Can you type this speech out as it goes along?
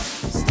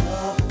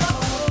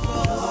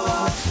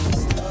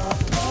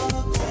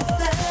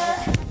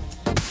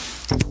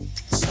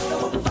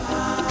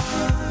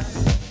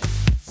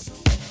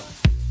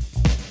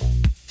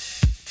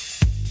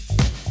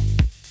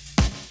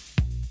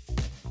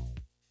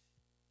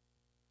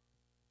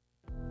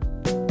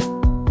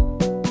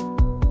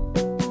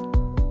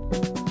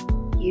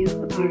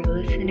are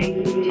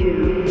listening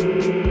to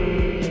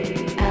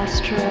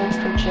Astral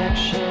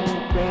Projection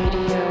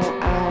Radio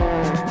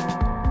Hour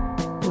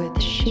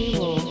with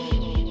She-Wolf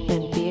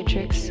and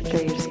Beatrix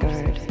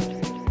Gravesguard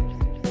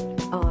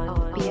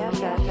on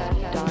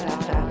BFF.FM.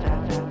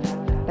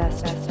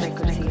 Best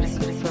frequencies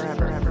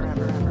forever.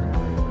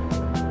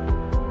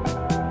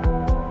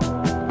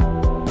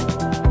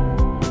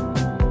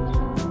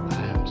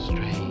 I am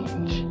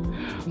strange.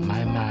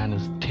 My mind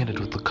is tinted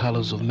with the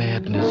colors of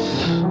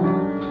madness.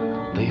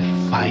 They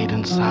fight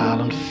in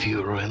silent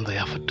fury in the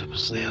effort to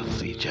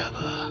possess each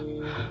other.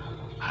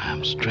 I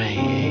am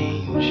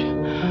strange.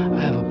 I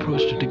have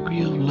approached a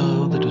degree of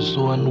love that is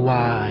so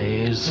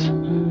unwise.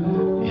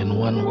 In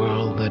one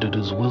world that it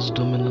is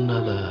wisdom in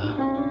another.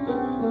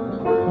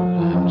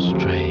 I am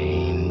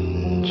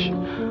strange.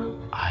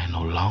 I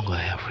no longer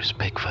have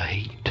respect for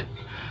hate,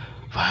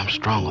 for I am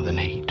stronger than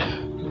hate.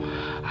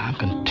 I am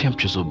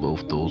contemptuous of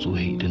both those who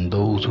hate and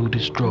those who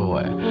destroy.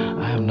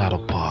 I am not a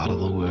part of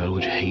the world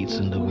which hates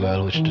and the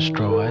world which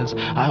destroys.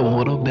 I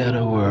want a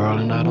better world,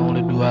 and not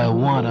only do I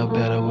want a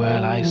better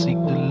world, I seek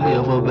to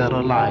live a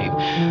better life,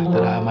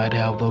 that I might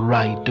have the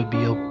right to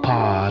be a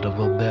part of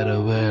a better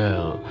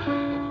world.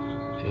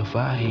 If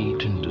I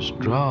hate and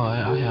destroy,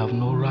 I have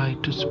no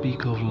right to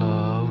speak of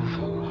love.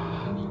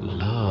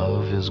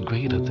 Love is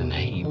greater than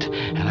hate,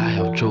 and I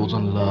have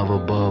chosen love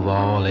above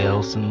all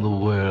else in the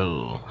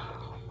world.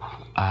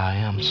 I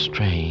am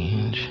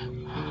strange.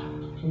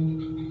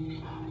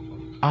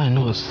 I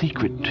know a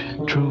secret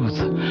truth.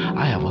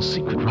 I have a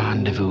secret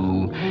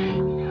rendezvous.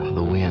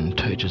 The wind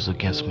touches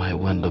against my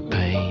window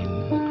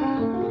pane.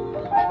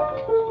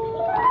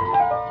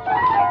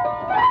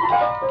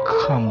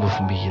 Come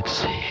with me, it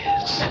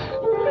says.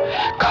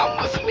 Come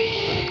with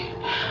me.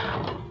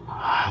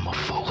 I'm a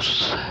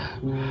force.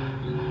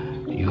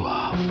 You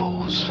are a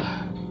force.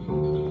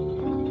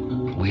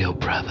 We are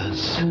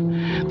brothers.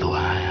 Though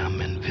I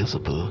am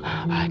invisible,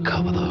 I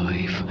cover the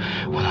earth.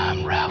 When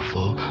I'm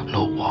wrathful,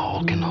 no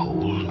wall can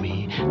hold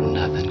me.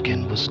 Nothing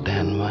can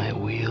withstand my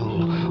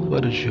will.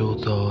 What is your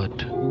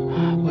thought?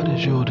 What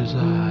is your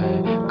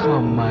desire?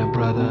 Come, my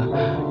brother.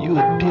 You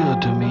are dear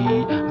to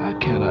me. I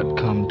cannot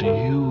come to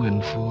you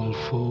in full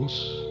force,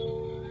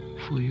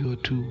 for you are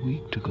too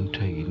weak to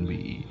contain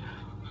me.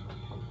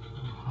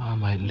 I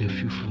might lift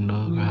you from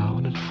the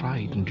ground and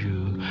frighten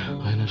you.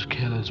 In this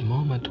careless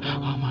moment,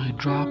 I might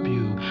drop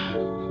you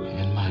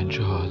in my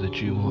jaws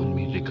that you want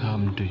me to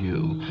come to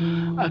you.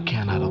 I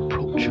cannot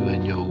approach you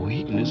in your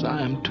weakness.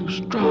 I am too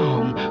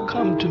strong.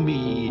 Come to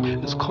me,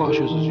 as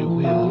cautious as you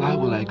will. I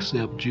will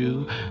accept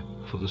you.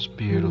 For the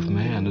spirit of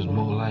man is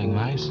more like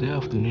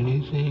myself than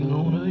anything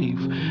on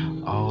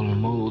earth.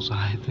 Almost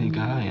I think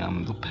I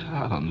am the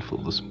pattern for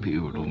the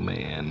spirit of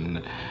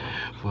man.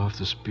 For if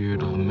the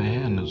spirit of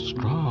man is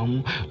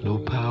strong, no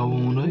power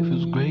on earth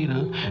is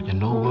greater, and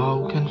no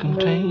wall can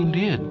contain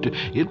it.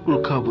 It will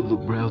cover the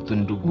breadth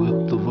and the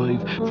width of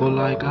earth, for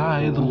like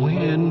I, the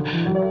wind,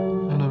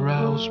 an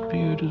aroused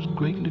spirit is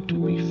greatly to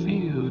be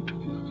feared.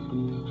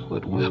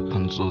 What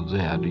weapons are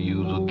there to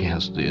use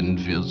against the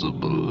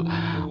invisible?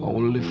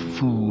 Only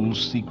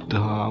fools seek to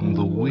harm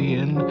the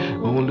wind.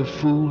 Only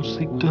fools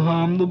seek to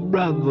harm the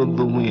brother of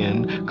the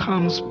wind.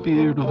 Come,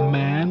 spirit of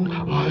man,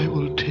 I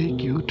will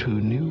take you to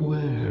new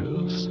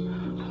worlds.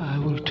 I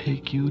will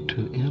take you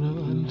to inner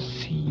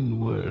unseen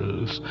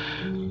worlds,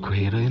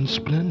 greater in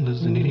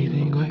splendors than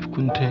anything earth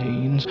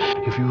contains.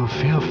 If you are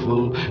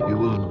fearful, you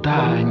will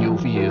die in your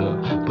fear.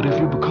 But if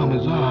you become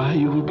as I,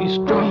 you will be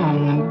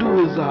strong and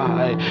do as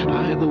I.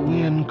 I, the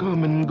wind,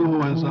 come and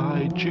go as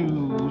I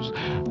choose,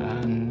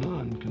 and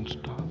none can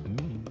stop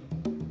me.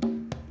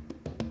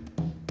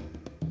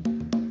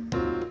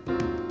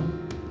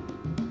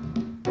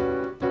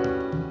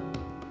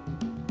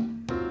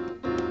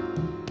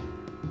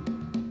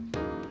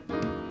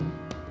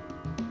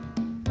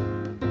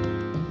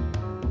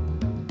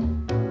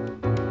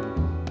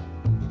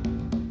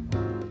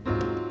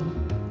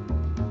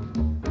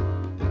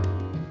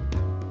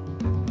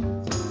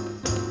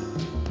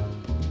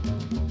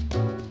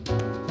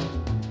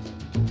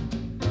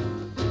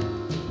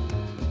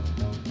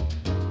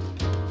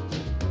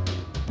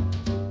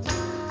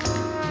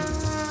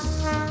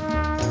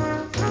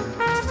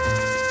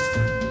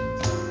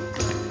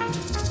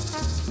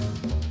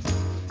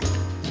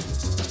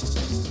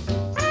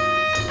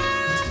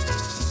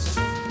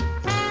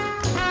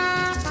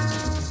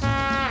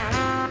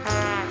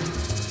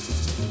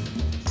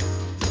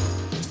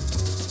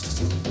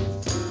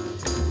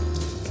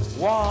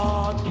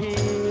 Walking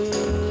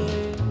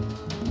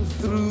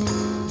through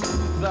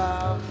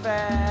the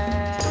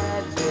valley,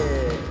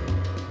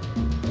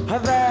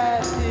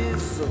 that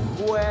is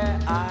where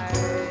I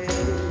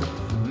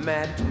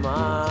met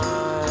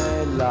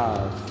my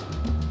love.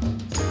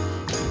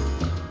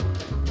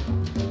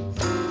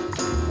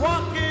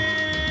 Walking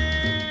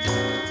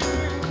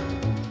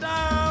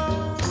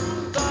down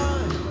the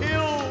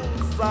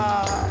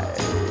hillside,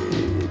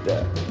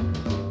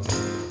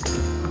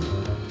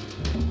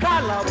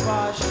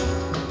 calabash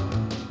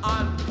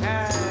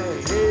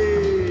unpaid.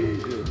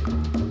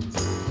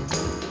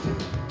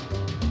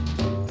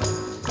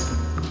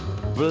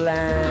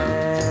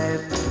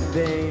 blending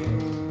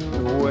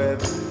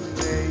with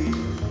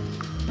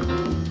nature.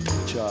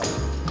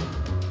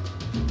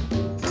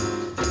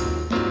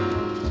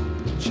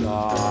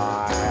 Child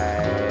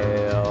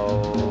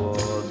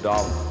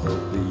of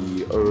the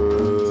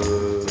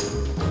earth,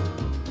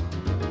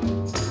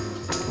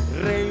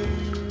 rain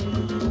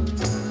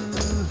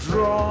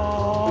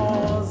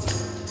draws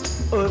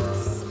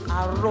earth's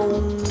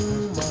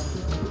aroma,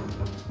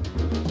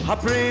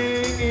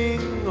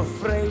 bringing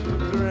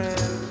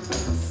fragrance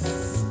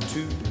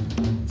to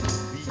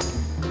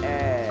the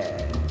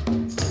air.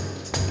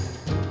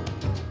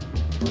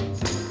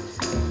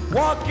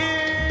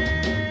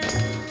 Walking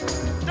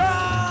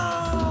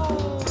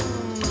down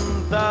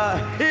the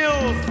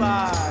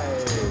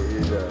hillside,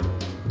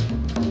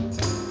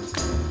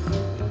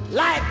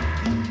 like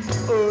the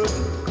earth,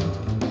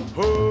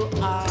 her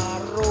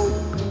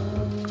aroma,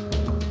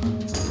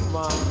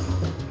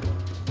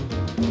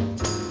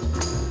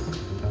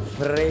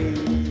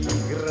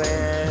 fragrant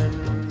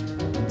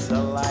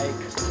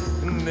like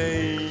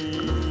nature.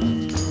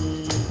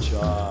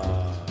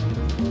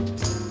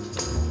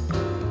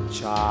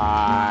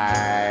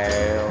 Child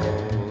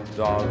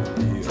of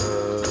the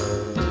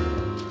earth,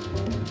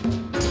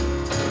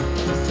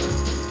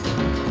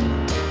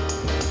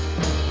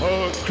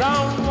 her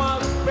crown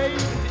was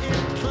bathed in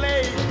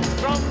clay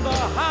from the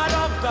heart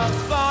of the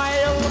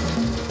soil.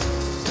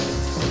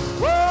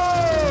 Whoa,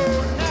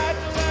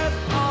 necklace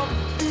of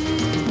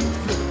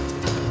beads,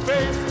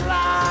 face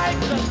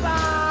like the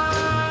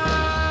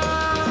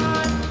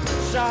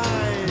sunshine,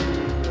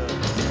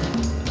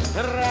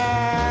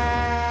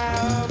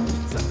 wrapped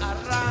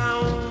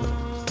around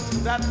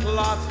that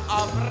cloth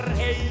of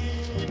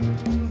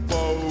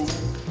rainbow.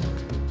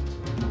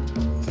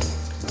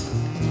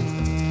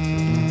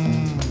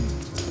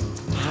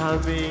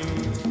 Humming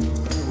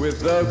with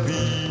the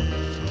bees,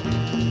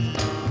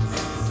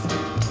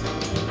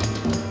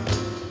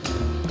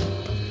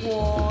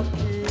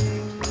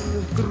 walking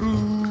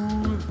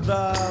through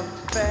the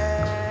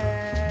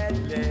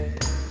valley.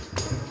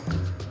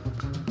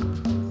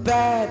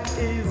 That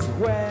is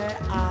where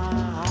I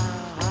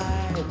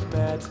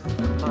met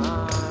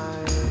my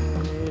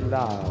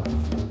love.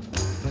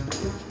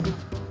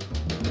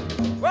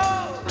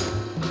 Whoa,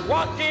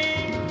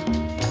 walking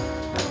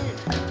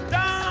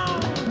down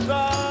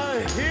the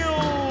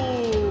hillside,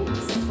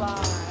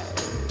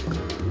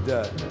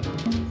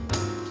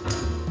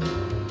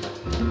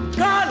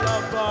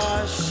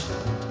 calabash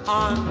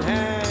on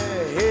her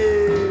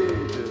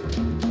head,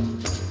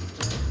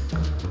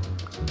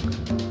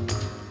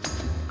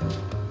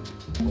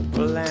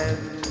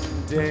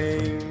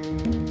 blending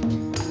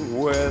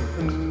with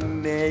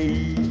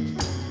nature.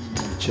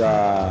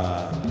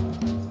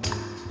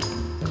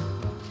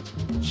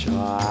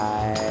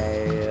 Child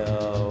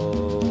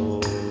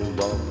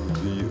of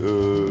the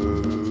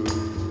earth,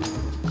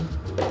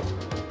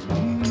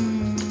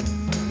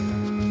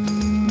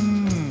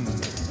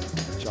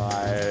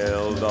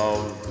 child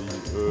of the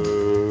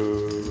earth.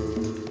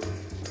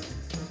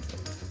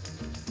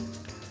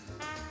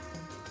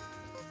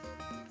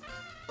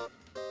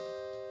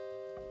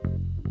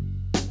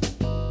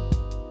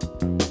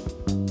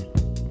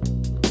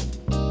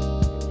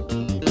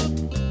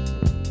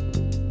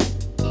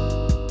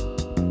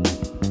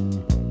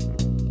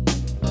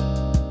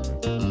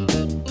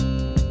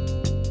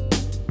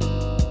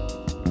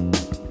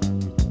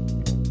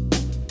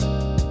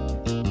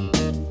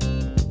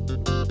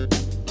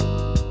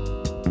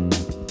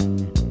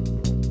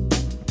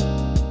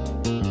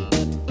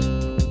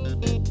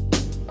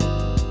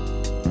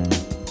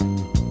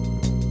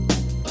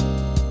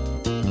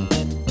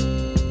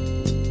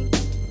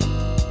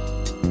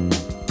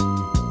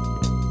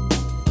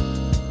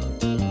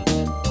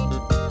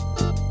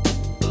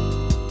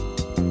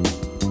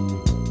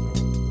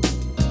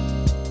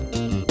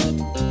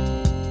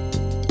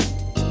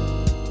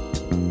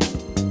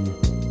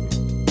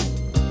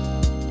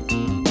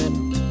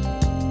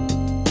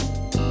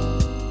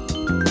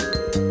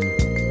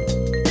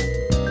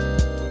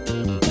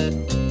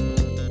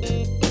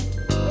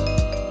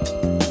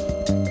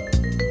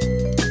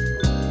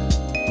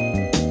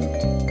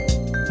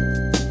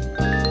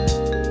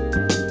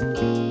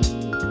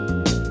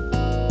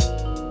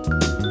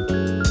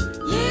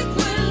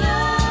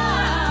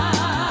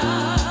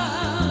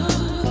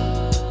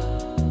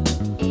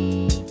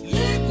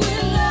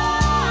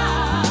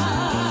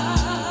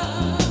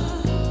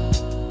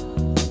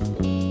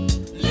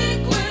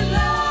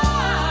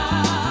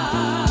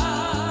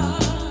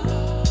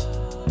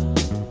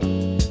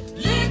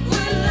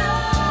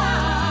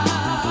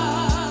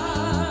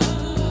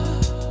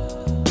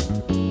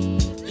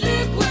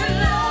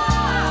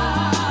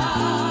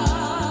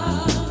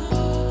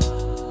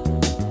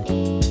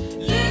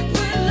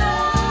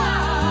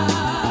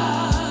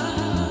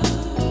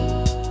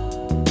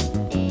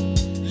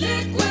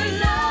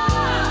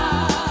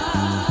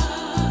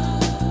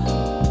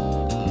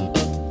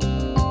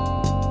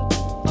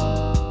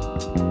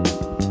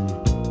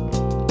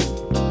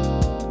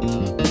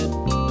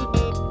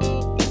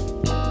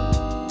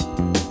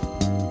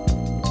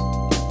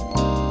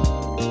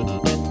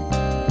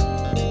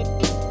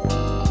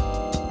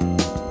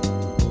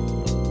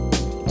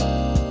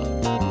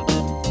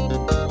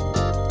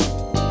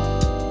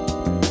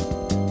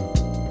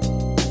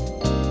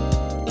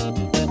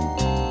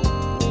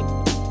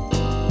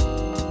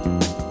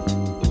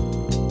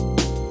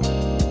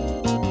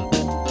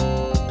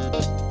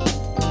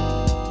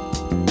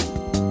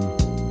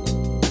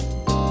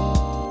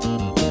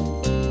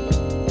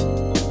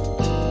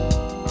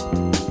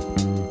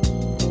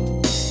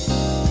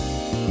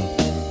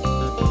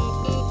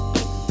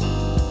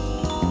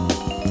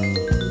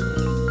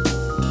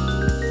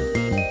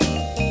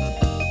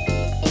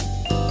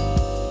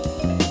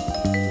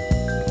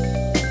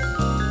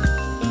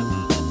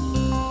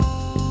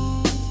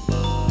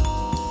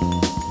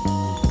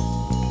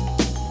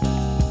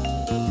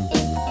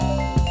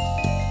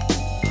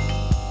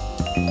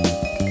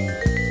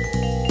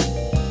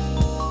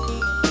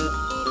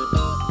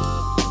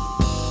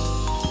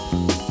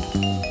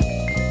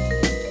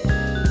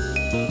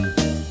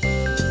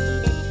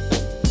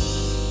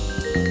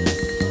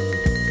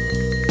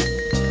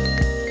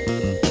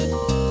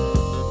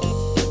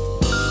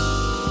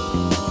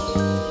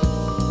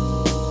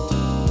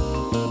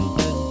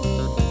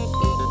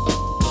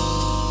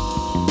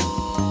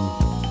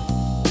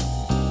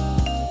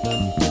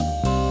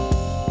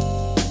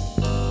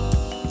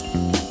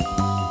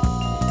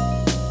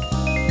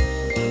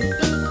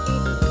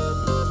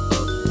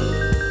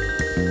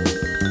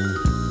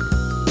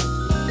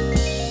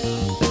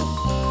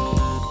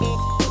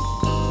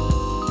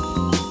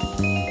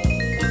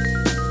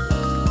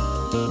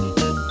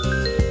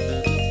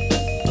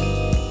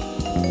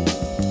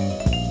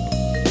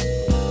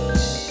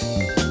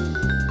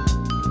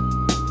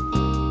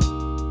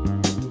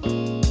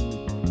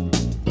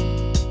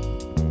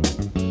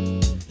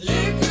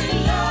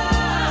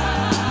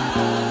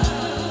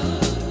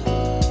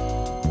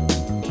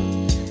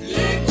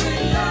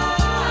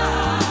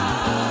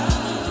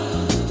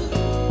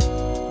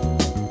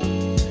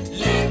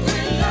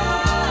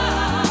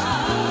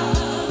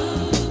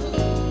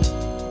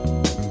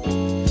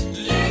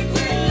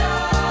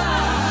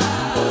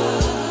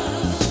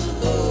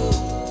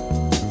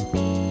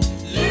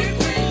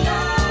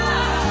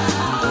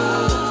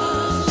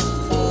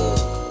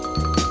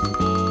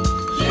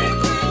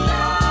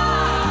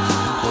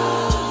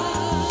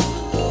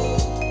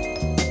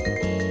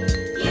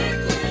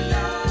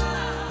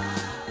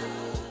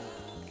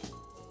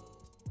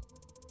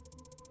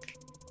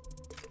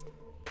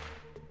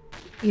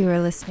 You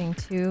are listening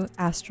to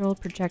Astral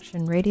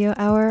Projection Radio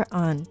Hour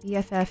on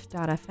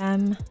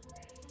BFF.FM.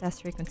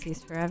 Best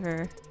frequencies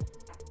forever.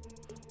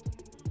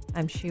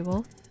 I'm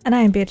She-Wolf. And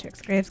I am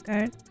Beatrix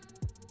Gravesguard.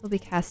 We'll be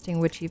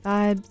casting witchy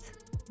vibes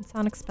and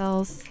sonic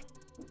spells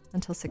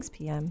until 6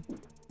 p.m.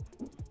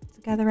 So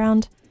gather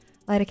around,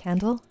 light a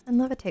candle, and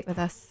levitate with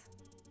us.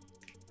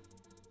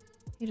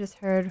 You just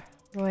heard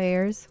Roy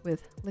Ayers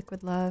with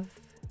Liquid Love.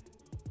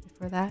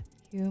 Before that,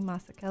 Hugh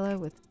Masekela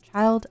with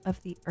Child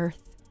of the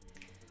Earth.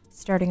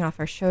 Starting off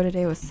our show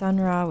today with Sun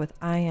Ra with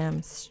I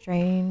Am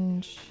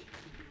Strange.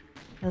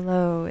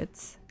 Hello,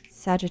 it's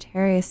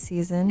Sagittarius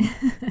season.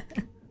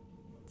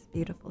 It's a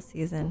beautiful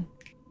season.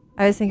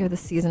 I always think of the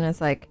season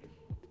as like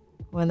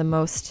one of the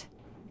most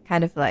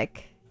kind of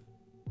like,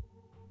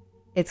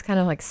 it's kind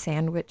of like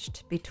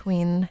sandwiched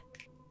between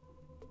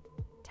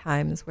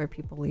times where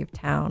people leave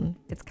town.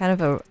 It's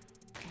kind of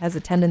has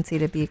a tendency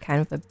to be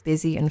kind of a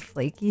busy and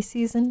flaky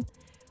season.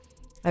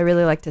 I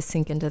really like to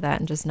sink into that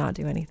and just not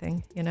do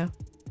anything, you know?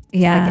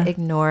 Yeah. Like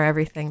ignore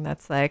everything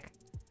that's like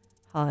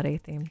holiday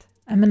themed.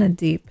 I'm in a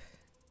deep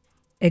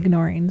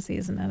ignoring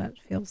season and it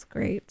feels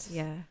great.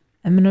 Yeah.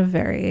 I'm in a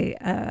very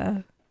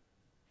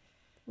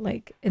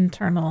like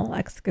internal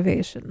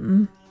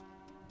excavation,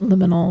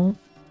 liminal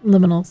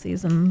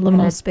season,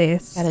 liminal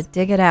space. Gotta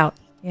dig it out,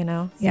 you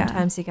know? Yeah.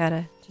 Sometimes you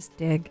gotta just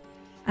dig.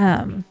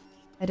 I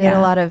did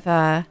a lot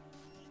of,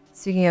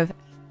 speaking of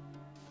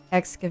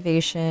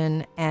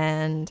excavation,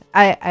 and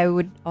I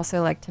would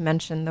also like to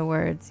mention the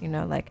words, you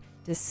know, like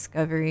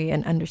discovery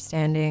and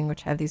understanding,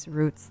 which have these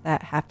roots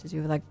that have to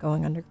do with like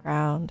going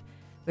underground,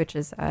 which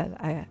is,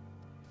 I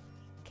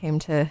came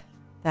to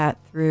that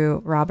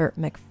through Robert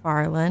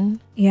Macfarlane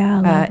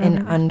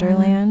in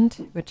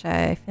Underland, which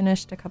I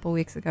finished a couple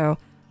weeks ago.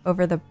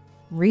 Over the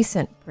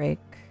recent break,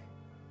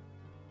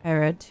 I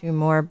read 2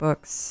 more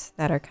books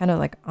that are kind of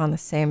like on the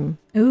same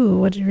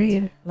what'd you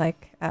read?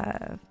 Like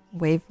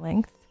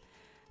wavelength.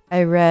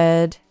 I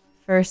read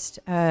first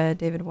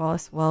David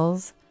Wallace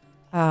Wells,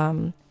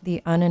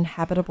 The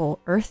Uninhabitable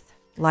Earth,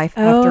 Life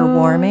After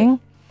Warming.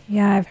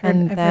 Yeah, I've heard.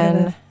 And I've then heard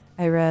of this.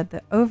 I read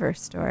The Over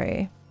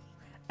Story.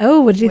 Oh,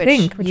 what'd you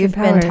think? What's you've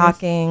your been powers?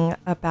 talking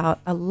about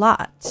a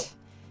lot.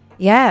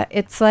 Yeah,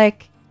 it's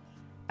like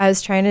I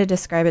was trying to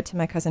describe it to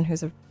my cousin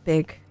who's a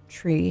big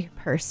tree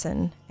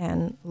person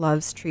and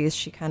loves trees.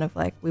 She kind of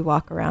like, we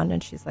walk around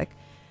and she's like,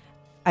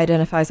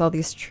 identifies all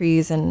these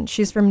trees, and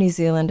she's from New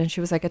Zealand, and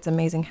she was like, it's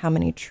amazing how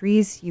many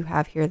trees you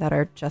have here that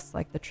are just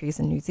like the trees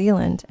in New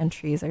Zealand, and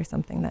trees are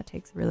something that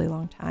takes a really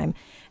long time.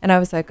 And I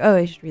was like, oh,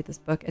 I should read this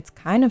book. It's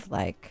kind of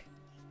like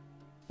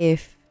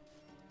if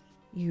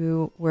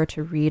you were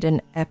to read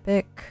an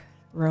epic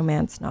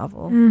romance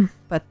novel,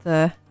 but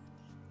the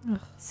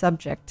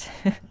subject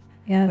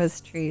was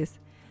trees.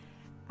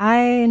 I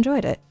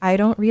enjoyed it. I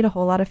don't read a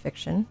whole lot of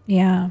fiction.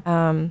 Yeah.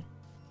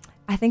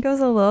 I think it was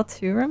a little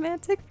too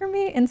romantic for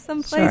me in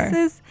some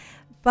places,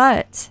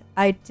 but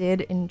I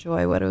did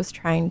enjoy what it was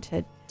trying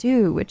to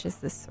do, which is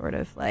this sort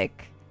of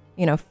like,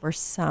 you know, for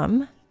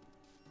some,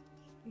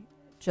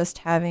 just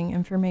having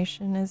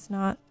information is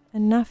not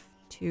enough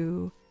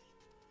to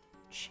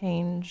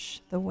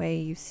change the way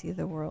you see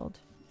the world.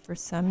 For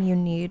some, you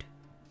need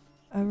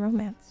a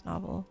romance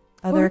novel,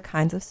 other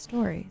kinds of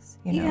stories,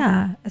 you know?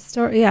 Yeah, a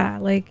story. Yeah,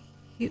 like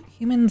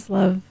humans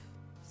love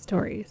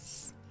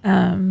stories.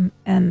 And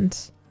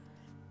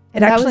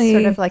it actually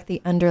was sort of like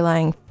the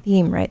underlying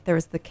theme, right? There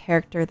was the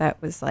character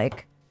that was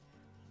like,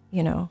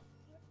 you know,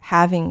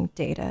 having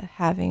data,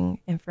 having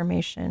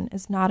information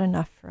is not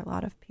enough for a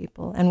lot of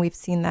people. And we've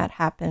seen that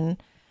happen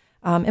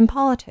in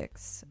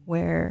politics,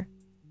 where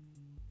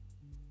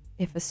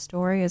if a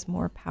story is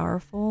more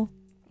powerful,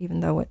 even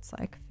though it's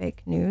like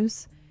fake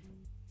news,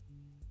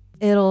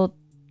 it'll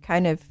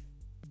kind of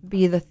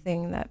be the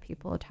thing that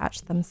people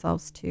attach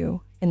themselves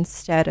to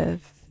instead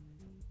of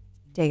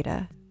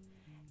data.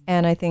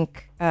 And I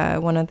think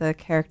one of the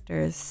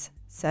characters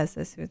says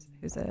this,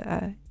 who's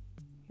a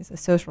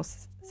social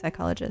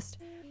psychologist,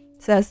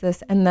 says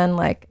this, and then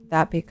like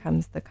that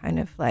becomes the kind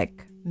of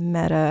like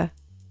meta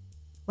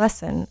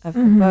lesson of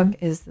the book,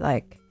 is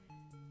like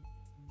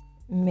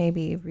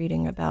maybe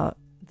reading about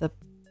the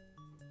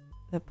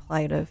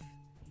plight of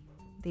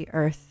the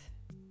earth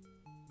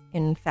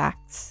in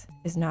facts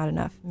is not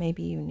enough.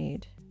 Maybe you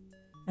need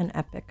an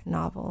epic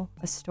novel,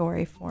 a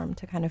story form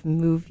to kind of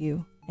move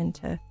you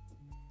into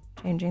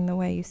changing the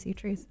way you see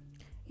trees.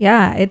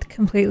 Yeah, it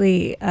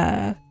completely,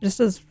 just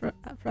as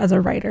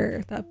a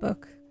writer, that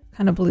book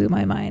kind of blew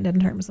my mind in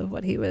terms of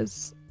what he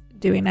was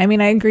doing. I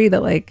mean, I agree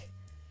that like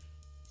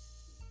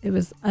it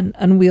was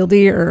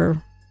unwieldy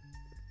or,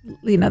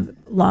 you know,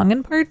 long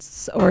in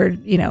parts, or,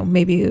 you know,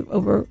 maybe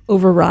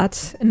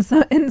overwrought in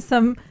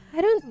some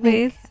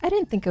ways. I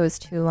didn't think it was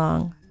too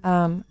long.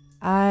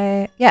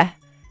 I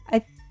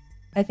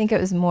think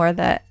it was more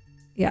that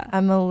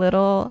I'm a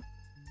little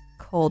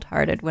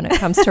cold-hearted when it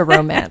comes to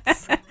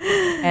romance.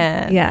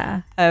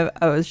 And I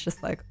was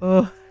just like,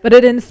 oh. But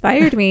it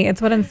inspired me.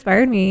 It's what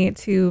inspired me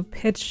to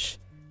pitch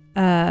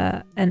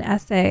an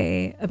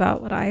essay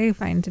about what I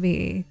find to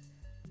be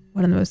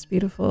one of the most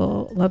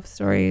beautiful love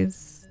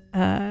stories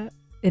in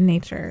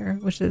nature,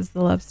 which is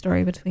the love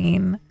story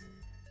between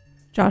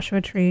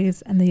Joshua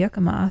trees and the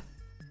yucca moth.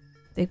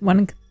 They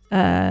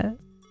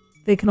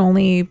can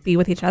only be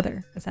with each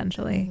other,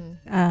 essentially.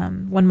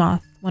 One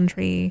moth, one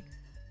tree.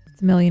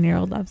 It's a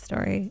 1,000,000-year-old love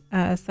story.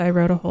 So I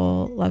wrote a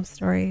whole love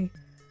story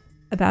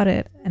about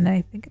it, and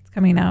I think it's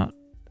coming out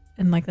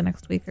in like the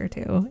next week or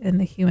two in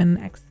the Human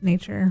X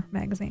Nature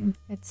magazine.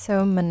 It's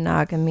so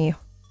monogamy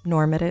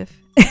normative.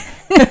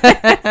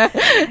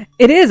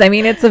 It is. I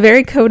mean, it's a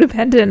very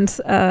codependent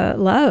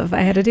love.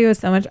 I had to do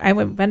so much. I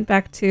went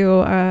back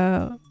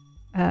to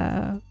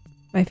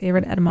my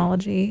favorite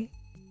entomology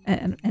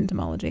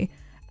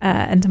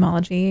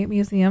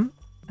museum,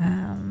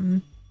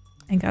 and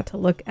got to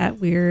look at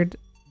weird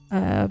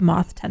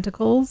moth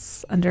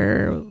tentacles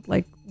under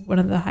like one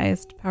of the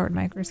highest powered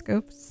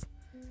microscopes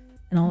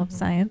in all of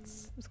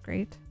science. It was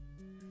great.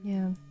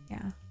 Yeah.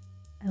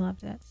 I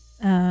loved it.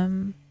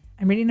 I'm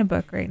reading a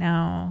book right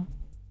now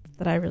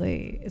that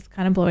is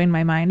kind of blowing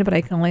my mind, but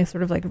I can only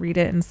sort of like read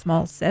it in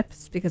small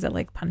sips because it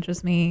like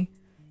punches me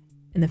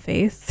in the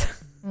face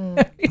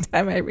every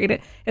time I read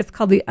it. It's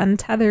called The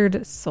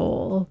Untethered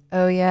Soul.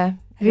 Oh, yeah.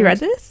 Have you read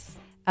this?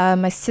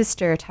 My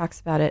sister talks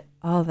about it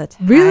all the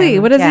time. Really?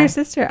 What is your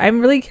sister? I'm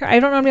really curious. I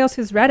don't know anybody else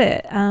who's read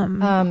it.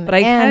 But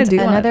I kind of do.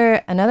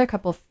 Another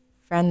couple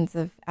friends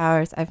of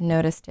ours, I've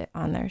noticed it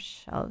on their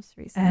shelves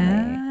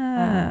recently.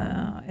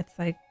 It's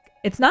like,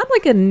 it's not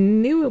like a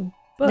new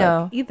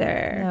book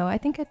either. No, I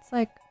think it's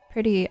like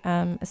pretty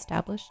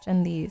established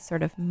in the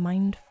sort of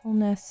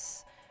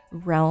mindfulness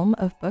realm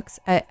of books.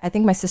 I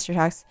think my sister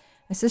talks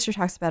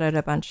about it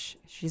a bunch.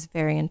 She's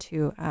very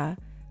into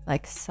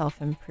like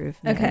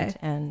self-improvement. Okay.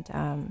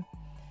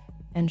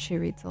 And she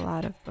reads a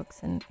lot of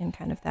books in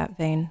kind of that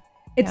vein.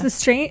 It's a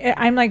strange.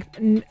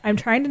 I'm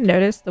trying to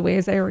notice the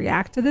ways I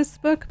react to this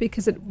book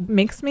because it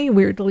makes me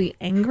weirdly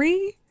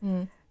angry.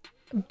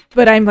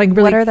 But I'm like,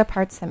 really. What are the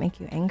parts that make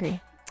you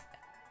angry?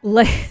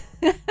 Like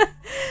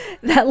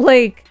that,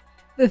 like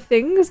the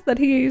things that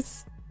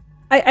he's.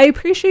 I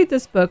appreciate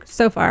this book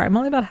so far. I'm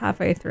only about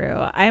halfway through.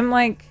 I'm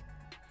like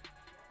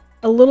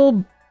a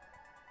little.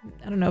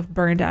 I don't know if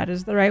burned out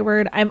is the right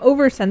word. I'm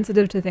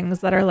oversensitive to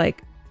things that are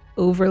like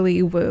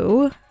overly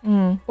woo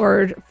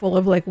or full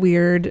of like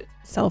weird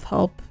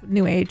self-help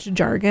new age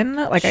jargon.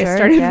 Like I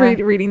started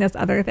reading this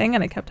other thing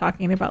and it kept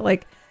talking about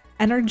like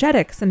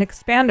energetics and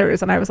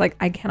expanders, and I was like,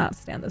 I cannot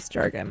stand this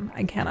jargon.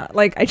 I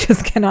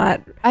just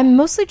cannot. I'm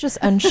mostly just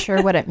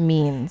unsure what it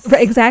means.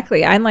 Right,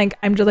 exactly. I'm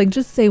just like,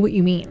 just say what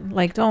you mean.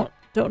 Like don't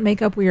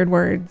make up weird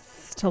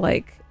words to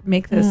like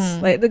make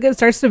this like it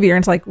starts to veer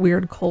into like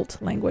weird cult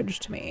language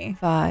to me.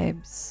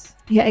 Vibes.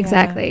 Yeah,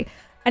 exactly.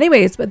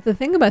 Anyways, but the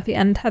thing about the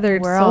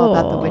untethered we're soul, all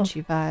about the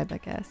witchy vibe, I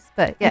guess.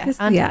 But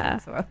yeah,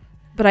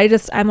 But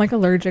I'm like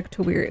allergic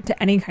to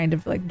any kind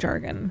of like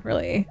jargon,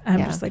 really. I'm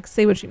just like,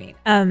 say what you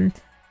mean.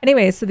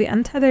 Anyway, so the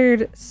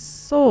untethered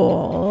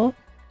soul,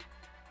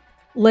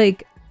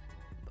 like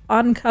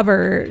on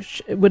cover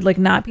would like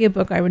not be a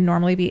book I would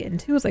normally be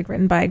into. It's like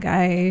written by a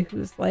guy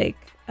who's like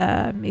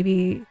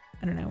maybe,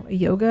 I don't know, a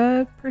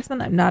yoga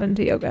person. I'm not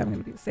into yoga. I'm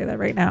going to say that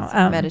right now. It's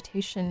a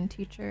meditation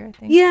teacher, I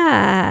think.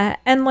 Yeah.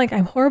 And like,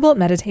 I'm horrible at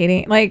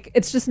meditating. Like,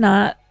 it's just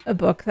not a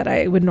book that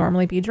I would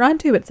normally be drawn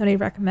to, but somebody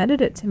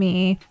recommended it to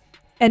me.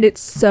 And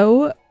it's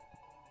so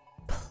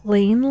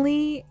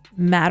plainly,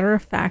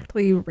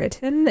 matter-of-factly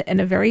written in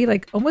a very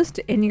like almost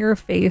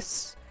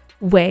in-your-face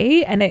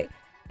way. And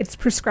it's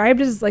prescribed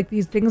as like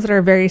these things that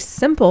are very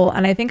simple.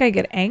 And I think I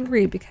get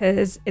angry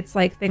because it's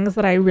like things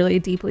that I really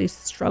deeply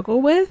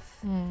struggle with.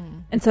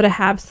 And so to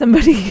have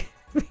somebody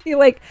be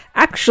like,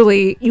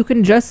 actually, you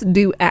can just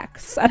do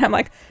X. And I'm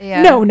like,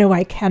 no,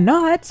 I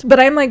cannot.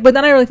 But I'm like, but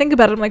then I really think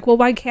about it. I'm like, well,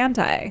 why can't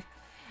I?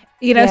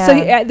 You know,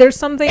 so there's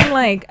something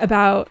like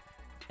about,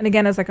 and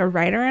again, as like a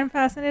writer, I'm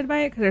fascinated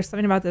by it because there's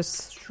something about the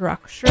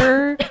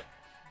structure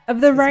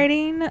of the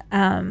writing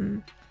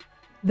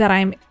that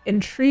I'm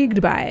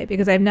intrigued by,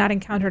 because I've not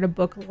encountered a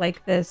book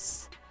like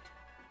this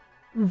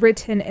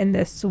written in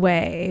this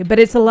way. But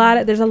there's a lot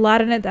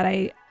in it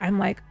that I'm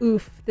like,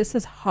 oof, this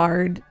is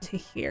hard to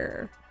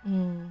hear,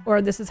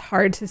 or this is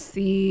hard to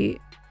see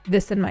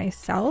this in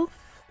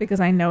myself, because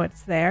I know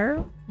it's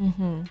there,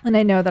 and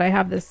I know that I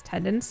have this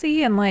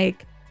tendency. And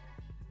like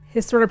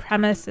his sort of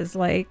premise is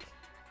like,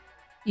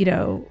 you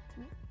know,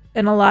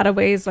 in a lot of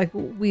ways, like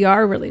we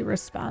are really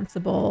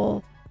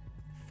responsible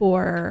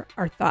for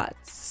our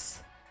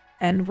thoughts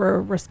and we're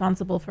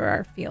responsible for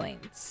our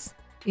feelings,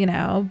 you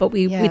know, but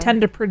we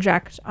tend to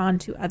project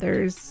onto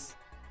others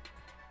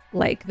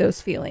like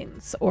those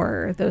feelings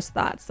or those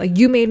thoughts. Like,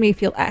 you made me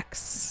feel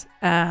X,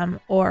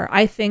 or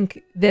I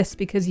think this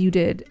because you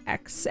did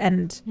X.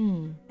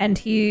 And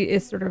he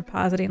is sort of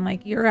positing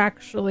like, you're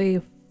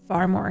actually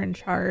far more in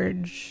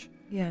charge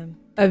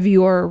of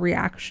your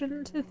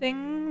reaction to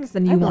things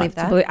than you want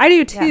to believe. I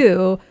do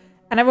too.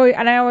 And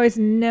I always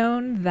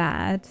known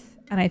that.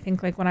 And I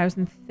think like when I was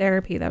in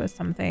therapy, that was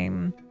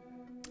something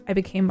I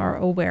became more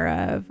aware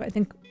of. I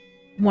think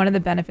one of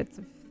the benefits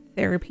of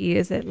therapy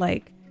is it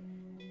like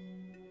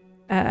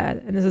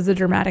and this is a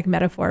dramatic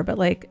metaphor, but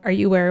like, are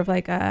you aware of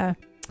like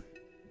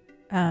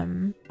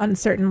on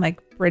certain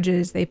like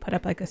bridges, they put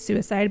up like a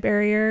suicide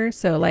barrier.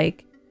 So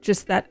like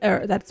just that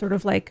sort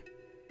of like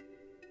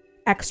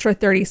extra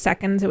 30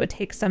 seconds it would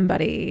take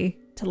somebody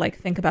to like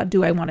think about,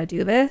 do I want to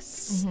do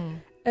this?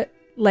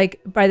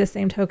 Like by the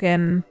same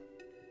token,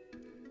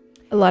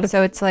 a lot of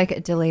So it's like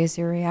it delays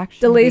your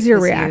reaction. Delays your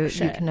because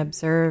reaction. You can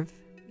observe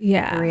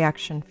yeah the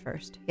reaction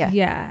first. Yeah.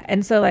 Yeah.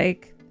 And so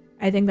like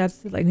I think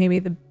that's like maybe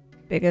the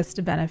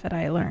biggest benefit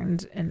I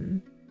learned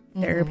in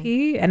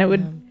therapy. And it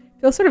would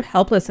feel sort of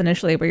helpless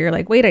initially, where you're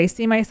like, wait, I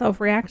see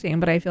myself reacting,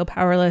 but I feel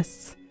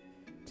powerless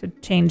to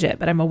change it,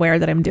 but I'm aware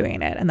that I'm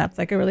doing it. And that's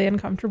like a really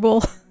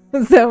uncomfortable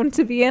zone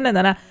to be in. And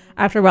then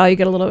after a while you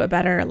get a little bit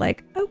better,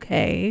 like,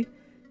 okay,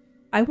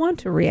 I want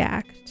to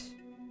react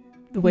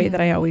the way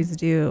that I always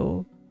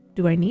do.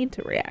 Do I need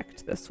to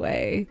react this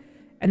way?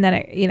 And then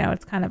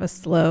it's kind of a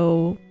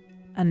slow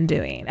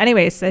undoing.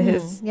 Anyway, so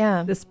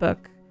this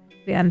book,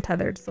 The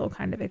Untethered Soul,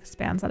 kind of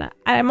expands on it.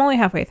 I'm only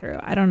halfway through.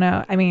 I don't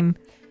know. I mean,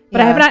 but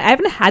I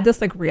haven't had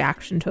this like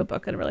reaction to a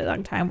book in a really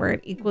long time where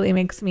it equally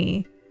makes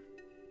me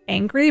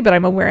angry, but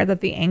I'm aware that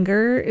the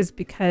anger is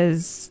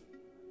because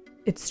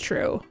it's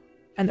true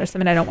and there's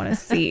something I don't want to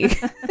see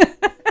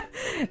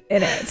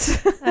in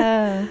it.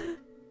 I'm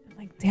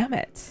like, damn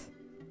it.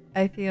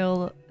 I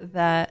feel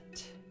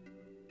that.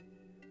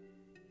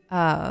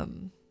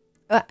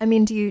 I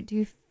mean, do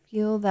you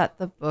feel that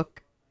the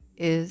book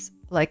is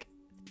like?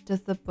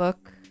 Does the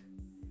book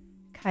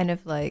kind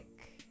of like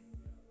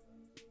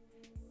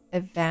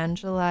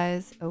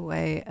evangelize a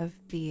way of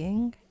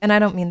being? And I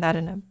don't mean that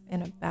in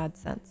a bad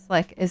sense.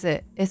 Like, is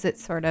it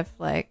sort of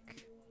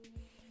like?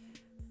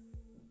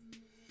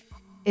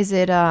 Is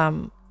it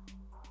a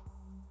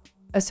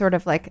sort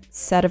of like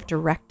set of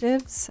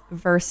directives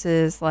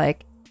versus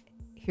like,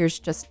 here's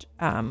just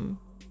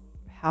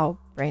how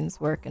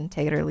brains work and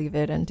take it or leave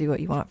it and do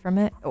what you want from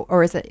it?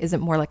 Or is it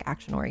more like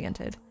action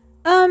oriented?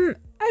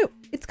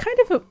 It's kind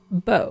of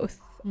both.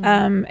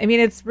 I mean,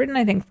 it's written,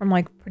 I think, from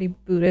like pretty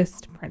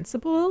Buddhist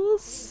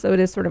principles. So it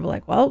is sort of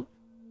like, well,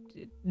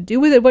 do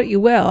with it what you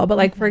will. But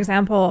like, for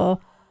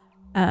example,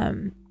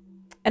 and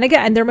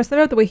again, there must be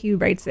about the way he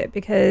writes it,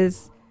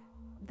 because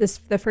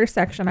the first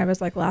section, I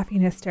was like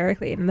laughing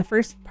hysterically. And in the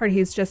first part,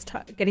 he's just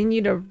getting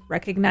you to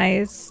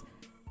recognize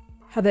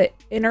how the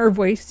inner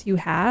voice you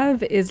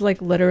have is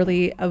like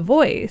literally a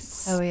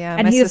voice. Oh yeah,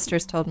 and my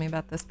sisters told me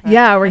about this part.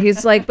 Yeah, where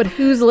he's like, but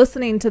who's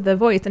listening to the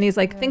voice? And he's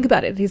like, think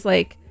about it. He's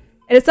like,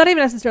 and it's not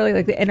even necessarily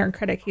like the inner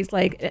critic. He's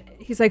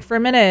like, for a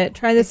minute,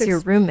 try this. It's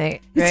your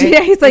roommate, right? Yeah,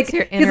 he's like,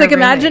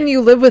 imagine roommate.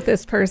 you live with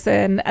this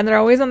person and they're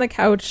always on the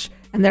couch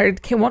and they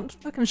won't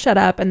fucking shut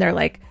up, and they're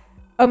like,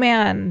 oh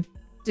man,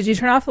 did you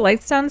turn off the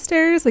lights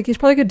downstairs? Like, you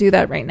probably could do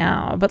that right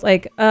now. But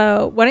like,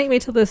 why don't you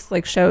wait till this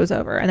like show's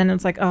over? And then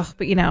it's like, oh,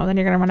 but then you're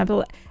going to run up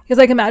the He's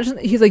like,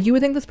 he's like, you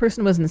would think this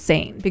person was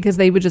insane because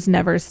they would just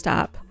never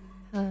stop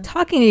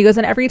talking. He goes,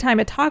 and every time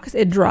it talks,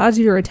 it draws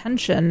your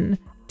attention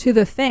to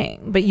the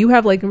thing. But you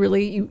have like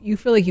really, you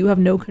feel like you have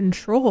no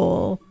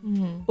control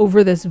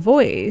over this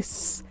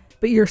voice,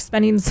 but you're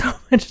spending so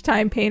much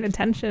time paying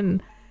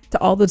attention to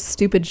all the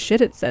stupid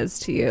shit it says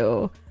to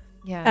you.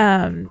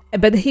 Yeah.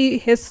 But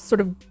his sort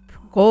of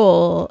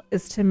goal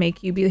is to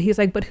make you be, he's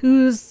like, but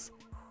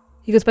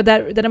but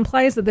that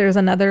implies that there's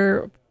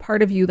another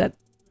part of you that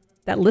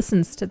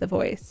listens to the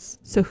voice.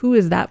 So who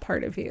is that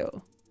part of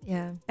you?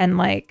 Yeah. And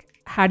like,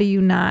 how do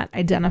you not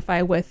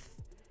identify with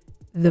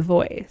the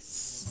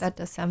voice? That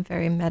does sound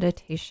very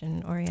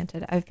meditation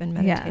oriented. I've been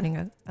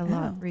meditating a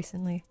lot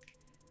recently.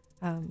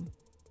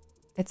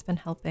 It's been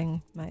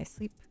helping my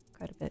sleep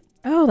quite a bit.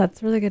 Oh,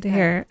 that's really good to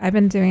hear. I've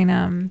been doing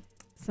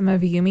some of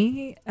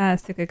Yumi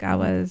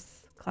Sakagawa's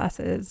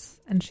classes,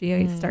 and she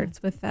always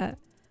starts with that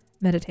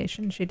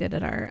meditation she did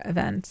at our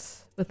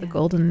event with the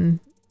golden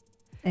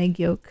egg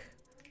yolk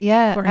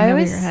pouring over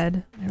your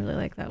head. I really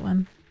like that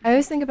one. I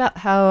always think about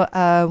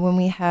how when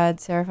we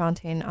had Sarah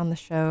Fontaine on the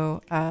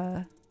show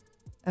a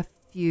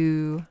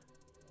few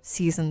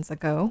seasons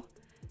ago,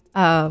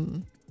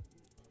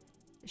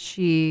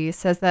 she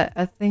says that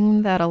a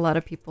thing that a lot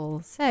of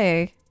people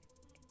say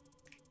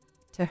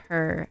to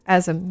her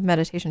as a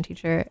meditation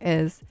teacher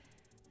is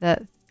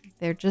that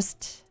they're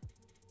just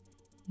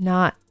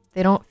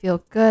they don't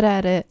feel good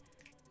at it.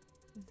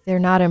 They're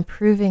not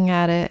improving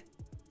at it.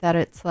 That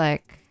it's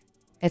like,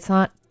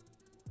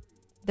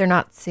 they're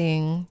not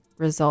seeing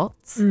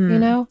results,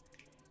 And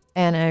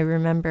I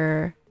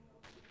remember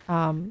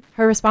her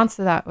response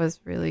to that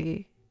was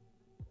really,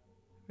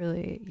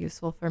 really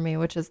useful for me,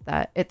 which is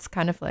that it's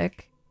kind of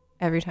like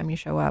every time you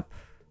show up,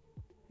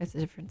 it's a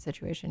different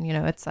situation.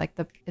 It's like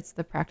it's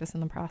the practice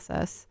and the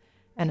process,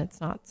 and it's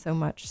not so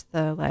much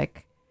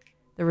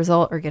the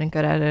result or getting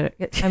good at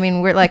it. I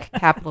mean, we're like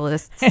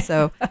capitalists,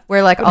 so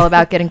we're like all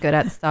about getting good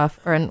at stuff,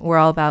 and we're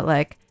all about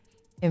like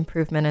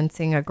improvement and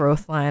seeing a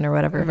growth line or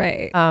whatever.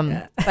 Right.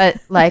 But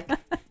like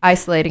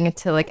isolating it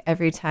to like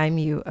every time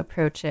you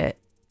approach it,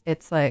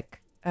 it's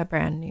like a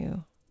brand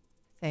new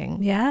thing.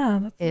 Yeah,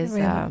 that's the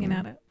way of looking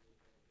at it.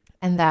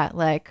 And that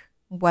like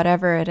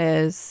whatever it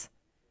is,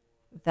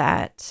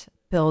 that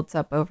builds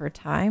up over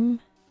time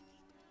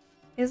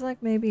is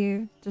like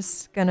maybe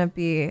just gonna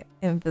be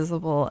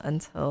invisible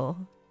until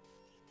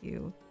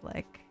you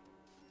like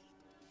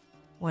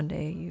one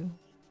day you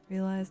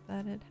realize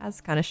that it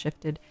has kind of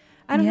shifted.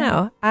 I don't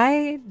know.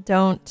 I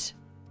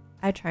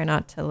try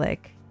not to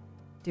like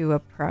do a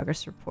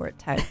progress report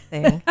type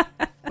thing,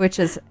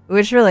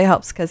 which really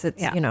helps because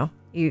it's, you know,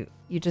 you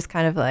just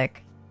kind of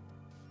like,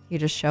 you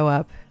just show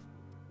up,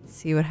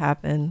 see what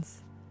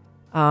happens.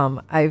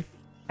 I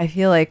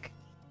feel like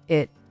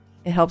it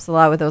helps a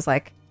lot with those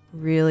like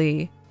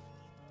really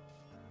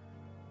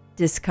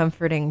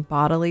discomforting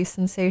bodily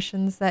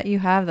sensations that you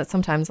have, that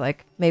sometimes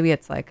like maybe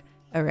it's like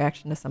a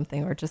reaction to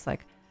something or just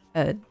like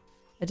a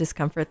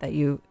discomfort that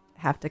you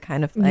have to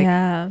kind of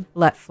like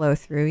let flow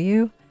through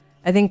you.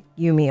 I think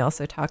Yumi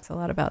also talks a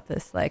lot about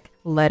this, like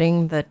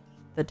letting the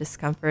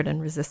discomfort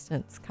and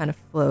resistance kind of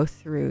flow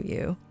through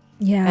you.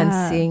 Yeah.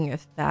 And seeing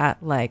if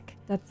that like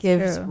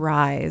gives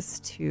rise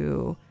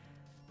to,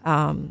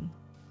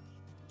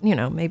 you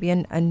know, maybe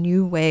a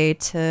new way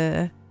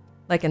to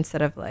like,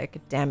 instead of like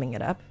damming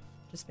it up,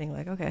 just being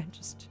like, okay,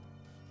 just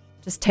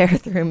tear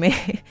through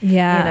me.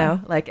 Yeah. You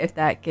know, like if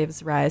that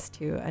gives rise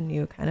to a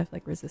new kind of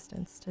like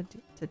resistance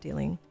to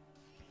dealing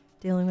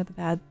with the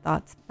bad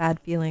thoughts, bad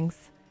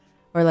feelings,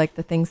 or like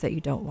the things that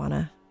you don't want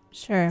to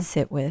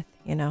sit with,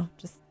 you know,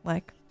 just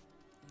like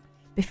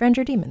befriend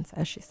your demons,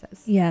 as she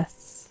says.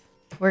 Yes.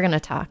 We're going to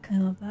talk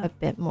a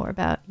bit more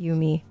about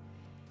Yumi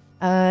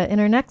in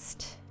our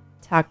next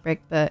talk break,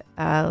 but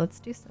let's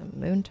do some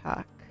moon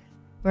talk.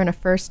 We're in a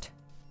first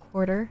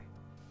quarter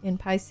in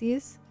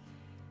Pisces.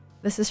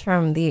 This is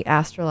from the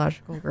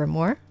Astrological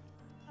Grimoire.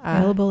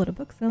 Available at a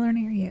bookseller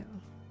near you.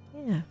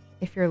 Yeah.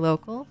 If you're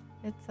local,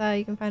 it's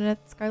you can find it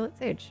at Scarlet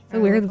Sage. It's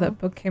so weird that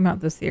book came out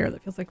this year.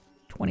 That feels like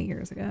 20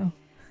 years ago.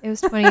 It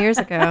was 20 years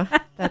ago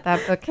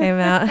that book came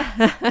out.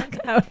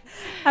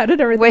 How did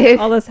everything,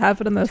 all this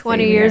happen in those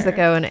 20 years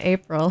ago in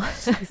April.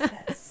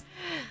 Jesus.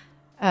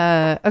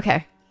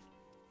 Okay.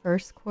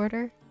 First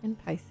quarter in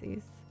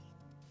Pisces.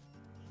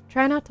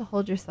 Try not to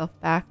hold yourself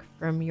back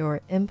from your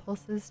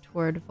impulses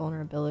toward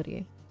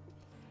vulnerability.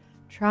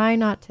 Try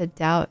not to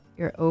doubt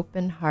your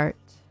open heart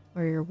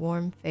or your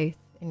warm faith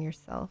in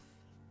yourself.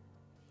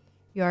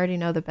 You already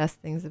know the best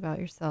things about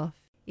yourself,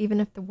 even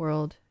if the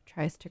world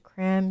tries to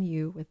cram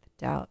you with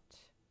doubt.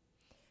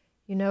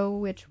 You know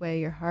which way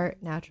your heart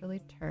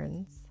naturally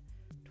turns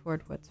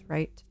toward what's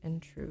right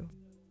and true.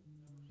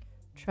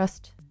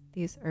 Trust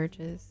these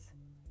urges.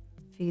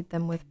 Feed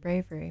them with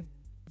bravery.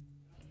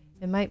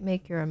 It might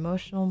make your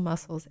emotional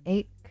muscles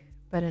ache,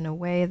 but in a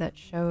way that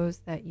shows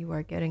that you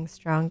are getting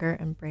stronger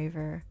and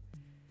braver.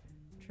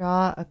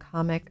 Draw a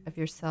comic of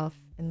yourself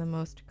in the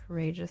most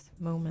courageous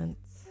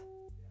moments.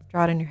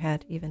 Draw it in your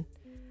head, even.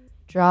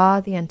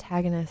 Draw the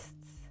antagonists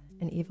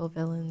and evil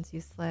villains you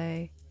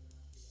slay,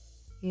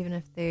 even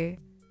if they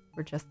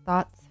were just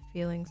thoughts,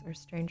 feelings, or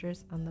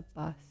strangers on the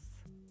bus.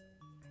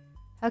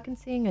 How can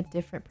seeing a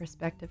different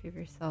perspective of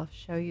yourself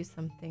show you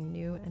something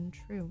new and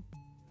true?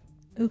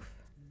 Oof.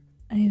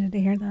 I needed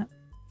to hear that.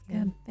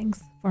 Good.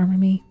 Thanks, former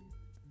me.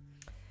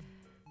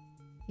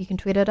 You can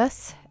tweet at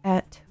us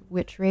at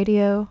Witch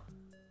Radio.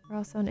 We're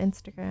also on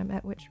Instagram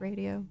at Witch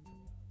Radio.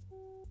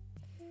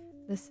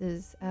 This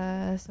is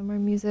some more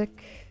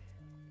music.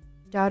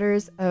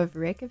 Daughters of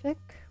Reykjavik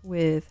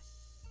with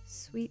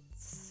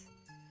Sweets.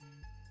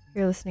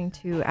 You're listening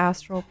to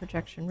Astral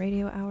Projection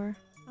Radio Hour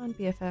on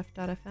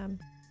BFF.fm.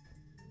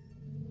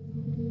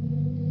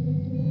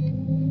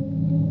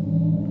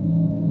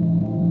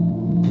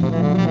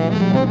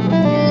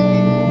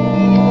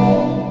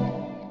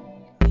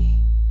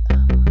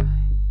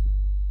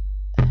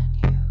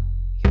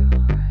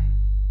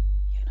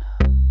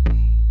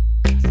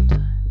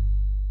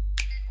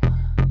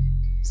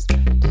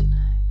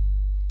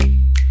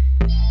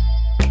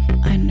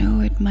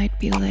 Might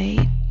be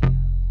late,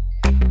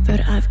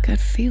 but I've got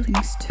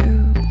feelings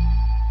too.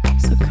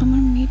 So come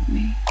and meet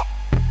me.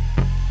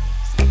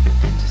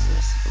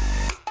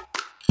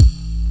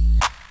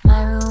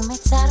 My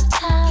roommate's out of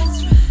town.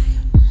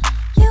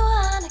 You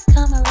wanna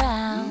come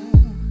around?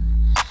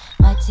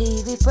 My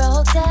TV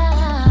broke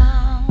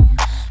down.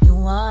 You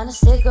wanna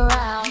stick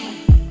around?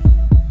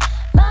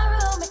 My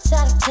roommate's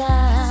out of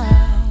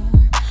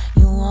town.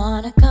 You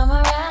wanna come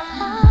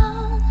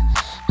around?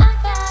 I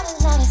got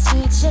a lot of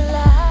sweet you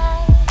like.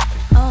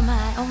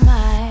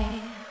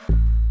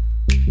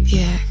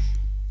 Ég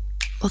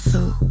og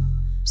þú,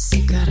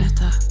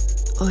 sigaretta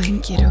og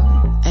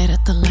hengirúm.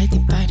 Þetta læt í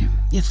bænum?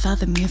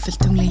 Það mjög fullt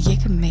tungli.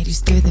 Ég meir í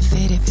stuði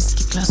fyrir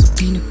fiskiglas og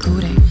pínu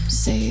gúri.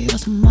 Segir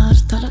alltaf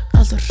margt, talar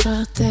alltaf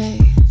hratt,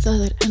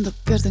 það enda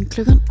björn en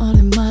klukkan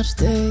orðið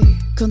margt,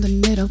 komdu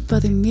niður á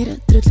baði, mér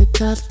drullu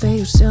kallt,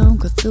 og sjáum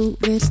hvað þú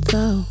vilt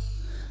þá.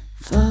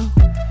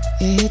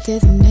 Ég hitti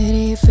þig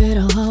niðri, ég fer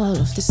á háa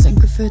lofti,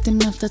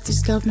 sængufötin aftast í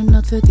skápnum,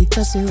 náttföt í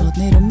þessu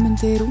horni,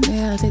 rúmmundir og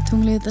mig, allir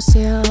tunglið að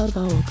sé að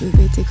horfa á okkur,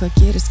 viti hvað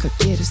gerist,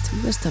 þú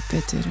veist það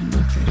betur en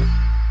okkur.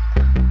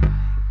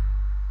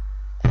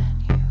 And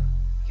you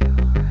alright, you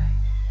know,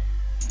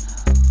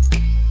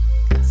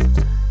 'cause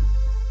sometimes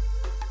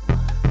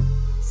wanna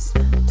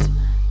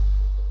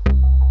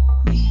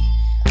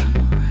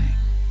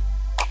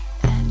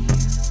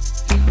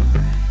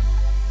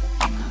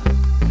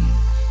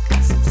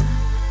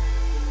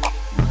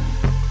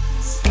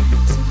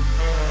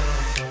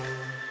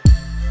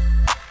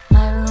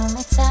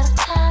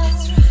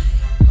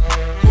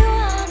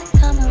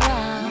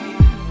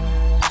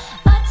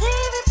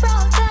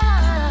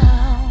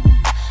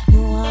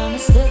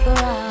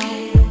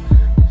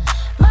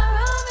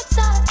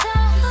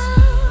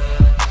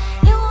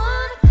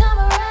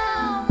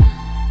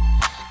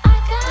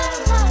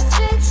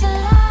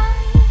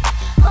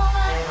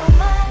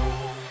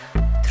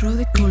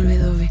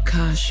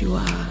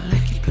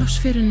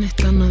fyrir neitt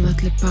annað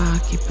allir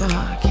bak í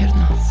bak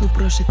hérna. Þú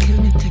brosir til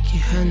mér, tek í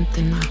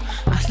höndina,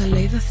 ætla að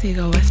leiða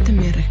þig á eftir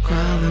mér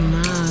eitthvað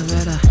að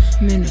vera.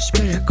 Munu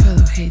spyrja hvað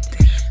þú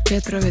heitir,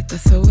 betra vita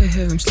þó við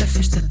höfum sleppt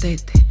fyrsta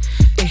deiti.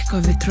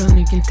 Eitthvað við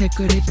tróðningin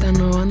tekur hittan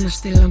og annars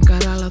þig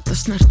langar að láta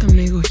snerta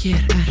mig og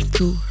hér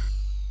þú.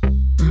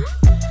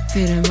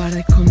 Fyrir en var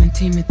þig komin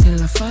tími til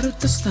að fara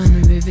út á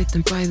staðnum. Við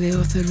vitum bæði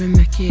og þurfum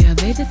ekki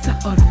að eyða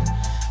það orðum.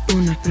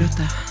 Búin að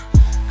brjóta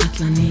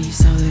allan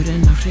ís áður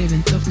en á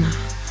hrifin dofna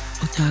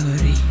og dagur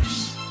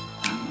rís.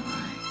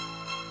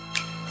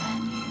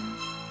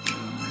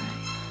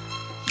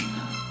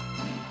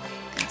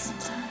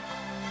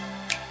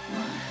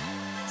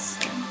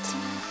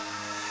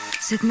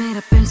 Sett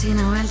meira bensín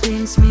á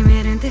eldin, smíð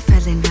mér undir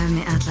fellin, vef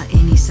mig alla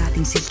inn í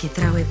satín, silki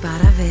þrái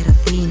bara vera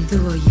þín. Þú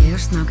og ég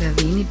og snáka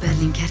vín í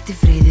Berlín, kerti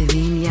friði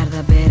vín,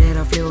 jarðaberir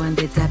á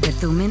fljúandi teppir,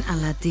 þú minn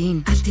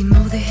Aladín. Allt í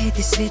móðu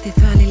heiti sviti,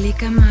 þvali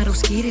líka mar og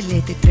skýri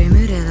liti,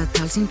 draumur eða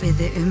talsín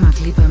byði að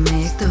klípa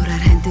mig.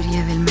 Stórar hendur,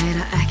 ég vil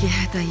meira, ekki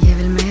hætta, ég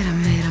vil meira,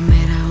 meira,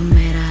 meira og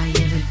meira,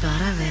 ég vil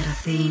bara vera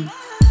þín.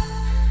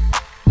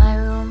 My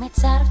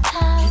roommate's out of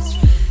town,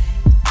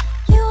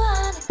 you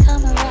wanna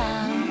come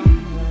around.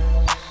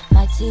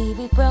 My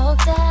TV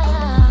broke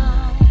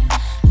down,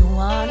 you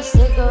wanna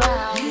stick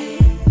around.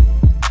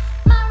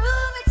 My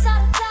roommate's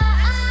out of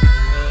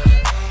town,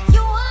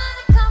 you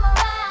wanna come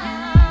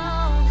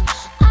around.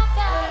 I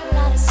got a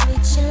lot of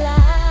sweet you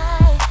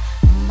like,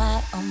 oh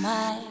my, oh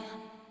my.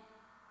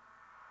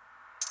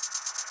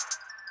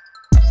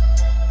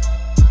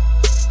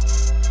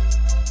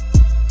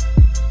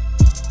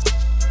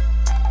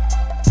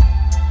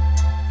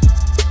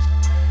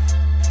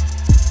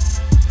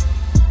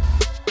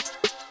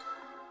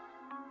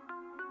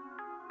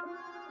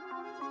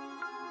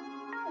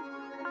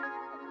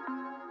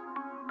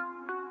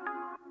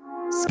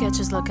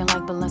 Sketches looking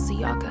like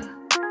Balenciaga,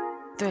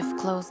 thrift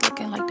clothes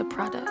looking like the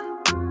Prada.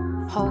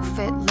 Whole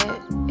fit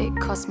lit, it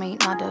cost me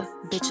nada.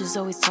 Bitches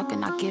always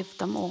talking, I give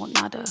them all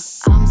nada.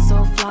 I'm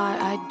so fly,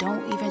 I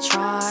don't even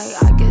try.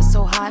 I get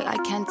so high, I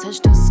can't touch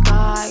the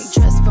sky.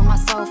 Dress for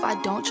myself,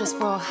 I don't dress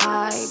for a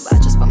hype. I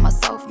dress for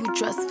myself, you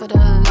dress for the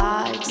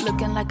lights.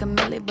 Looking like a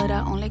milli, but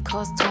I only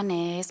cost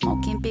 20.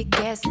 Smoking big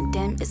gas and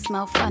then it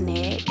smell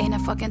funny. Ain't a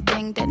fucking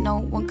thing that no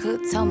one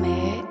could tell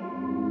me.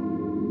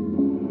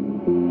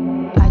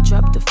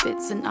 Drop the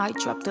fits and I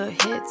drop the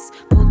hits.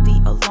 Pull the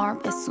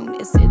alarm as soon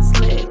as it's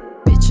lit.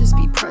 Bitches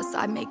be pressed,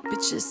 I make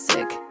bitches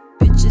sick.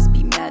 Bitches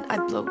be mad, I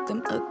blow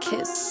them a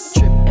kiss.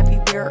 Drip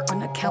everywhere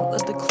on account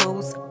of the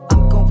clothes.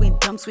 I'm going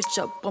dumb, switch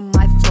up on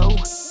my flow.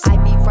 I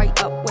be right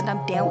up when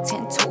I'm down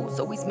 10 toes.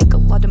 Always make a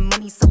lot of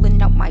money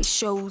selling out my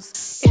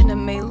shows.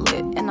 Anime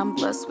lit and I'm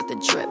blessed with a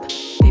drip.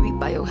 Baby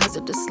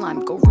biohazardous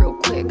slime, go real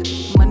quick.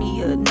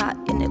 Money or not,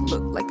 and it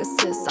look like a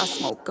sis. I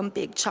smoke them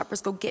big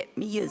choppers, go get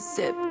me a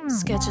zip.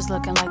 Sketches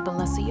looking like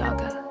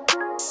Balenciaga,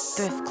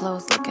 thrift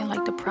clothes looking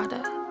like the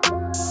Prada.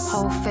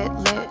 Whole fit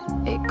lit,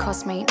 it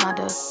cost me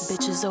nada.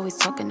 Bitches always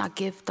talking, I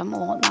give them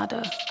all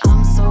nada.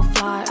 I'm so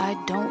fly,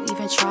 I don't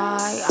even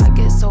try. I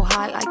get so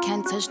high, I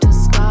can't touch the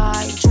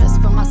sky. Dress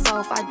for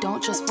myself, I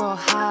don't dress for a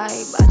hype.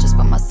 I dress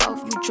for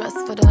myself, you dress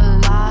for the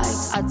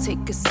lives. I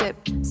take a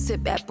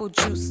sip apple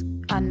juice.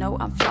 I know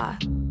I'm fly,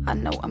 I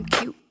know I'm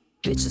cute.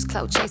 Bitches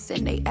clout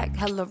chasing, they act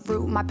hella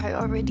rude. My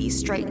priorities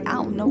straight, I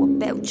don't know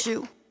about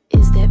you.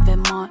 Is that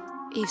Vermont,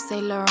 Yves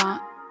Saint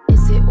Laurent?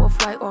 Is it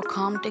Off-White or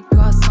Comme des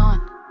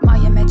Garçons? My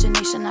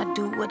imagination, I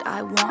do what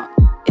I want.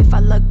 If I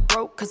look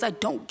broke, cause I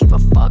don't give a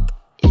fuck.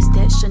 Is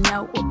that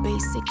Chanel or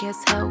basic as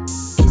hell?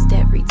 Is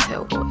that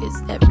retail or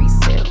is that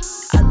resale?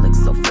 I look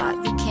so fly,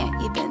 you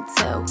can't even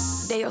tell.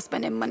 They all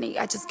spending money,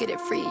 I just get it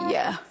free,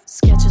 yeah.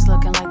 Sketches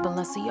looking like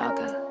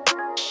Balenciaga,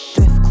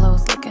 thrift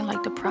clothes looking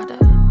like the Prada.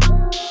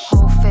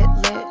 Whole fit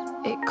lit,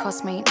 it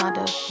cost me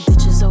nada.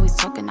 Bitches always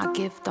talking, I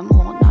give them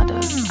all nada.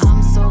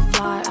 I'm so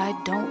fly, I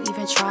don't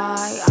even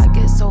try. I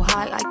get so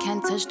high, I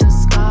can't touch the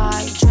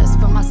sky. Dress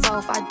for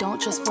myself, I don't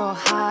dress for a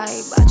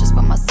hype. I dress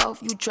for myself,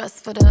 you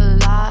dress for the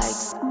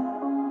likes.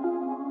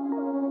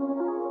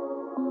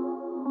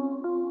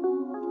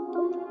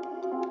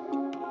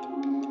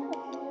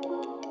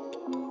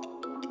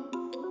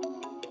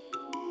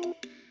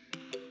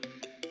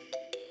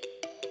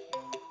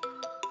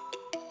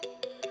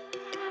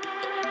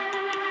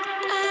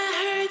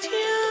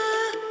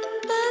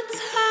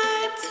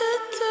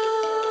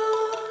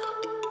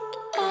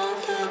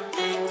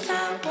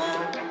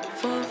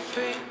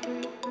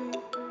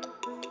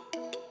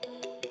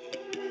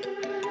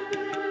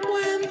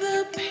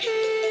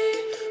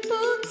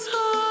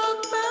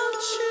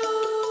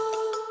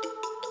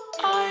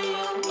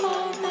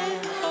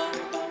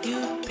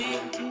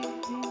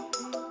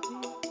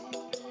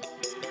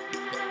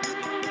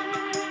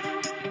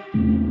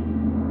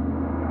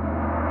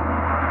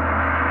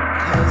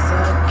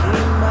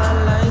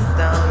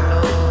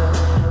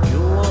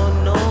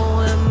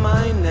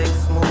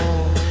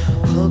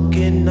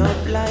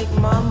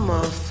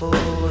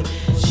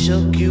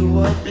 Shook you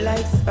up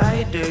like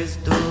spiders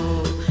do.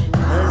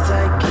 Cause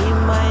I keep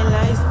my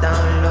lights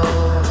down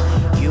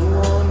low. You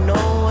won't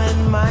know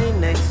when my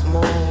next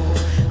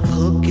move.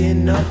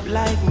 Smoking up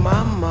like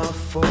mama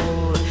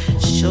food.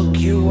 Shook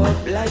you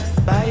up like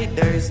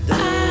spiders do.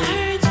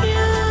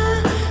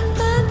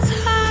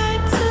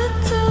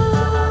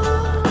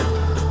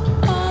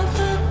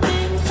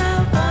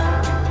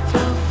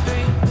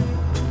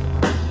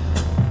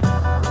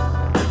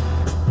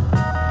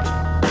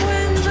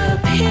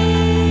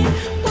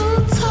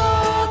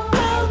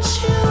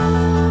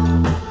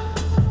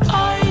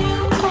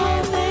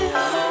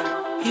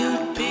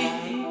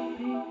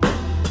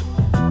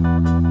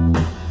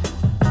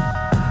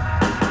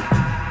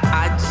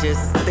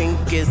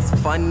 It's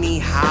funny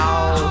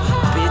how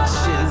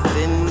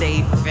bitches in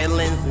they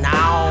feelings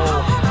now.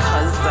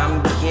 Cause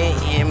I'm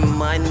getting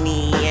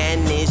money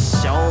and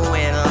it's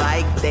showing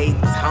like they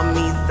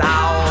tummies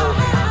out.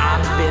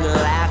 I've been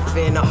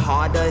laughing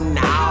harder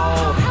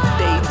now.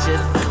 They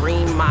just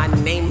scream my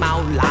name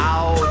out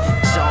loud.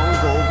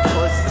 Jungle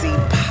pussy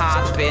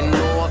popping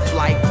off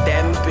like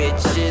them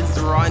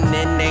bitches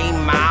running they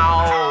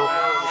mouth.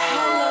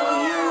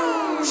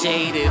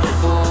 Jaded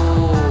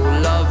fool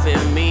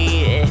loving me.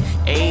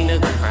 Ain't a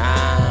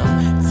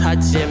crime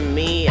touching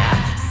me.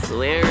 I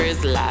swear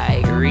it's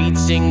like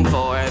reaching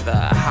for the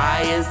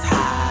highest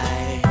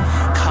high,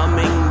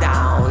 coming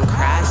down,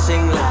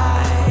 crashing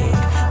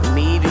like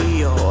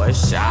meteor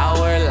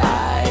shower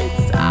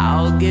lights.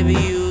 I'll give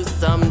you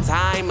some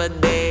time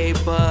of day,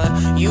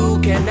 but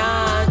you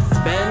cannot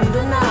spend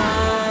the night.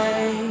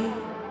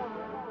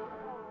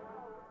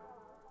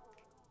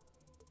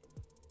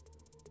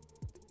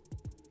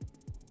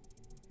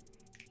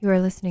 You are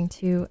listening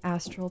to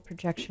Astral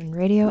Projection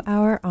Radio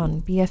Hour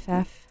on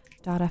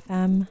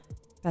BFF.FM,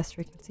 Best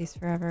Frequencies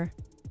Forever.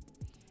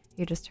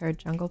 You just heard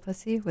Jungle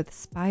Pussy with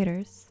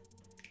Spiders.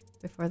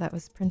 Before that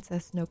was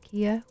Princess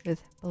Nokia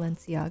with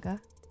Balenciaga.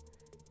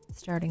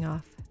 Starting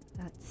off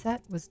that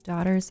set was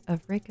Daughters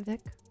of Reykjavik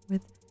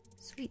with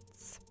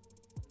Sweets.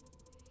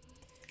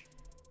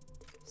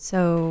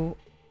 So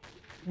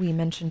we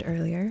mentioned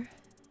earlier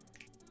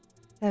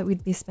that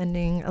we'd be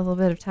spending a little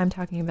bit of time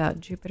talking about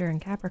Jupiter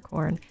and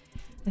Capricorn.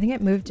 I think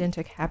it moved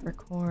into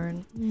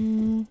Capricorn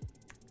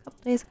a couple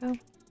days ago.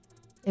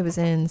 It was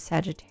in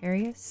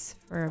Sagittarius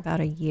for about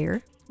a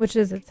year. Which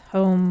is its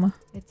home.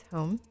 Its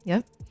home,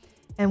 yep.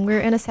 And we're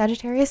in a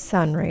Sagittarius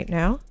sun right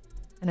now.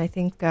 And I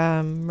think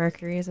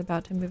Mercury is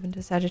about to move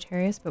into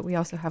Sagittarius, but we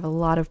also have a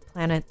lot of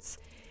planets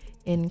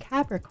in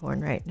Capricorn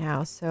right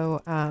now.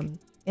 So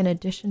in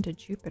addition to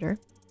Jupiter,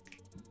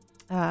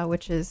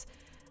 which is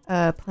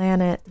a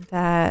planet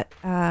that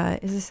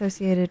is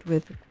associated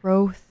with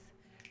growth,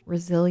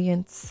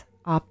 resilience,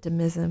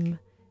 optimism,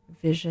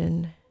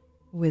 vision,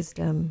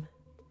 wisdom,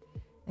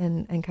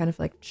 and kind of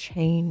like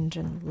change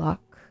and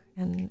luck.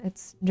 And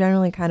it's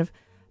generally kind of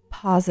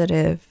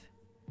positive,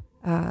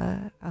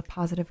 a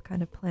positive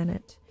kind of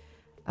planet.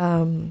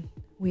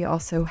 We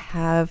also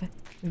have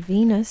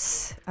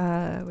Venus,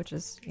 which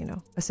is,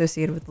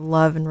 associated with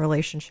love and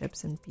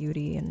relationships and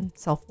beauty and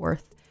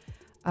self-worth.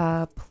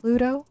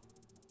 Pluto,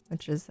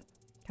 which is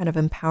kind of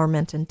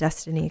empowerment and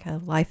destiny, kind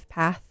of life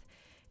path.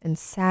 And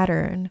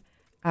Saturn,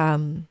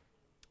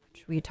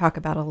 which we talk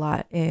about a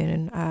lot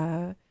in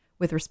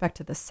with respect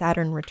to the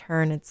Saturn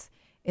return.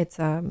 It's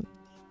a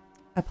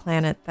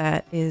planet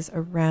that is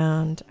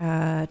around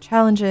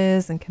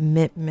challenges and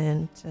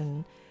commitment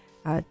and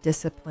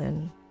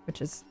discipline,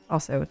 which is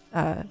also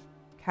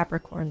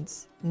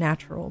Capricorn's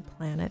natural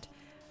planet.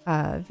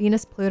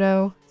 Venus,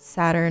 Pluto,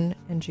 Saturn,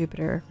 and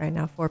Jupiter right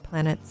now, 4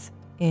 planets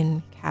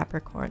in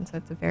Capricorn. So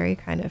it's a very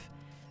kind of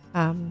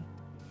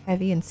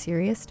heavy and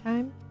serious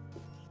time.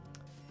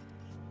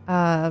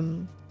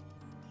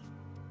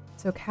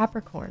 So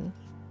Capricorn,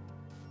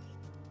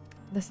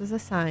 this is a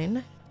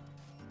sign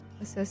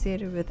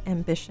associated with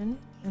ambition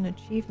and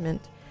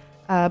achievement,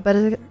 but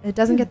it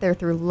doesn't get there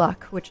through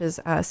luck, which is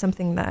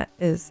something that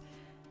is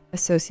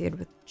associated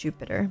with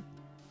Jupiter.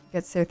 It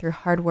gets there through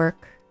hard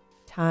work,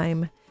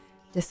 time,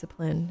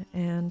 discipline,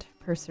 and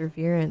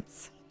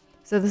perseverance.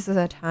 So this is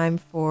a time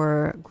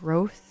for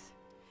growth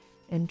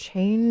and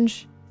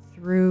change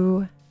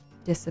through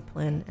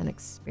discipline and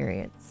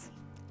experience.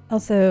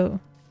 Also,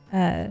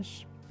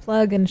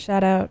 plug and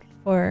shout out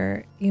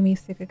for Yumi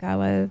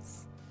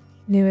Sakagawa's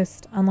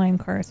newest online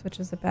course, which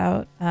is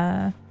about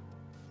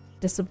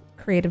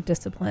creative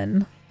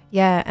discipline.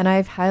 Yeah, and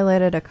I've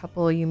highlighted a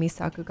couple Yumi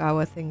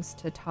Sakagawa things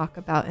to talk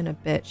about in a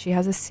bit. She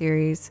has a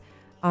series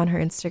on her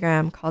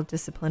Instagram called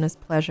Discipline is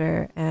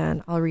Pleasure,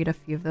 and I'll read a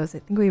few of those. I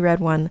think we read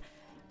one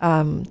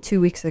 2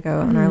 weeks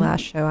ago on our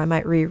last show. I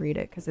might reread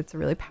it because it's a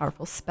really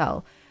powerful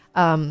spell.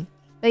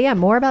 But yeah,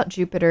 more about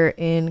Jupiter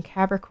in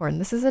Capricorn.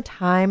 This is a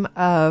time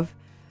of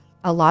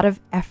a lot of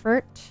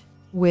effort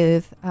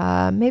with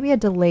maybe a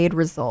delayed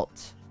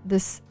result.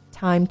 This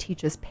time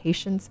teaches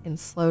patience in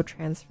slow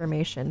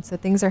transformation. So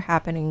things are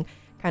happening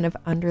kind of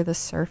under the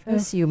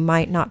surface. You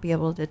might not be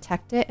able to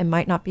detect it. It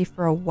might not be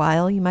for a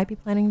while. You might be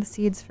planting the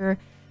seeds for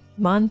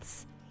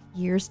months,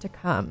 years to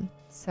come.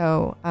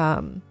 So,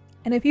 and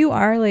if you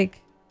are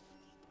like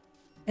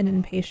an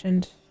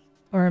impatient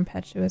or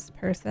impetuous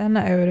person,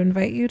 I would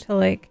invite you to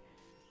like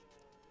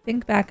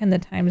think back in the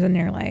times in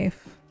your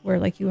life where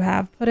like you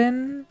have put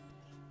in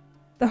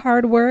the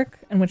hard work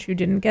in which you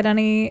didn't get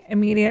any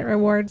immediate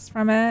rewards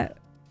from it,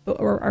 but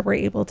or were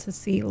able to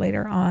see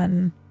later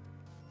on,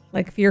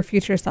 like if your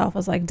future self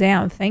was like,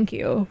 damn, thank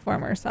you,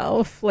 former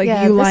self. Like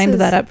you lined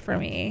that up for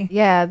me.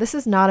 Yeah, this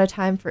is not a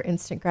time for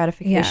instant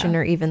gratification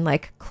or even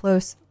like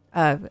close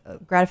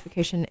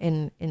gratification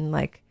in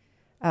like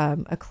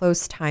a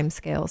close time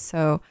scale.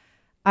 So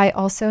I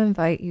also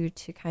invite you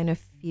to kind of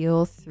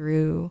feel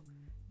through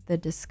the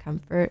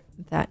discomfort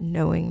that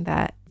knowing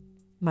that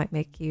might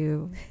make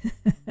you,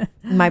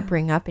 might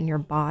bring up in your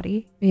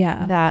body.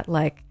 Yeah. That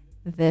like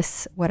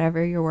this,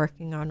 whatever you're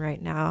working on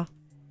right now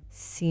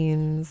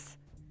seems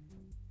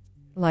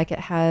like it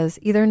has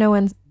either no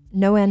end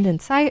in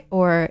sight,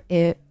 or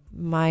it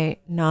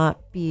might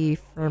not be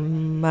for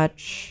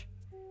much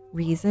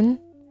reason,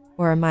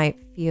 or it might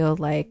feel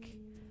like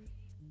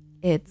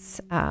it's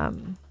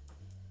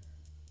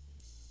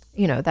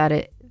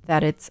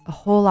that it's a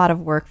whole lot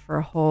of work for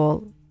a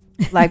whole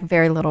like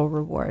very little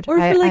reward.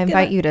 I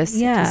invite you to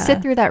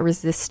sit through that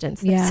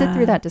resistance, sit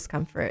through that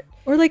discomfort,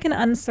 or like an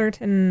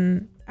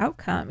uncertain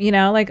outcome,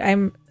 like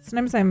I'm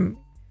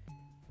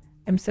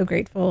so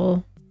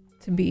grateful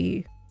to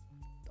be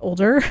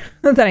older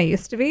than I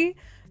used to be,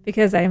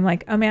 because I'm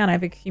like, oh man,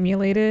 I've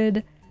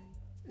accumulated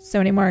so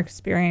many more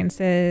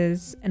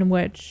experiences in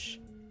which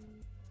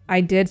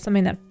I did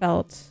something that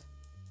felt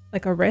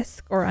like a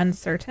risk or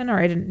uncertain, or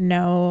I didn't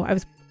know. I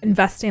was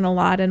investing a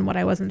lot in what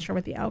I wasn't sure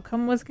what the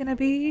outcome was going to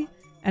be,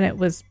 and it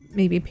was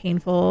maybe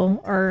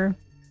painful or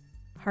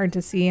hard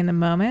to see in the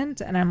moment.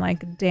 And I'm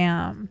like,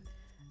 damn,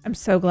 I'm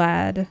so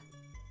glad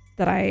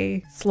that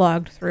I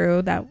slogged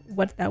through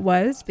what that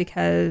was,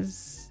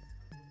 because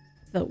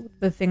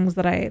the things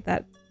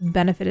that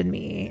benefited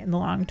me in the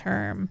long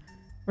term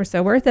were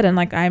so worth it. And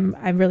like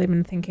I've really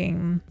been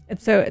thinking,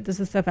 this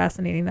is so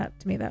fascinating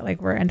to me that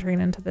like we're entering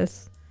into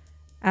this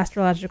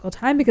astrological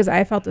time, because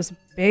I felt this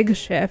big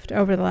shift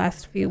over the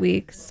last few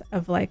weeks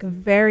of like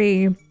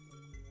very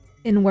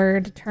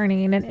inward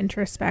turning and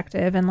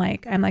introspective, and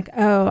like I'm like,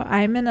 oh,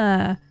 I'm in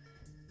an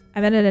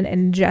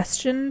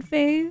ingestion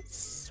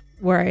phase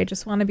where I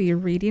just want to be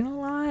reading a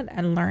lot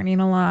and learning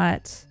a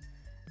lot,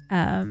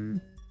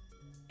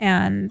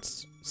 and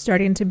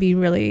starting to be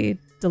really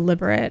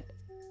deliberate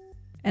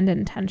and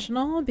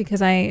intentional,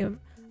 because I'm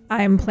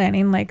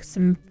planning like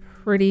some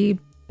pretty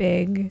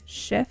big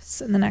shifts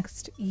in the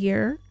next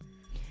year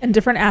in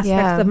different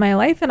aspects of my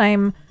life, and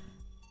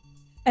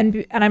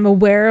I'm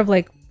aware of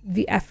like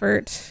the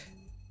effort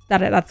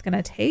that's going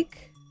to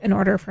take in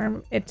order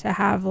for it to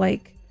have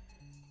like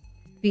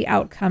the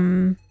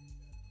outcome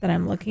that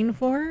I'm looking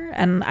for.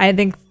 And I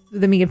think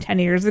the me of 10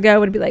 years ago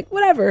would be like,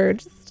 whatever,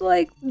 just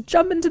like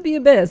jump into the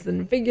abyss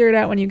and figure it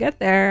out when you get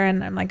there.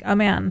 And I'm like, oh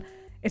man,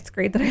 it's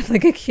great that I've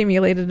like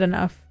accumulated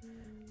enough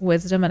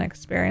wisdom and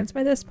experience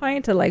by this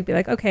point to like be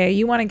like, okay,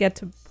 you want to get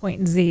to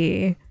point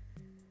Z,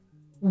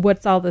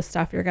 what's all the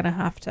stuff you're gonna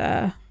have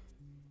to.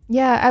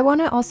 Yeah, I want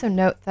to also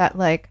note that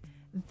like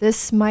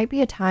this might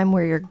be a time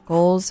where your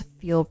goals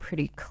feel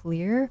pretty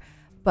clear,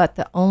 but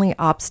the only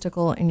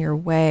obstacle in your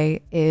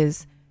way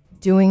is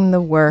doing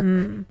the work,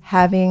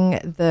 having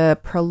the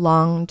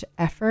prolonged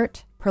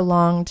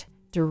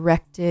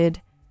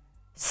directed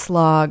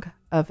slog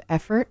of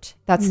effort.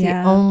 That's the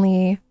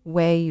only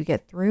way you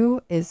get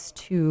through, is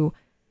to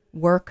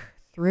work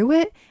through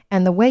it.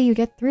 And the way you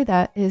get through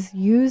that is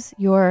use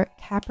your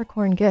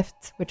Capricorn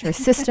gifts, which are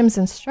systems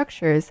and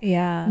structures.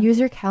 Yeah. Use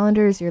your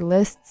calendars, your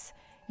lists,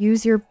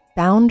 use your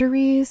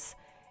boundaries,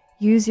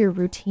 use your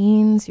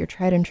routines, your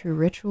tried and true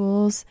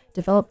rituals,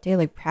 develop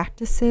daily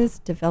practices,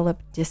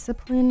 develop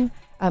discipline,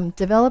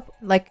 develop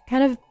like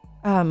kind of,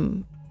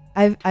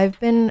 I've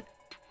been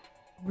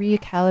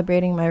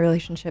recalibrating my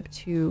relationship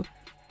to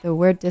the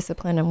word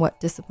discipline and what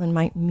discipline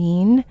might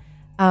mean.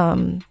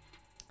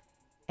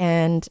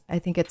 And I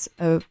think it's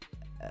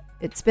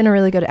been a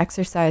really good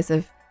exercise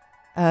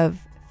of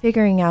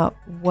figuring out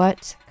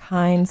what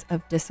kinds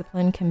of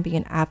discipline can be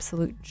an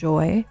absolute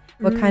joy,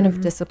 what kind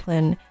of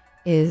discipline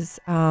is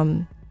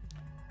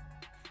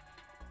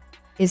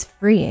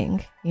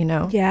freeing,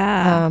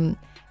 Yeah.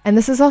 And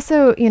this is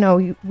also,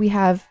 we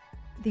have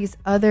these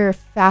other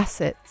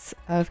facets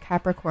of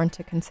Capricorn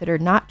to consider,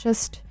 not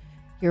just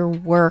your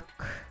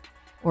work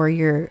or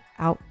your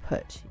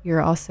output.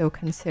 You're also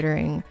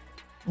considering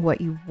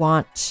what you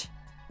want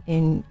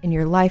in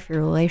your life,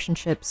 your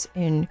relationships,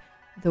 in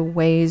the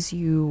ways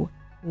you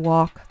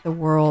walk the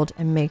world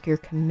and make your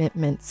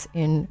commitments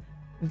in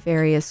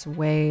various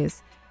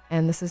ways.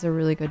 And this is a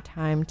really good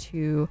time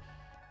to,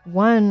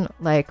 one,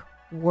 like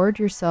ward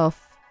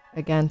yourself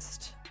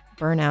against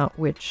burnout,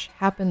 which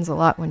happens a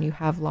lot when you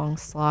have long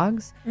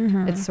slogs.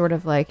 It's sort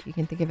of like, you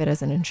can think of it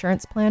as an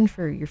insurance plan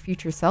for your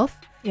future self.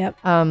 Yep.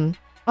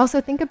 Also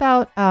think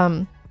about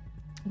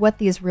what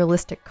these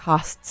realistic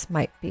costs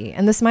might be.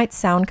 And this might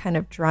sound kind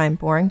of dry and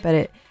boring,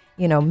 but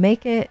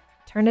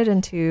turn it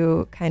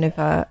into kind of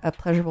a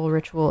pleasurable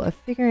ritual of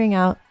figuring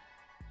out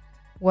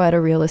what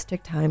a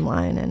realistic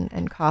timeline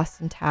and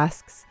costs and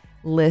tasks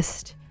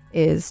list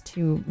is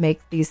to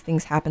make these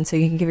things happen, so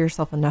you can give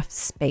yourself enough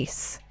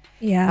space.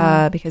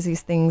 Yeah. Because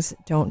these things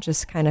don't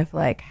just kind of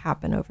like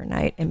happen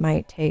overnight. It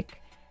might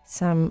take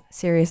some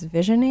serious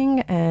visioning,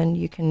 and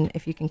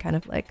if you can kind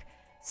of like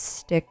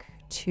stick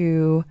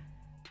to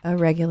a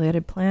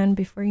regulated plan,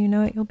 before you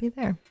know it, you'll be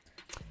there.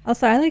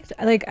 Also,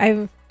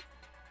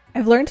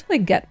 I've learned to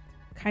like get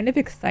kind of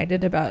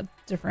excited about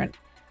different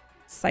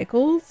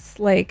cycles,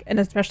 like, and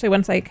especially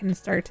once I can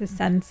start to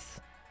sense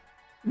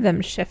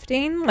them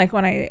shifting, like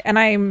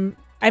I'm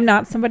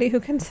not somebody who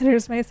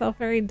considers myself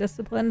very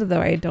disciplined,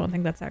 though I don't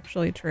think that's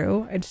actually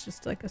true. It's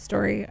just like a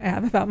story I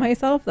have about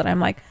myself that I'm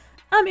like,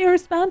 I'm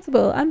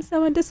irresponsible, I'm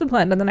so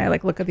undisciplined, and then I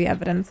like look at the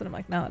evidence and I'm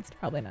like, no, that's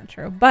probably not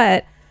true.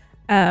 But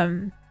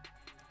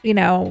you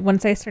know,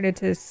 once I started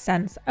to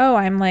sense, oh,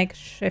 I'm like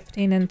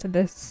shifting into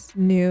this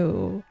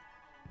new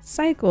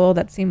cycle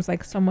that seems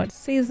like somewhat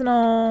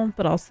seasonal,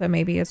 but also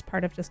maybe is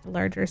part of just a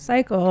larger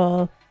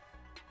cycle.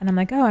 And I'm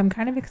like, oh, I'm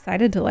kind of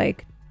excited to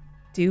like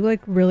do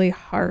like really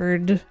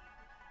hard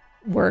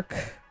work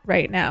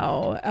right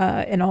now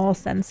in all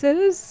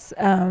senses.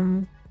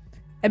 And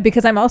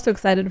because I'm also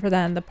excited for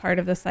then the part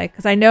of the cycle,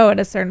 because I know at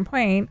a certain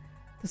point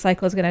the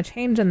cycle is going to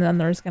change, and then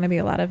there's going to be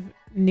a lot of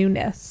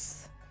newness.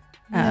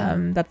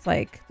 That's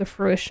like the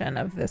fruition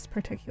of this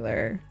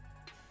particular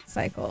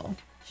cycle.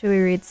 Should we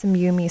read some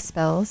Yumi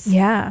spells?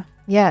 Yeah.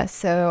 Yeah,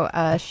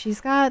 so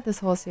she's got this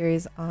whole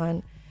series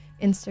on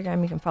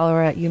Instagram. You can follow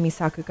her at Yumi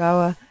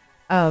Sakugawa.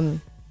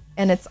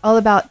 And it's all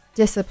about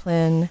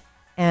discipline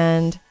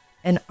and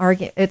an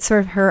argument. It's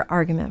sort of her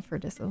argument for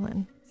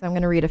discipline. So I'm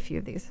going to read a few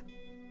of these.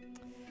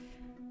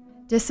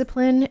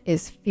 Discipline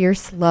is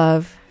fierce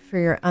love for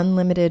your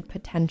unlimited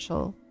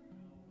potential.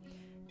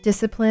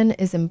 Discipline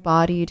is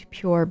embodied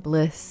pure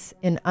bliss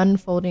in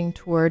unfolding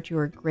toward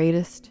your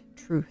greatest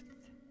truth.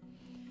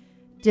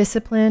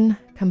 Discipline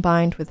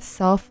combined with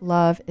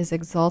self-love is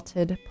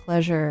exalted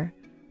pleasure,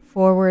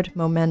 forward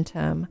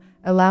momentum,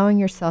 allowing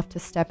yourself to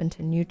step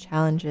into new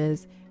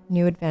challenges,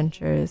 new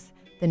adventures,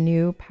 the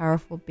new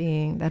powerful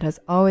being that has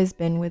always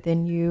been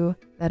within you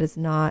that is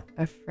not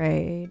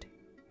afraid.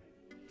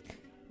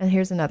 And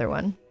here's another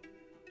one.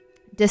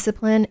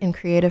 Discipline in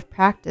creative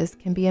practice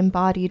can be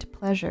embodied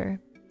pleasure.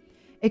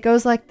 It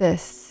goes like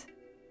this.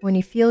 When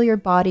you feel your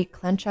body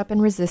clench up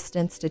in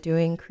resistance to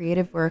doing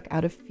creative work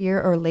out of fear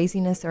or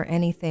laziness or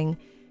anything,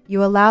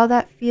 you allow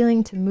that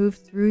feeling to move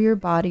through your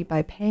body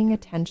by paying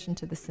attention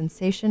to the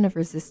sensation of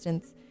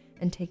resistance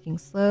and taking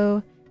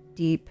slow,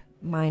 deep,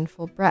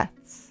 mindful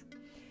breaths.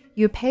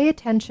 You pay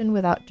attention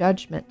without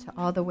judgment to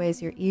all the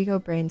ways your ego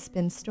brain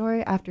spins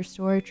story after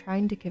story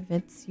trying to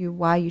convince you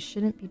why you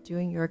shouldn't be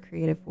doing your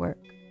creative work.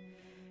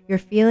 Your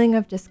feeling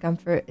of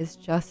discomfort is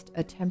just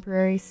a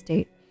temporary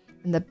state,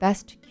 and the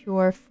best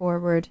cure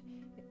forward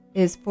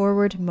is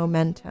forward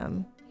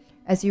momentum.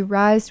 As you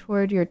rise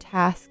toward your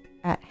task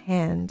at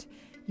hand,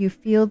 you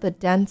feel the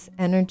dense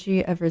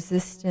energy of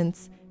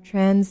resistance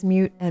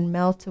transmute and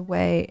melt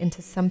away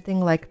into something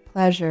like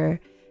pleasure,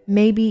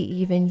 maybe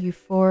even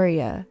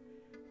euphoria.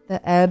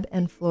 The ebb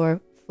and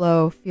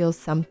flow feels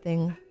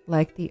something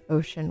like the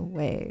ocean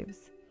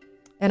waves.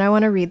 And I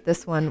want to read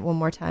this one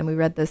more time. We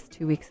read this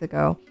 2 weeks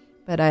ago,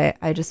 but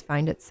I just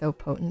find it so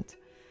potent.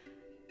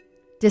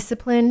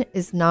 Discipline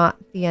is not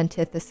the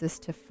antithesis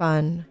to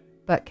fun,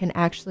 but can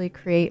actually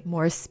create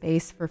more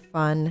space for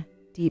fun,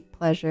 deep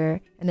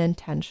pleasure, and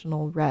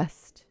intentional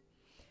rest.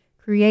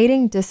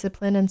 Creating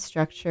discipline and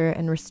structure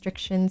and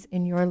restrictions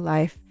in your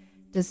life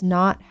does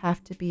not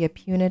have to be a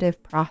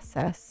punitive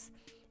process.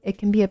 It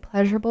can be a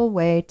pleasurable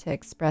way to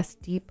express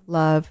deep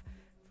love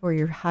for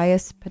your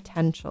highest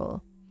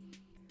potential.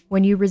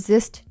 When you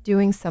resist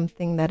doing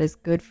something that is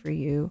good for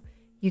you,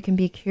 you can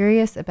be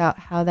curious about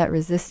how that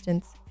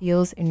resistance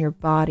feels in your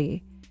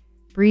body.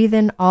 Breathe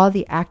in all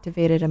the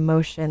activated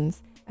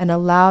emotions and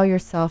allow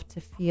yourself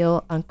to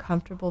feel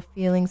uncomfortable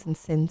feelings and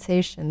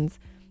sensations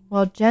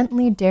while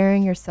gently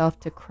daring yourself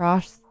to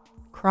cross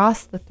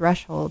the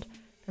threshold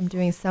from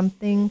doing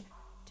something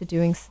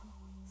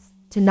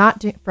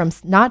from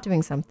not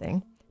doing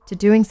something to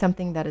doing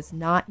something that is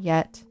not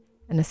yet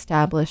an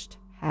established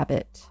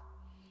habit.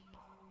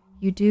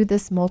 You do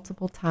this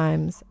multiple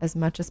times as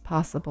much as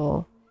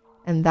possible,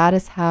 and that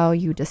is how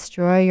you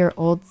destroy your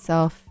old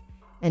self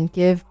and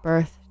give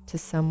birth to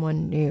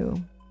someone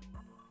new.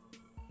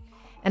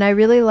 And I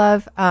really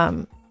love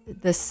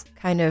this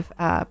kind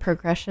of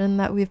progression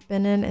that we've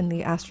been in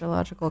the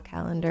astrological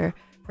calendar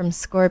from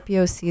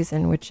Scorpio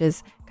season, which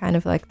is kind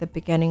of like the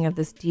beginning of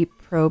this deep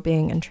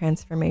probing and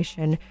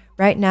transformation.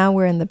 Right now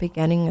we're in the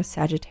beginning of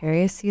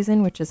Sagittarius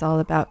season, which is all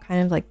about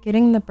kind of like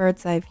getting the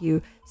bird's eye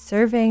view,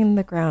 surveying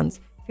the grounds,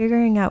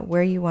 figuring out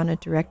where you want to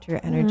direct your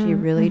energy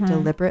really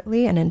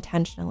deliberately and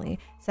intentionally.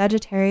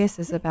 Sagittarius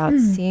is about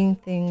seeing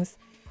things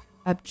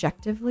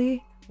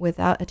objectively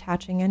without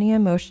attaching any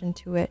emotion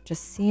to it,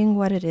 just seeing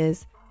what it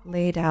is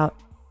laid out,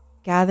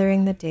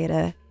 gathering the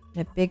data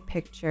in a big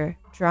picture,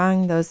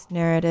 drawing those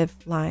narrative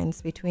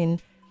lines between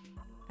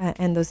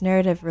and those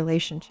narrative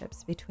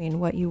relationships between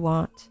what you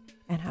want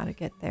and how to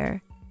get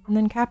there. And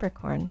then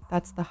Capricorn,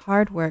 that's the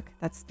hard work,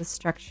 that's the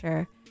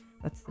structure,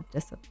 that's the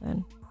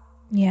discipline.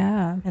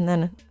 Yeah. And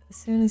then as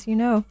soon as you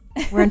know,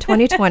 we're in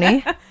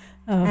 2020.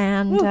 Oh.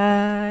 And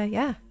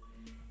yeah.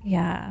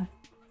 Yeah.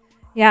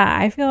 Yeah,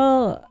 I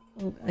feel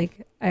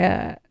like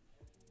I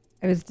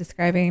was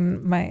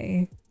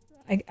describing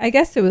I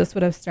guess this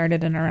would have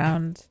started in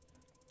around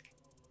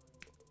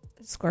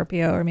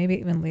Scorpio or maybe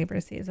even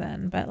Libra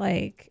season, but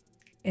like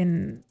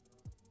in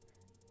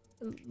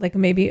like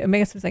maybe I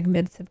guess it was like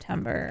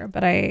mid-September,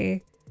 but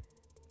I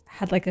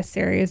had like a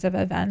series of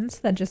events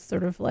that just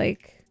sort of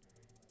like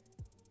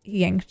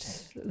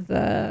yanked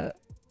the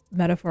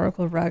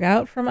metaphorical rug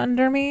out from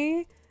under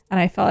me, and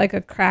I felt like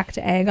a cracked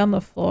egg on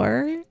the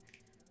floor.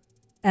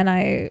 And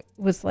I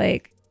was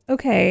like,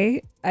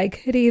 okay, I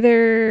could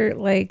either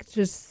like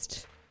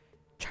just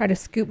try to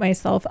scoop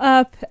myself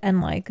up and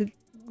like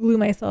glue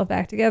myself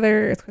back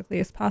together as quickly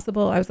as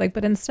possible. I was like,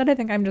 but instead I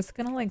think I'm just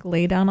gonna like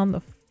lay down on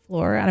the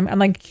floor, and I'm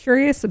like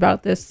curious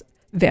about this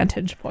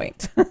vantage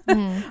point.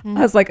 Mm-hmm.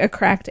 I was like a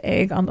cracked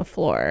egg on the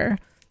floor.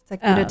 It's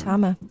like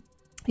Gudetama.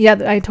 Yeah,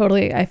 I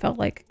felt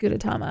like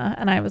Gudetama,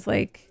 and I was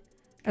like,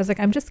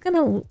 I'm just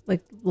gonna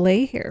like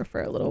lay here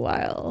for a little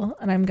while,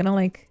 and I'm gonna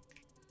like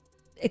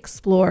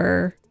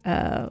explore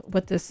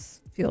what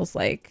this feels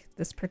like,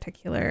 this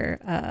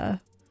particular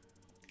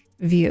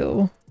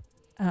view.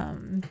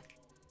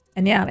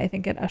 And yeah, I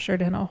think it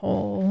ushered in a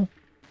whole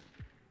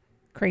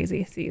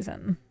crazy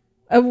season,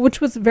 which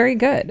was very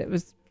good. It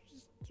was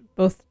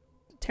both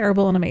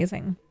terrible and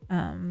amazing.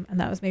 And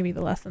that was maybe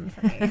the lesson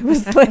for me. It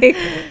was like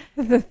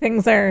the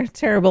things are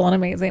terrible and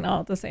amazing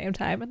all at the same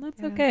time, and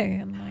that's okay.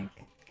 And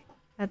like,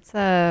 that's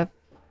a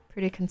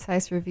pretty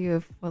concise review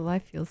of what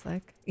life feels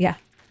like. Yeah.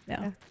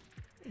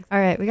 All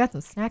right, we got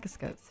some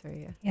snackoscopes for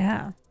you.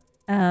 Yeah.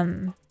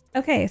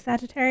 Okay,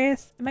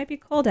 Sagittarius, it might be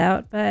cold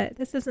out, but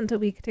this isn't a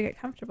week to get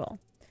comfortable.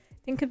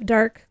 Think of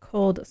dark,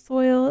 cold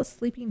soil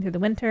sleeping through the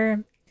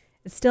winter.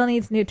 It still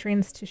needs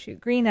nutrients to shoot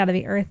green out of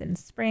the earth in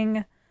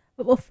spring,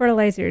 but will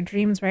fertilize your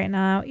dreams right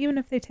now, even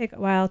if they take a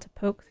while to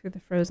poke through the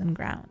frozen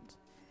ground.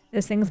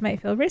 Those things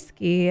might feel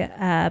risky,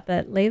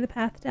 but lay the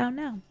path down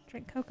now.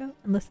 Drink cocoa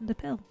and listen to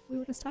Pill. We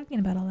were just talking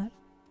about all that.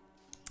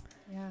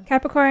 Yeah.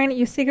 Capricorn,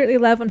 you secretly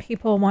love when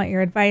people want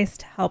your advice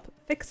to help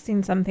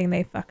fixing something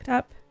they fucked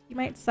up. You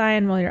might sigh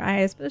and roll your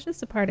eyes, but it's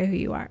just a part of who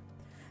you are.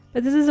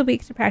 But this is a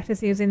week to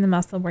practice using the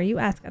muscle where you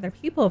ask other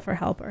people for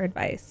help or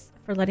advice,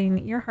 for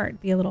letting your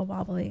heart be a little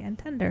wobbly and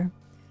tender.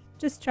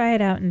 Just try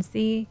it out and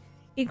see.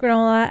 Eat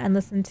granola and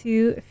listen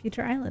to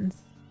Future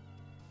Islands.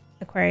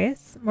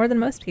 Aquarius, more than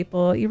most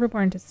people, you were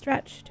born to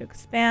stretch, to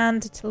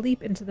expand, to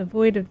leap into the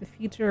void of the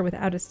future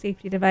without a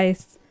safety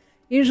device.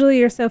 Usually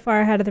you're so far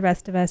ahead of the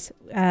rest of us,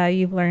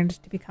 you've learned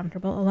to be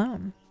comfortable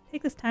alone.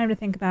 Take this time to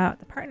think about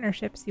the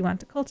partnerships you want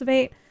to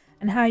cultivate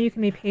and how you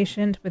can be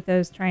patient with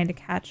those trying to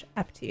catch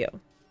up to you.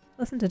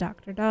 Listen to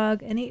Dr.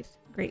 Dog and eat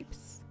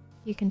grapes.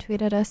 You can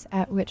tweet at us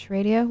at Witch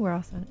Radio. We're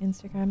also on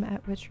Instagram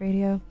at Witch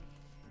Radio.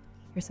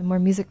 Here's some more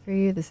music for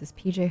you. This is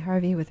PJ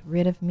Harvey with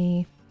Rid of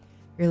Me.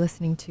 You're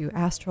listening to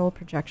Astral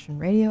Projection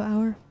Radio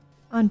Hour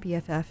on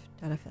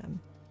BFF.fm.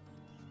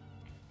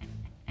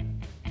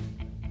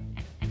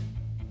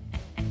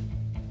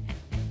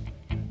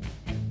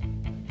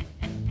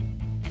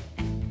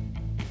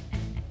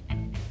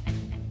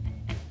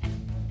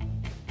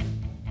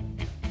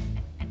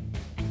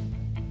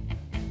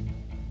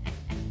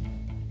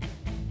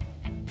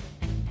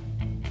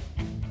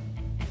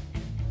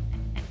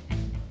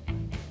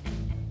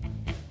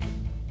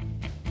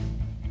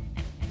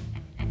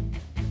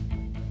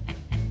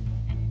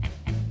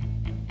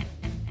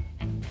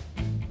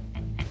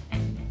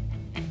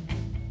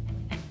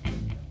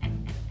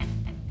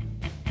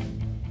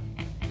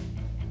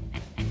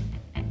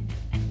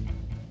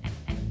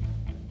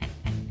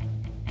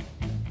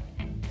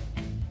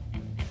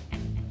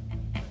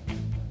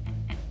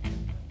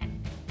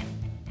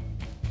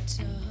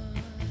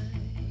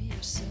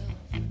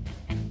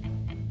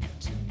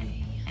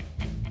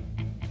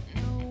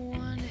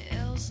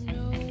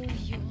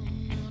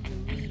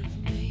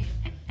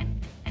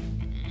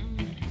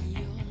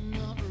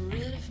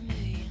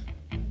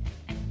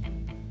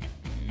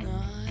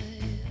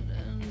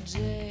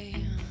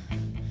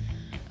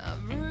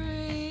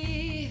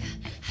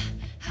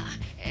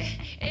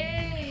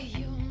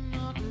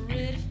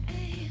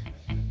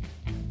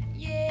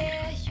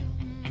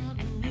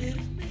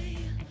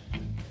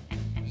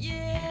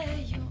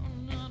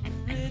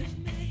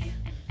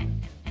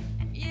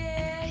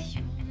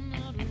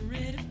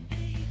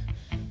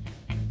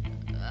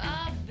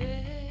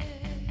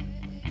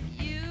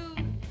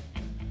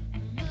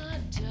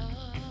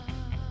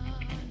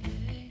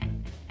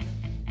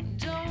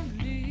 Don't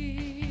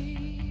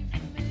leave.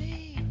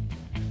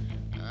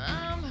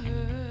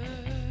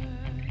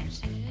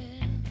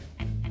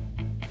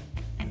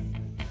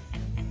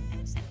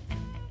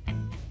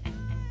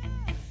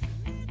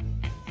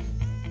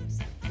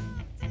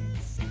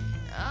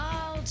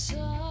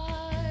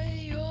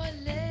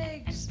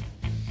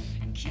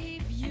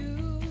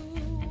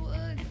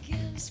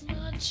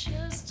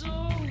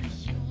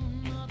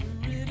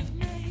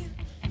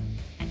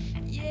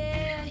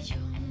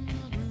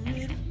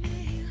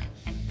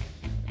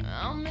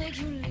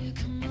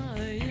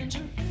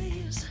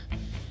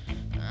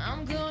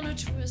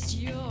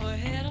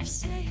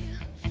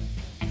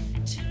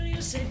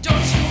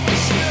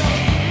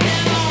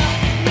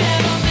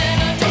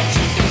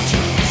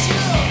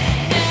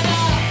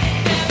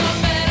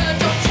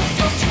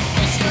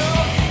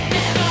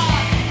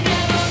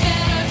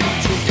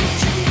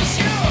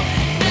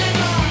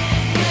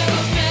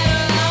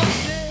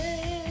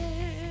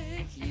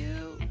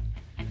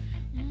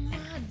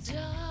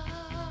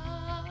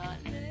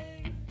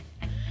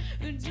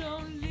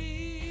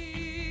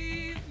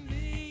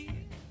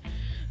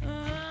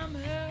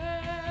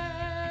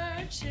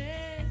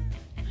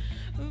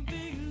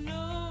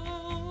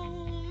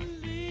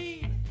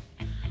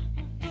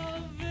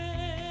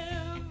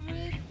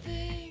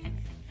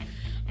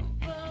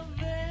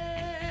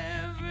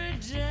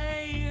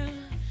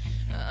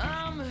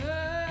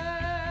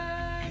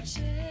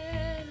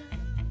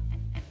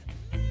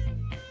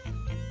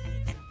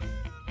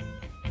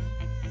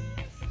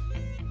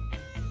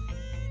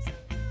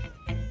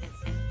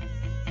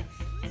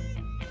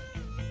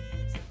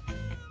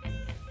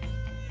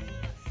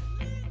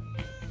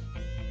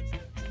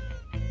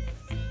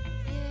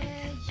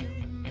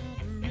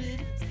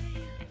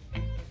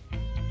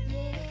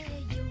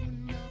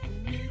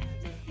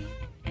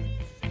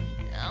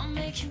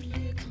 make you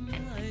lick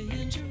my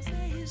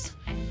interface.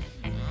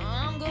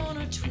 I'm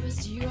gonna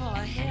twist your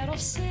head off,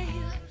 say,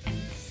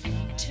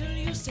 till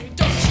you say,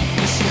 don't you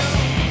wish you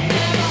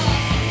never,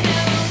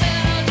 never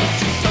better,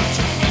 don't you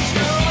wish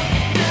you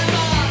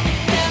never,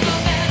 never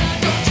better,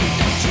 don't you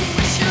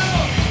wish you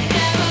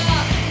never,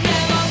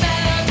 never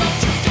better,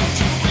 don't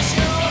you wish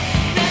you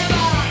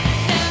never,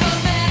 never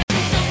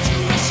better, don't you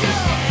wish you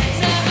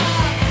never,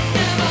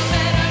 never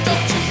better,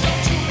 don't you wish you never, never better,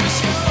 don't you wish you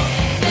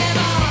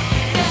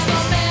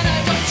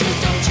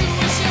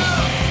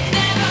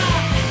never,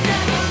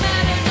 never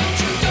better, don't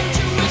you wish you never, never better, don't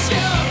you wish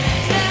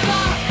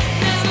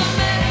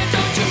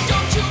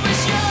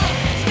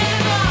you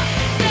never,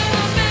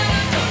 never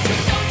better,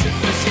 don't you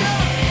wish you never,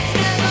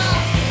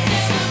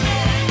 never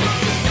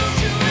better, don't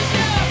you wish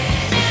you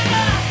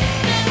never,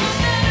 never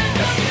better,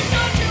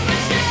 don't you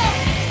wish you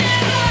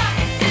never,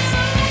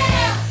 never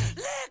better.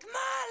 Lick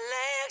my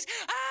legs,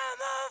 I'm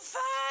on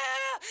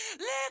fire.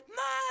 Lick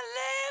my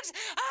legs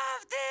of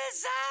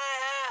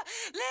desire.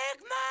 Lick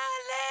my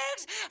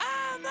legs,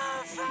 I'm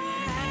on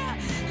fire.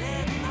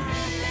 Lick my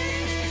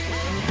legs.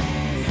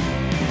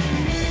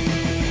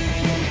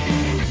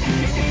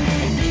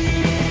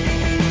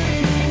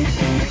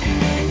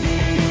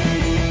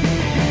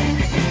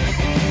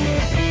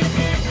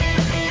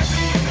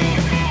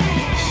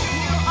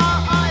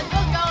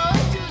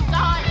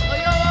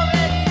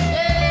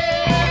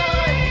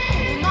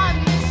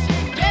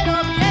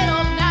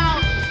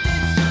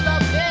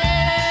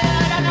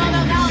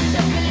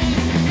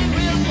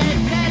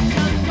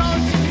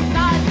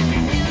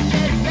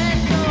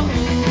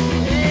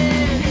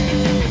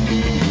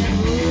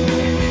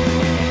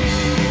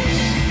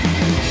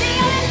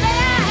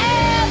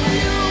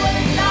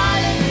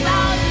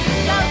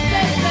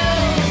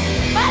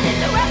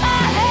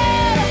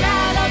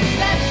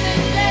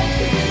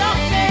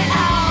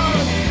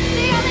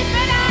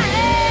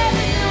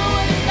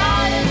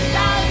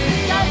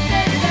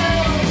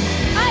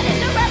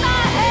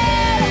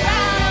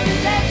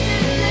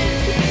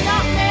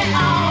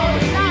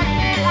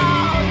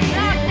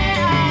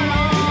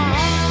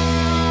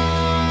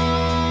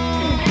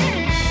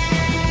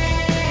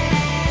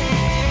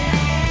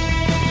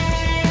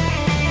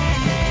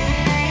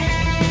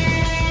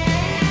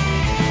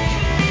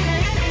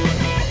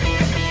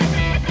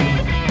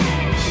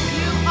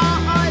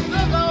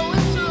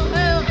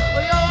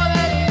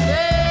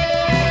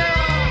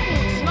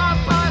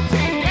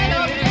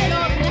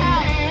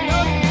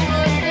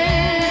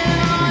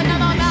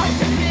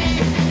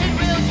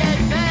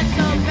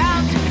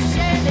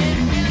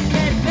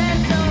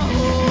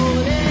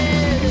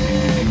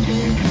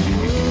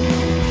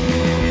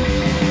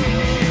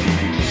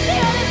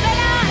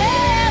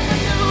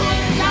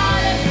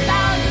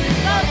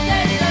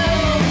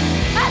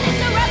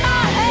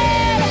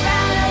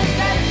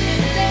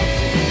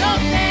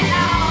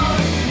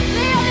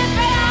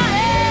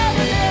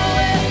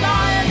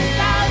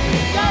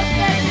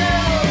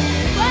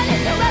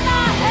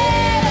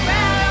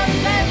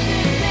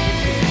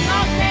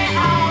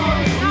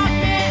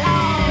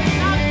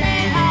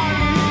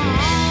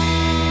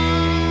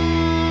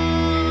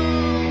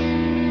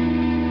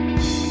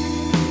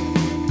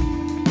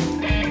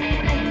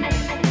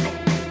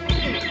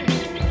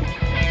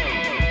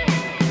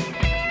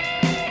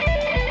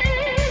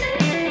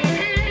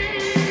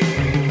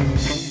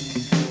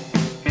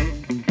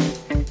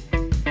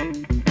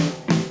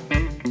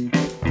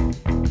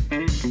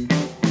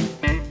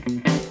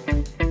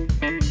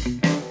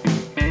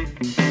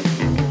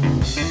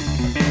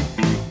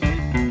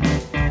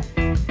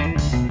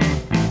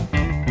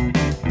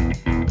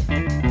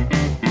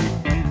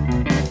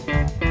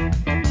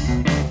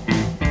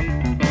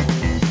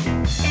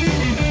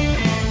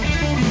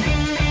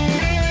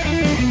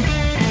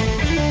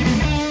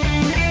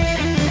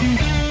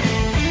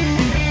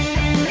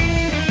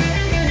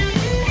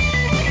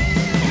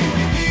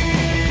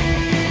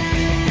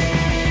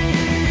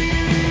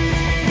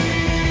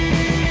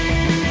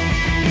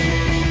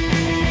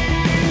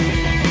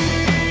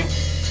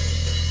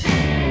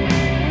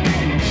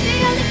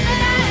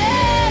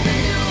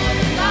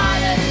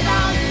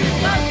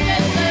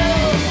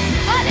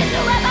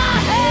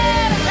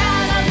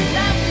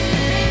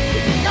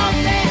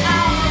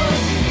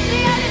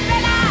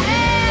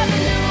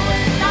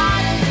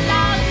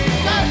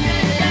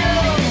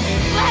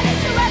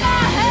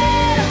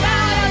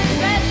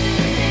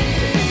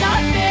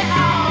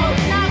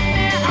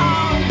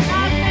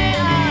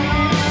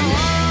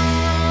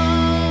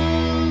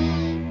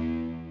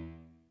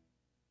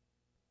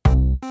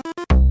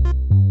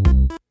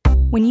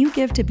 When you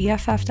give to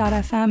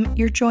BFF.FM,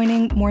 you're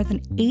joining more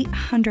than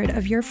 800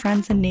 of your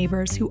friends and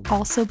neighbors who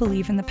also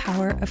believe in the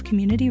power of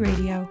community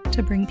radio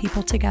to bring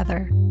people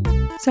together.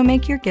 So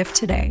make your gift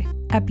today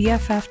at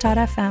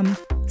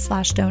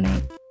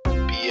BFF.FM/donate.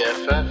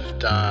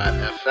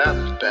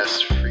 BFF.FM,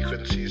 best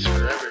frequencies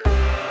forever.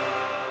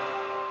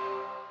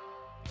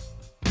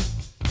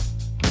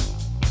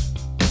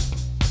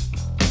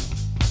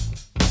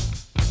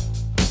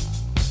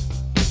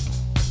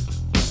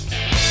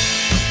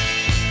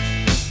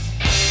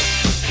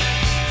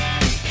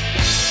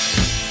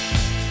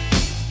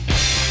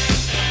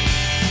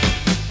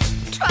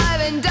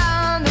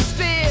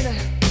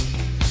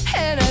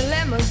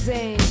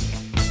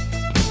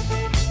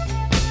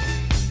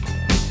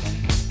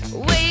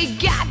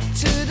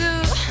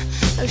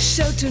 a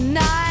show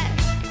tonight.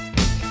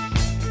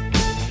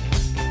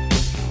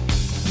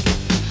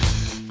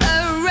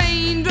 The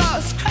rain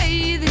draws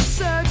crazy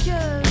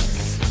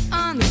circles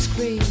on the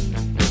screen,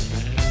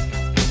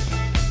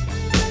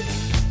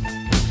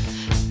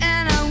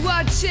 and I'm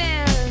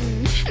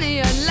watching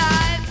neon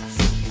lights,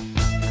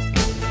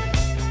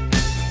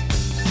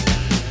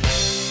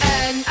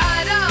 and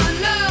I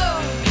don't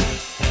know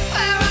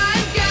where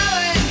I'm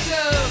going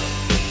to,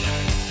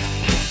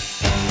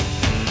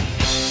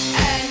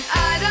 and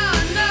I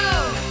don't know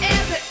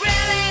if it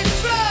really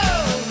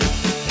true,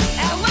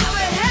 and what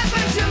will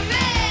happen to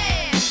me.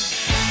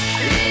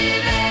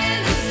 Leaving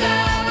the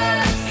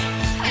suburbs,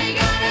 ain't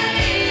gonna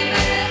leave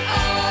it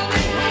all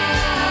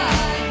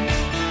behind.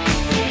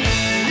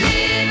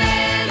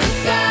 Leaving the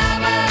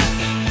suburbs,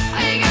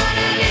 ain't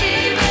gonna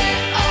leave it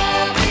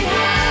all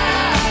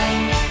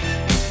behind.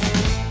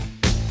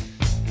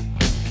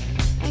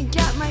 I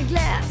got my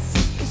glass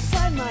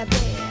beside my bed,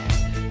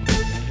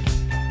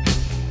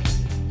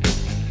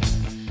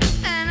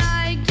 and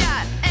I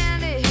got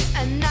Andy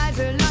and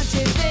Nigel on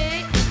TV.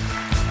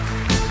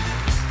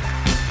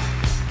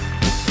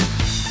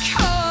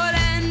 Cold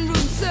and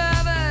room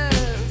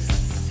service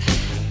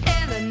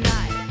in the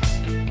night.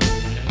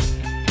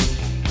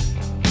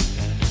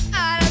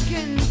 I look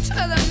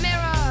into the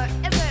mirror.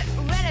 Is it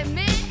really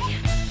me?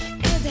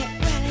 Is it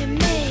really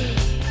me?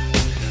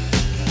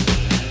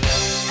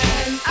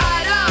 And I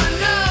don't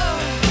know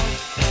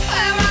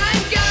where I'm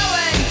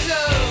going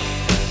to,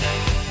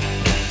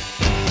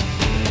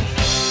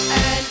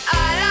 and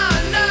I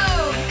don't know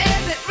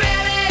if it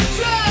really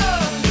true,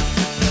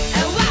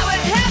 and what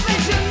would happen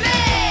to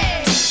me.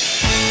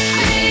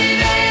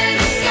 Leaving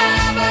the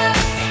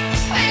suburbs,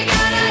 ain't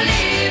gonna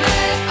leave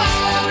it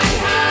all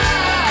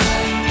behind.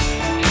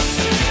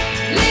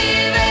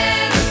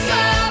 Leaving the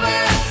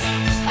suburbs,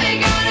 ain't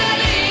gonna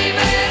leave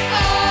it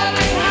all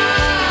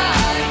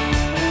behind.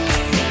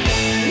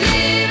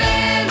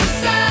 Leaving the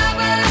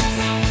suburbs,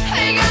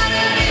 ain't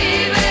gonna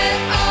leave it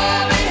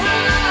all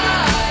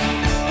behind.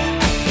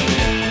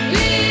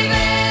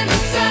 Leaving the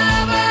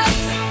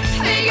suburbs,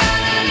 ain't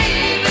gonna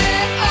leave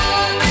it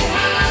all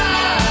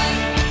behind.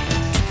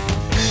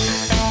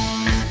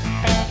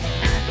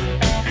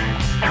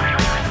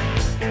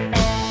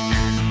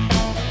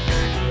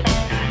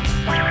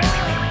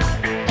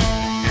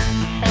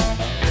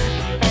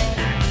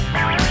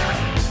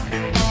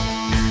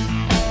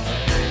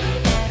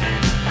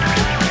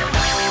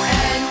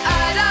 And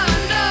I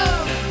don't know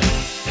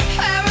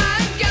where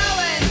I'm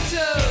going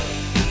to,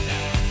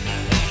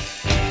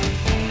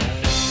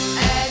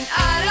 and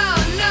I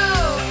don't know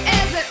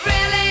is it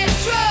really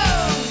true,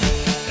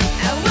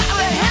 and what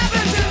will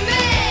happen to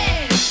me.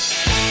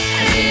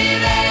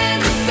 Leaving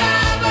the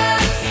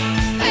suburbs,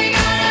 ain't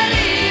gonna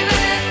leave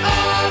it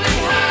all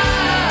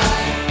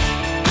behind.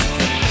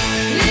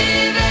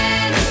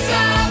 Leaving the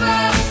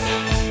suburbs,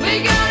 we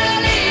gonna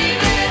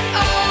leave it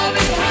all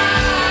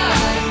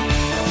behind.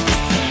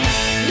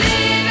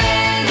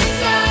 Leaving the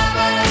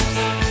suburbs,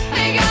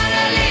 we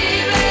gonna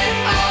leave it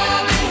all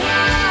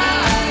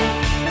behind.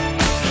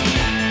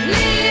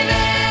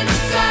 Leaving the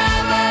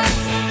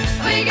suburbs,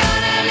 we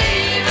gonna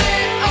leave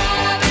it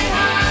all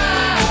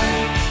behind.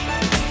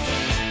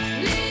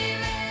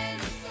 Leaving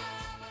the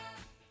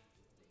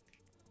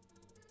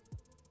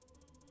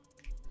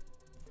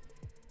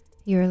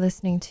You are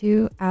listening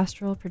to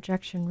Astral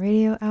Projection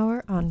Radio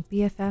Hour on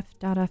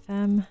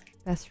BFF.FM,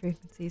 Best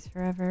Frequencies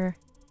Forever.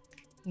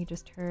 You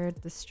just heard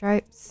The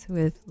Stripes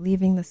with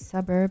Leaving the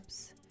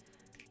Suburbs.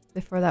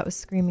 Before that was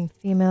Screaming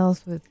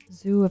Females with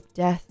Zoo of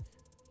Death.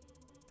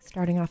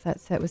 Starting off that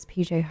set was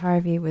PJ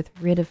Harvey with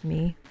Rid of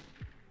Me.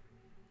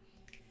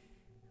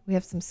 We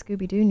have some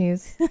Scooby-Doo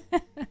news.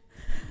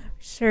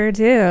 Sure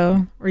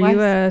do. Were Why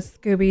you is- a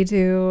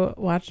Scooby-Doo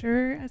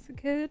watcher as a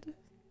kid?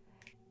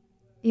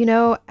 You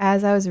know,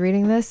 as I was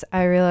reading this,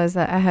 I realized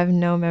that I have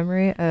no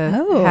memory of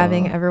Oh.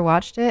 having ever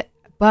watched it,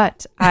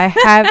 but I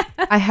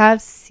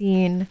have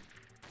seen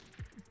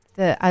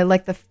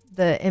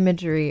the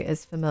imagery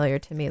is familiar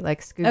to me.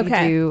 Like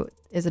Scooby-Doo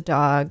is a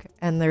dog,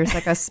 and there's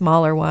like a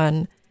smaller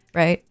one,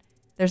 right?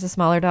 There's a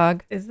smaller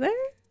dog. Is there?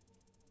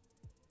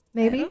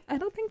 Maybe. I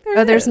don't think there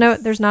Oh, there's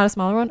is. not a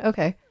smaller one?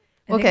 Okay.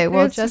 I think Okay,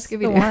 well, there's just the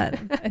Scooby-Doo.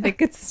 one. I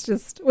think it's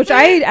just, which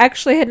I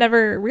actually had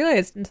never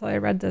realized until I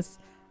read this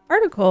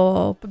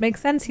article, but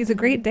makes sense. He's a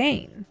Great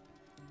Dane,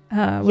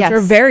 which Yes. are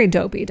very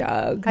dopey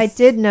dogs. I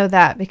did know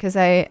that because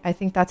I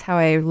think that's how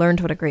I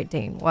learned what a Great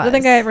Dane was. I don't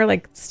think I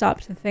ever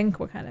stopped to think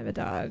what kind of a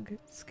dog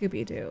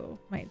Scooby-Doo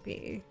might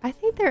be. I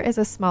think there is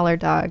a smaller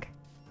dog.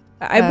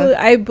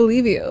 I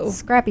believe you.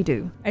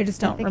 Scrappy-Doo. I just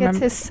don't think remember.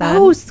 it's his son.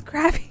 Oh,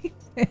 Scrappy.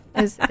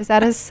 Is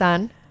that his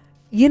son?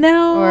 You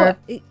know, Or-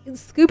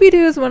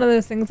 Scooby-Doo is one of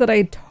those things that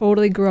I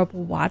totally grew up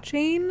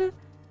watching,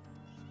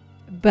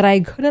 but I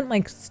couldn't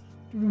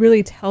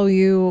really tell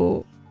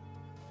you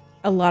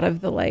a lot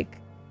of the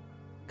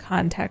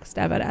context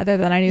of it, other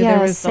than I knew there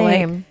was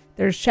same.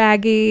 there's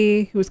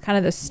Shaggy, who was kind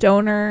of the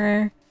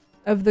stoner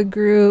of the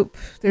group.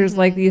 There's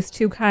these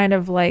two kind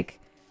of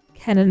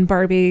Ken and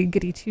Barbie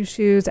goody two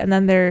shoes, and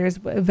then there's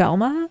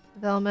Velma.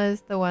 Velma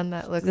is the one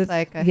that looks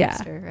like a yeah.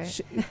 hipster,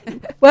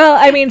 right? Well,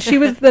 I mean, she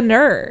was the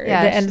nerd,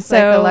 Yeah, and she's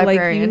like the so like you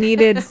librarian.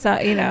 needed,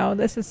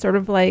 this is sort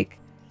of like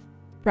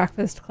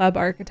Breakfast Club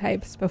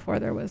archetypes before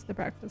there was the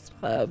Breakfast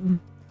Club.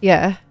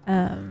 Yeah.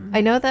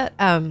 I know that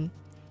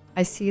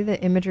I see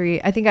the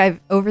imagery. I think I've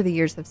over the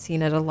years have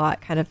seen it a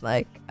lot, kind of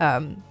like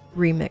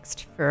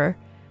remixed for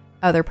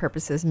other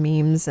purposes,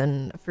 memes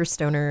and for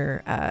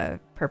stoner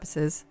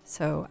purposes.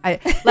 So I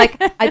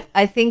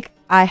think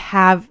I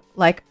have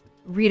like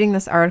reading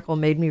this article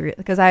made me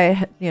because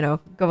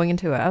going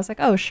into it I was like,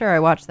 oh sure, I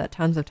watched that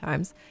tons of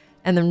times,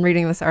 and then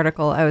reading this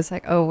article I was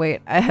like, oh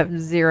wait, I have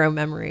zero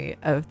memory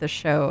of the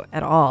show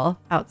at all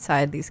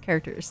outside these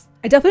characters.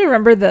 I definitely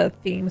remember the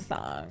theme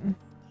song.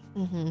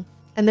 Mm-hmm.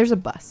 And there's a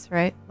bus,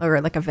 right? Or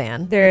like a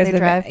van. There is they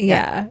drive.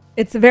 Yeah.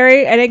 It's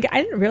very, and I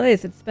didn't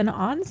realize it's been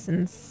on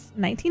since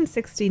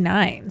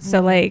 1969.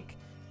 So like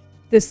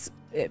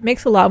it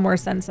makes a lot more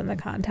sense in the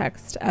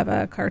context of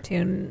a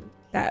cartoon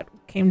that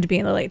came to be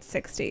in the late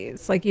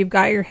 60s. Like you've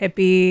got your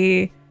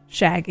hippie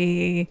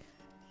Shaggy,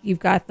 you've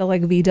got the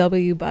like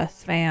VW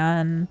bus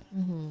van.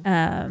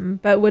 Mm-hmm.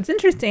 But what's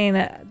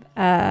interesting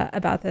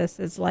about this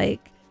is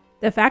like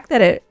the fact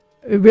that it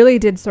really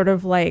did sort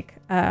of like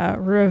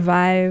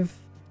revive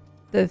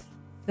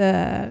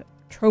the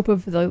trope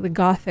of the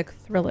gothic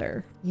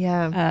thriller.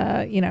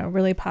 Yeah.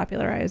 Really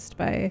popularized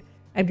by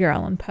Edgar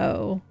Allan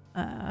Poe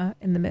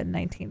in the mid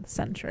 19th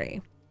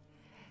century.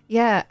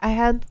 Yeah, I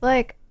had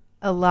like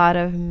a lot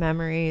of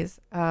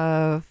memories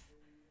of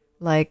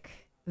like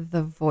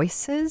the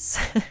voices,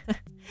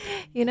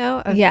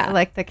 of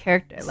like the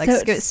character, like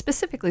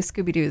specifically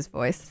Scooby-Doo's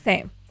voice.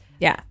 Same.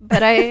 Yeah.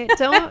 But I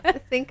don't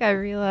think I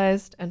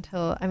realized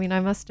until, I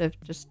must have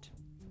just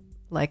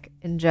like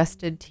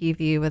ingested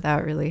TV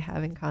without really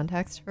having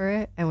context for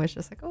it and was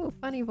just like, oh,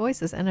 funny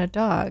voices and a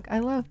dog. I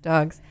love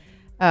dogs.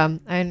 I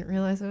didn't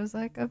realize it was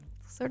like a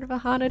sort of a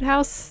haunted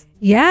house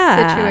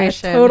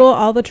situation. Total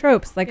all the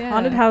tropes, like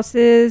haunted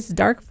houses,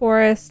 dark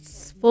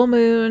forests, full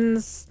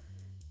moons,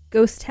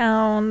 ghost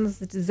towns,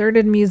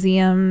 deserted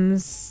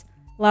museums,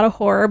 a lot of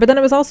horror, but then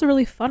it was also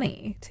really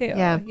funny too.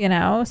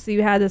 Yeah. So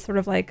you had this sort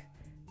of like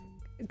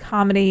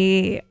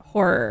comedy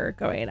horror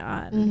going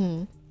on.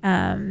 Mm-hmm.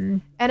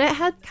 And it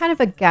had kind of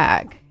a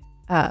gag,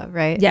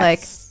 right?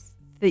 Yes.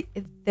 Like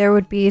there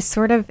would be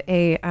sort of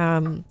a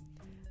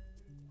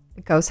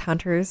Ghost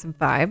Hunters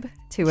vibe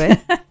to it.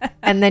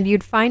 And then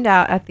you'd find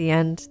out at the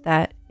end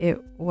that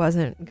it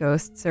wasn't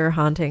ghosts or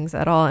hauntings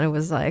at all. And it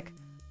was like,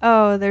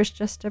 oh, there's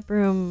just a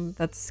broom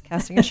that's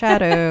casting a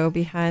shadow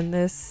behind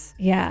this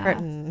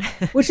curtain.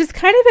 Which is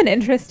kind of an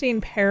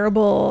interesting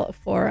parable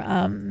for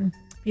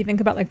you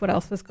think about like what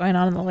else was going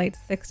on in the late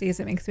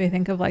 60s. It makes me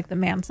think of like the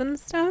Manson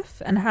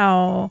stuff and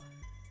how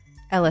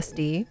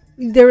LSD.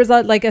 There was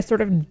like a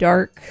sort of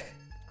dark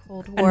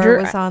Cold War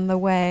was on the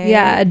way.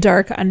 Yeah, a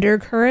dark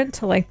undercurrent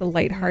to like the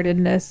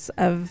lightheartedness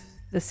of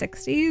the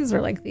 60s, or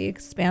like the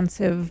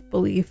expansive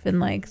belief in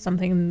like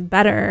something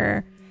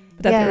better.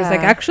 But that there was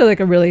like actually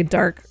like a really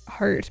dark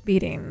heart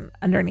beating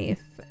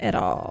underneath it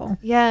all.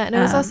 Yeah, and it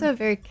was also a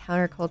very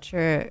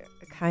counterculture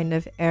kind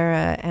of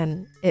era,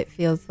 and it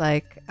feels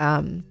like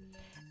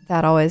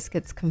that always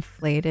gets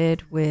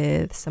conflated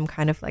with some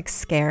kind of like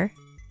scare.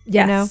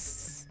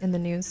 Yes. In the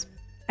news.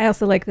 I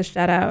also like the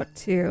shout out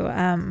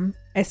to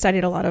I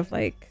studied a lot of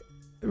like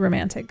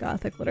romantic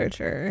Gothic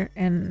literature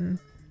in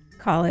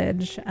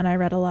college, and I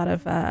read a lot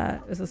of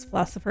it was this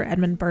philosopher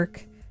Edmund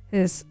Burke,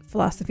 his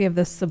Philosophy of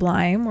the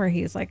Sublime, where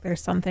he's like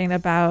there's something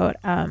about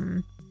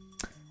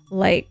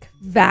like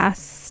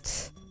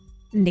vast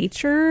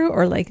nature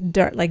or like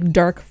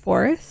dark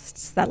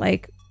forests that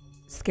like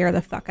scare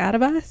the fuck out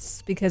of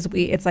us because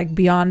it's like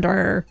beyond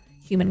our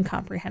human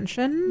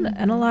comprehension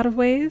in a lot of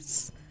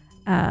ways.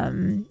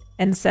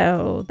 And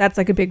so that's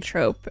like a big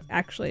trope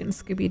actually in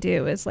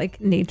Scooby-Doo, is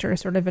like nature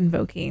sort of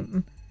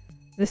invoking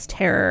this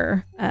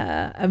terror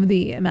of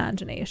the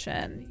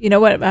imagination. You know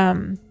what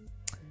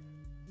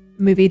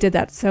movie did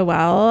that so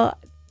well?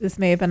 This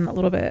may have been a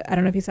little bit, I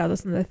don't know if you saw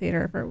this in the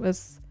theater or it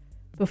was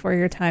before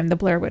your time, The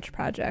Blair Witch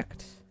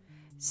Project.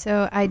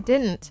 So I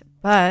didn't,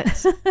 but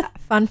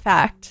fun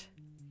fact,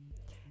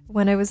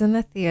 when I was in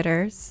the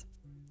theaters,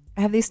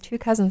 I have these two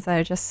cousins that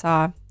I just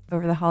saw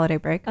over the holiday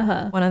break.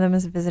 One of them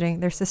is visiting,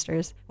 they're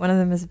sisters. One of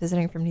them is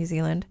visiting from New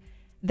Zealand.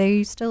 They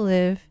used to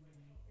live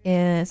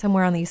in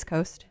somewhere on the East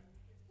Coast.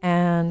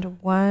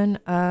 And one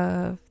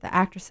of the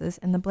actresses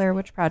in the Blair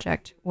Witch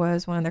Project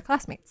was one of their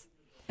classmates.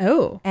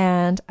 Oh.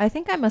 And I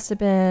think I must have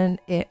been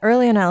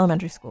early in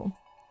elementary school.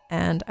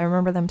 And I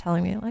remember them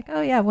telling me like,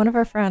 oh yeah, one of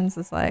our friends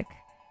is like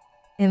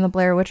in the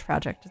Blair Witch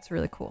Project. It's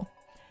really cool.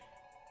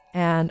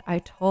 And I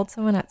told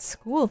someone at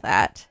school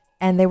that,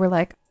 and they were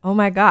like, oh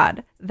my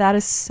God, that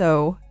is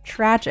so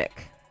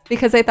tragic,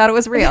 because they thought it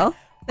was real.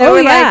 They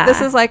were like,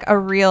 this is like a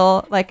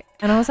real, like,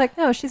 and I was like,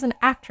 no, she's an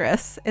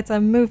actress. It's a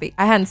movie.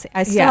 I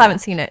still haven't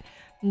seen it,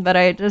 but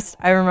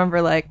I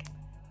remember like,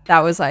 that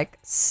was like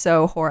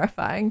so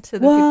horrifying to the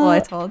people I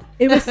told.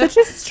 It was such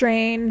a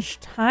strange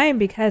time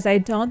because I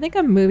don't think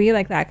a movie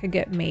like that could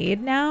get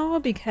made now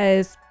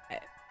because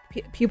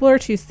people are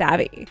too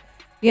savvy.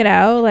 You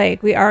know,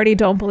 like we already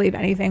don't believe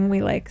anything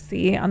we like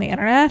see on the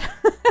internet.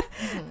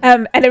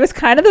 And it was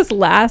kind of this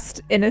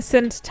last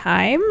innocent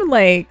time,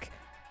 like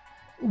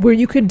where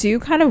you could do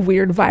kind of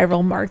weird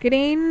viral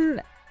marketing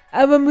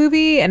of a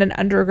movie in an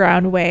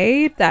underground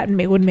way that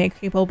would make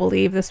people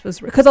believe this was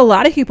because a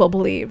lot of people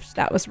believed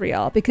that was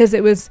real because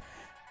it was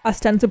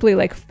ostensibly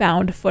like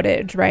found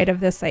footage, right, of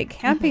this like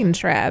camping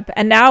trip.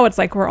 And now it's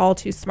like we're all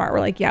too smart. We're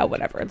like, yeah,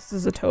 whatever. This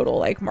is a total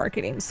like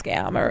marketing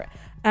scam or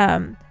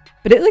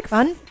but it like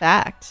fun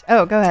fact.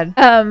 Oh, go ahead.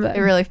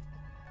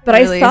 But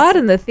I saw it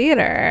in the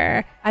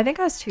theater. I think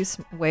I was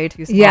way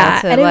too small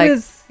to and like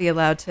was, be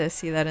allowed to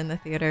see that in the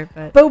theater.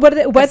 But what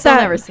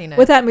never seen it.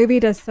 What that movie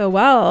does so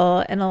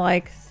well in a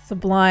like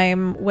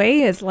sublime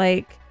way is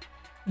like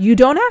you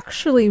don't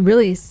actually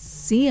really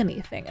see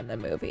anything in the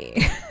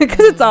movie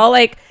because it's all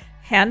like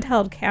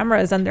handheld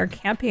cameras and they're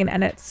camping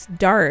and it's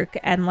dark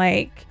and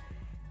like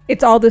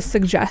it's all the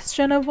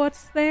suggestion of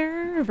what's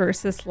there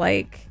versus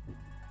like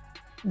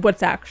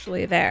what's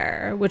actually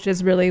there, which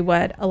is really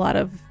what a lot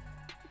of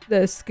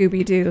the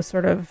Scooby-Doo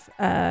sort of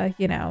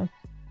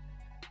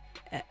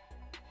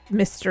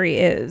mystery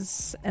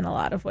is in a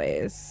lot of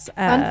ways.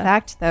 Fun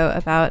fact though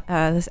about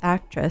this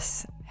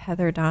actress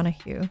Heather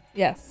Donahue.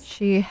 Yes,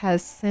 she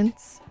has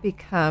since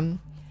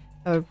become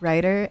a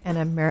writer and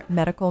a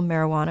medical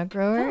marijuana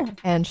grower,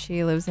 and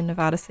she lives in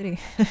Nevada City.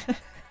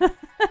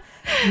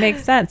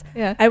 Makes sense.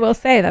 Yeah, I will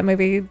say that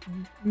movie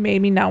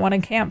made me not want to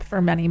camp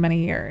for many,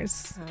 many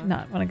years.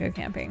 Not want to go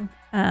camping.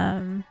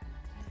 But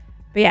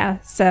yeah,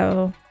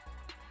 so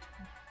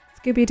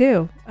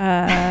Scooby-Doo.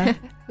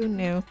 Who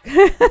knew?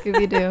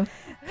 Scooby-Doo.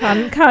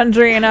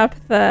 Conjuring up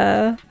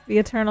the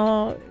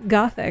eternal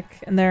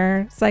gothic in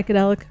their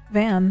psychedelic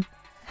van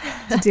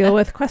to deal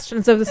with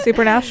questions of the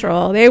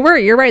supernatural.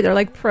 You're right. They're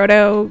like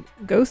proto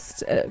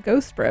ghost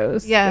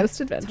bros. Yeah,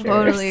 ghost adventures.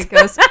 Totally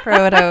ghost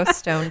proto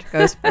stoned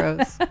ghost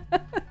bros.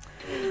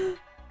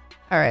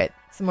 All right,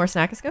 some more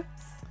snackoscopes.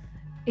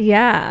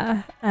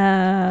 Yeah.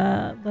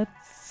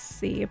 Let's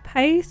see.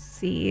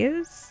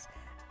 Pisces.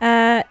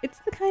 It's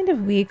the kind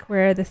of week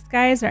where the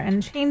skies are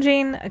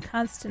unchanging, a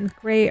constant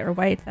gray or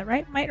white that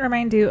might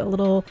remind you a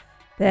little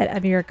bit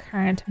of your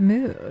current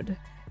mood.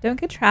 Don't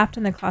get trapped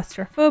in the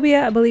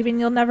claustrophobia of believing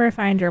you'll never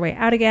find your way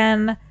out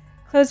again.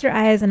 Close your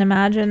eyes and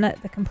imagine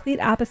the complete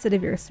opposite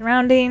of your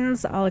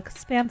surroundings, all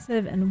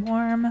expansive and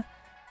warm.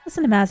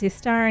 Listen to Mazzy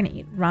Star and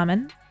eat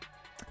ramen.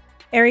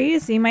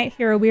 Aries, you might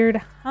hear a weird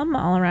hum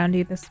all around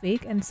you this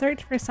week and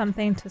search for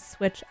something to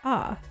switch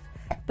off.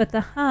 But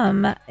the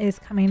hum is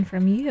coming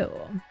from you.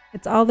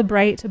 It's all the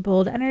bright,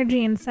 bold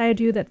energy inside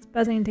you that's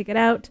buzzing to get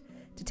out,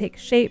 to take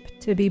shape,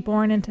 to be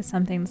born into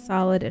something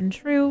solid and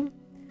true.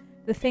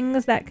 The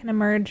things that can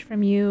emerge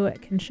from you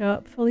can show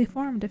up fully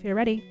formed if you're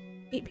ready.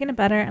 Eat peanut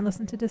butter and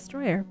listen to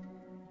Destroyer.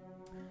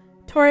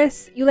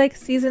 Taurus, you like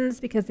seasons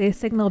because they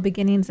signal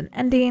beginnings and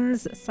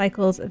endings,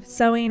 cycles of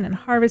sowing and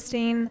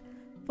harvesting,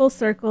 full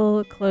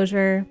circle,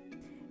 closure.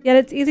 Yet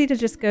it's easy to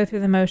just go through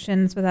the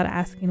motions without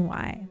asking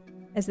why.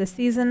 As the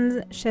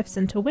season shifts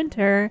into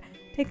winter,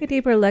 take a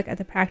deeper look at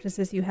the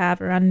practices you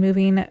have around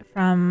moving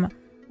from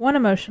one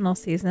emotional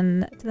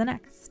season to the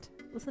next.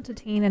 Listen to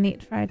Teen and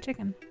eat fried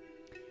chicken.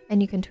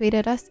 And you can tweet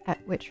at us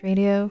at Witch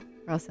Radio.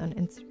 We're also on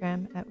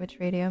Instagram at Witch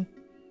Radio.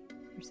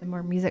 Here's some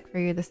more music for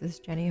you. This is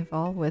Jenny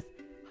Hval with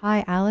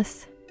Hi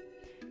Alice.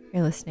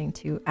 You're listening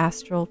to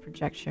Astral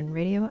Projection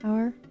Radio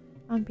Hour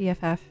on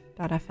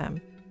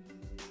BFF.fm.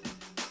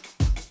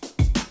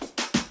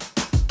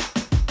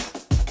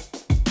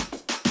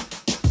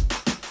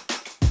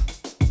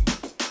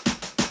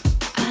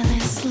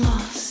 Alice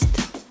lost.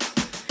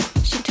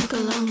 She took a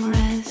long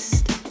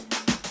rest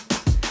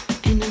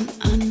in an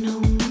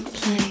unknown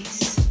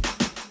place.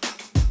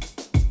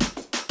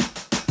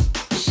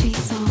 She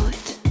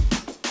thought,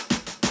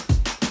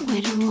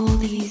 where do all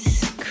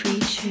these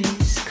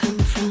creatures come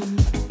from?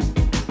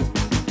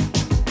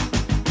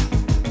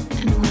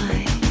 And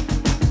why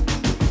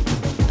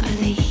are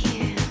they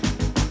here?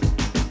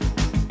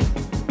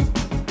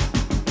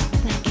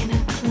 Like in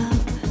a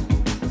club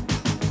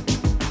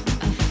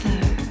of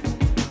fur.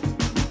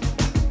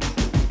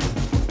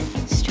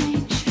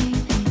 Strange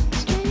feeling,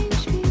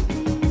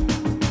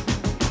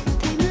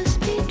 they must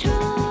be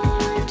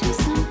drawn to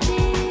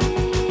something.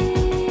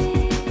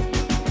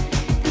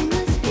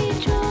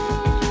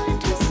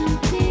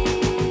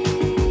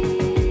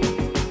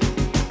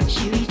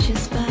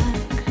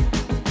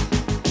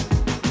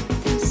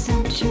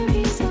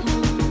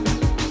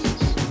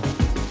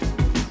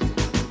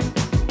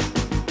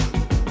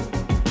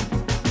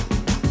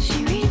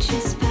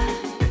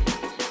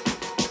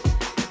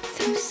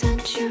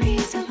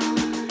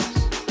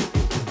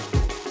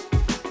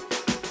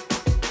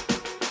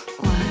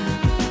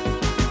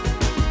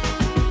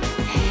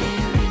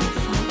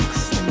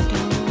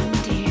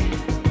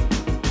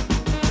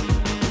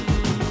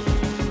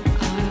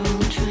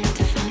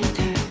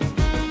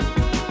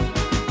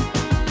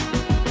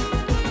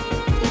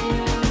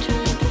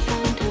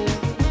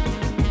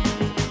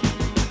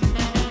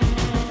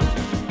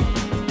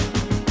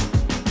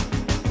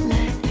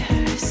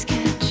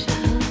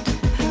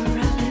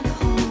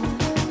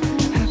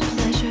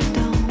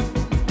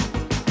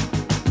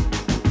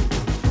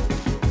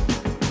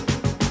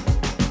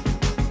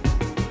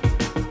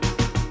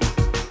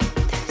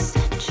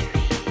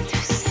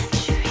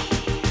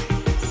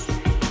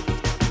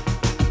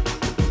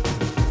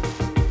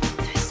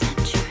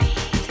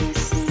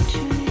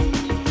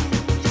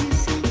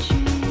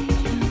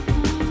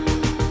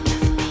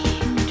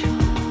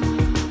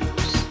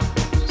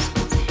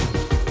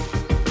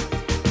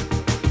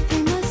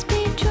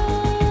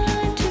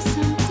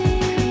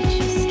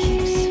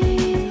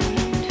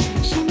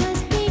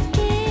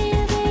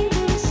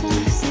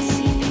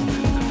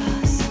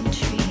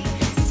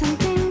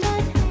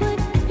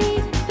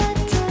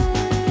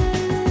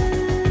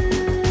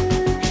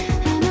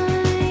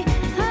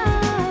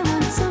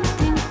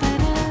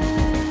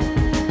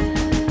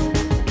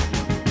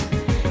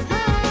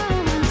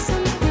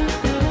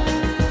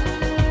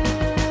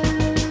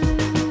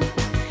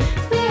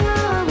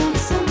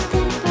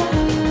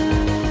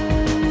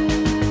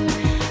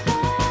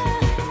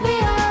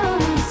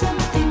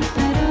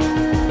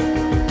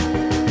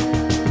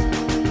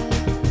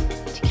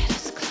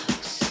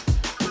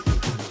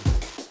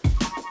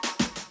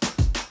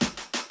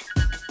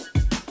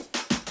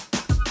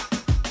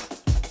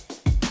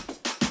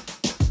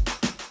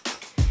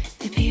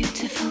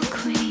 beautiful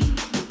queen,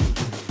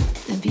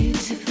 the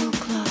beautiful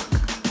clock,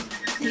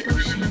 the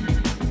ocean,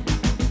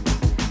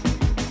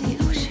 the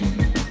ocean,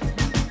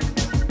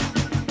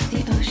 the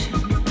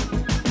ocean,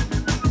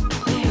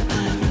 where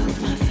I wrote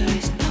my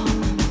first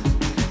poem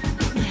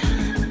with my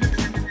hand,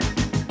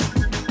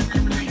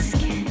 on my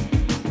skin,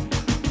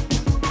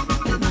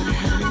 with my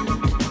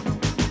hand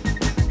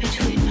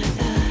between my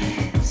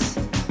thighs.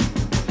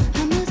 I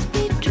must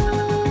be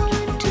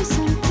drawn to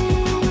something.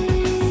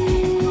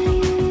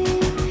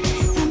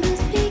 I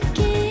must be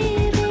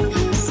giving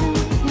her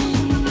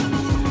something,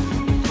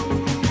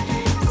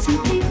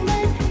 something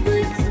that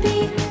would be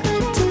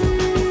better.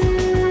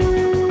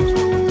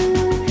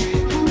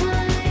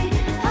 And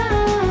I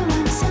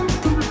want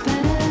something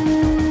better.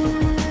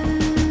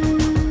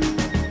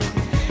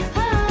 I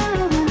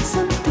want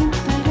something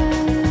better.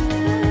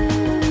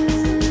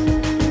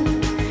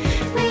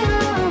 We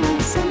all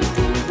want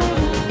something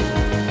better.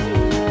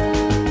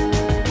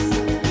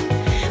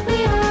 We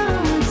all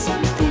want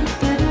something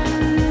better.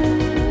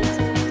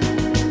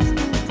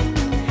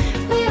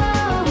 We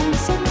all want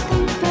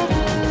something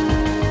better.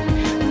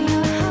 We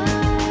are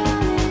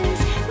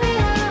highs. We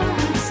all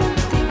want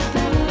something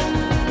better.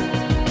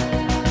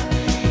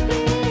 We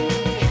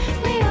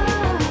all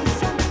want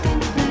something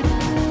better.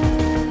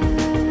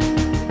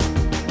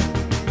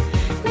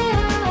 We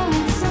all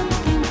want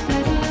something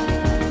better.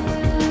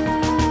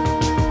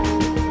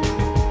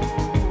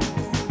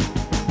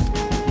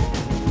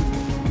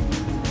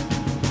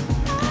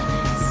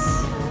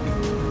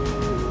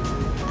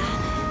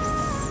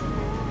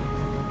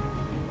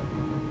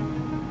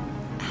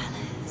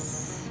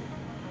 Alice.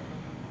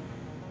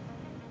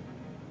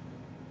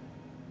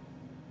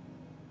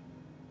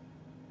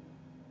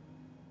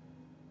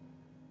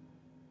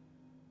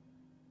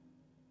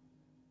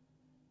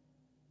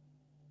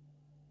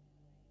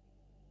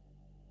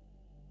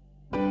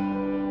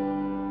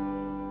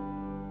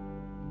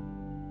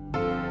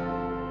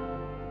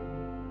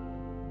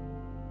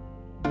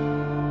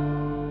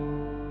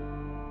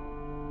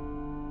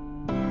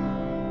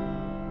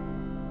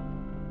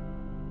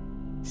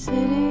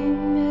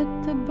 Sitting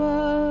at the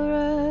bar,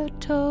 I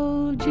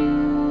told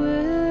you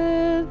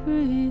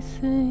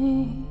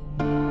everything.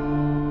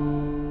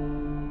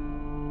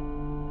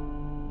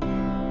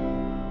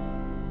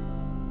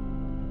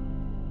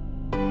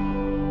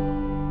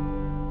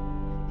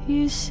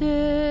 You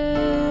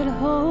said,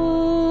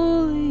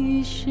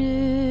 holy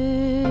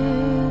shit.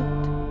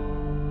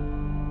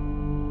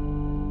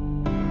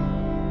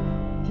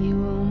 You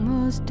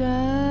almost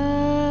died.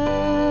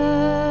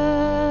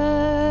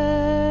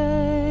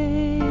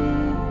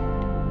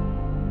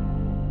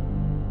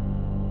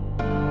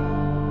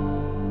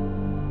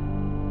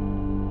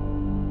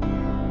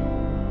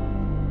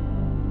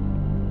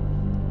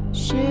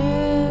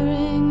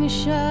 Sharing a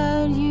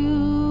shot,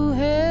 you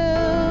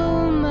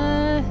held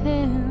my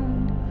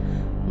hand,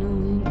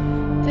 knowing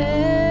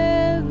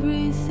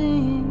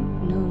everything,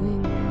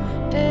 knowing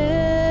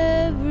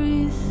everything.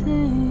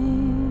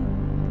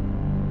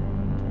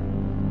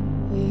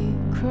 We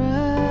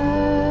cried.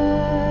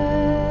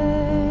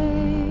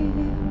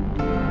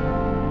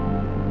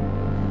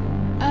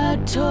 I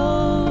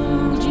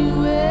told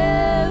you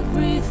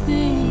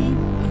everything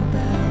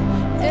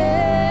about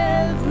everything.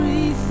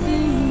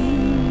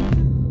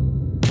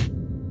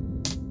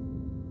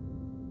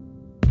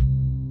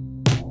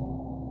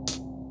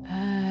 I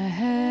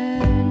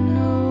had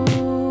no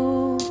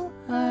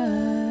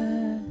idea.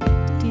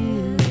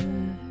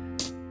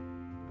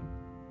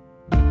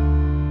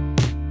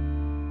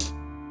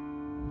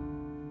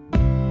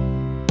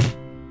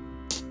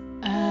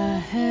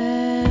 I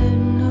had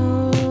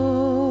no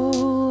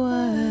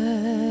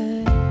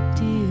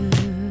idea.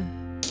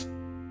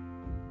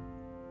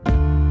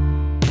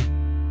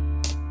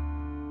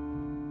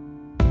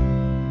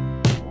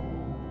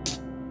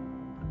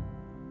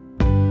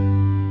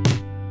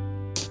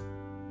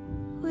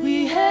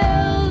 We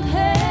held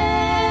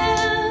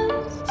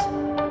hands.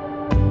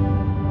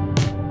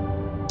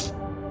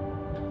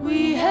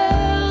 We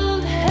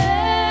held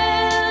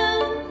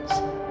hands.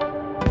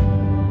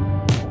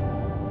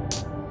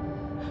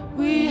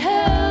 We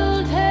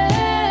held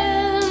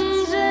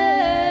hands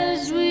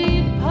as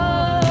we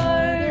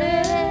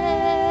parted.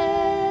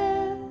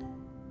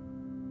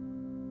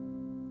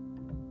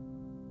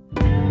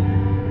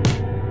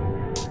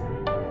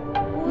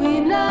 We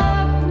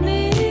knocked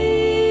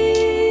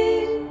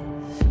knees.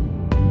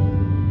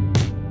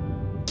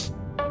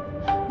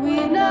 We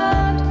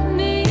knocked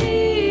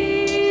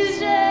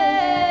knees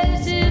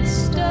as it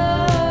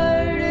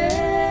started.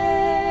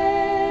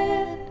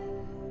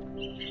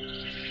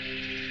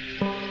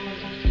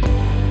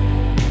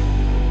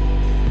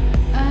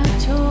 I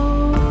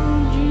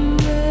told you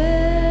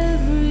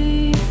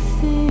everything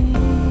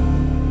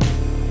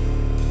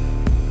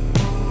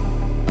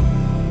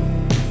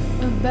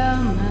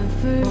about my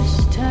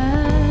first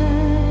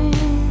time.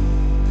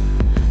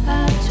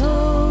 I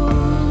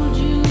told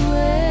you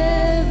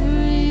everything.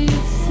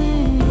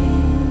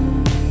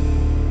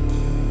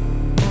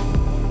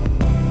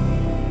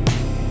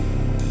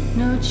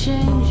 No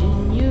change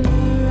in your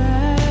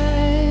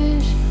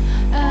eyes.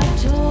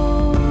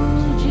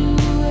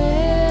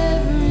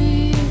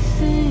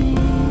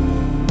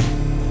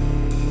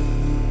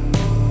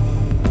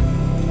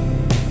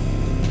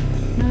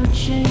 no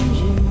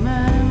changing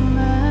my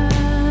mind.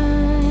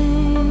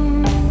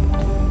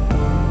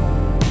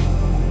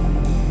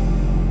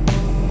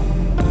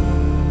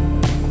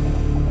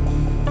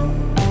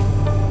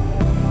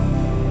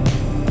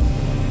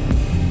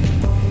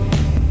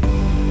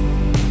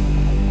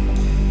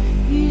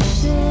 You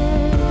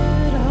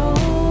said,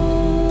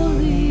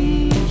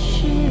 holy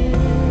shit,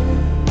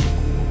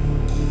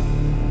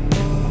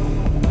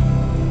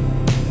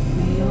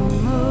 we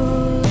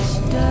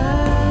almost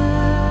died.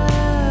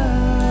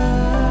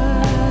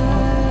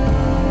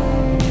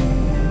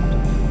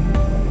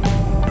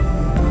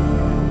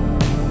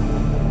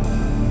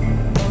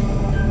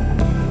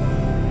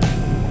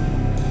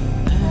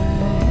 I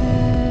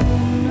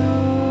had no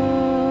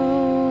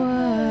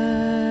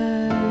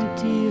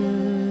idea.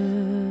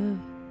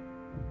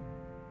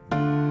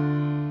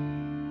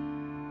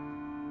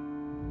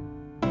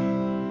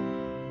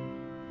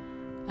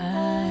 I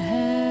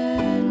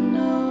had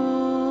no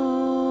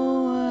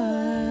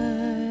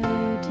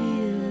idea.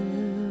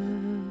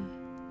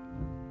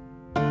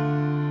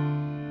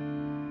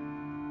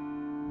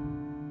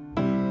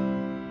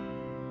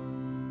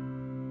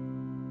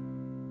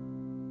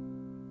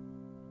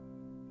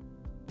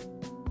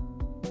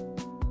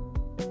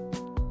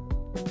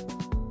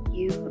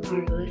 You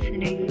are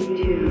listening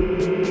to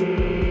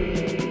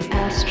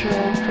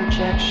Astral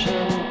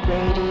Projection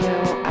Radio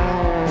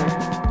Hour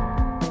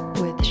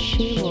with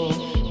She-Wolf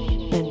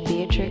and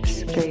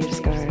Beatrix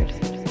Gravesguard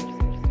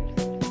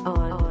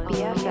on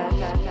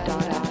BFF.FM.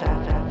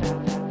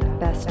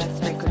 Best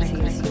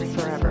frequencies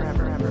forever.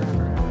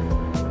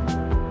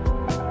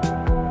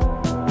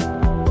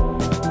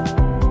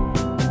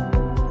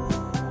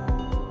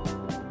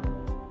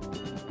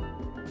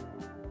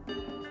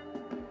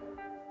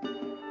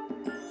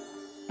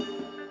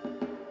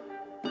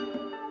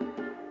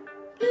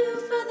 Blue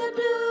for the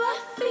blue I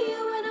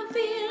feel when I'm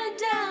feeling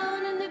down,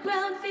 and the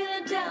ground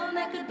feeling down,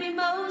 that could be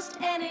most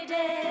any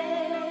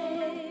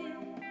day.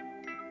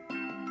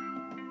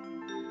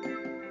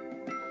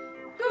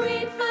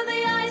 Green for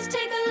the eyes,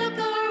 take a look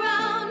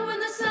around when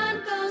the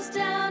sun goes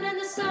down, and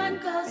the sun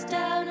goes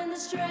down in the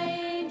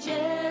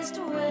strangest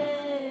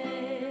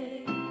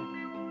way.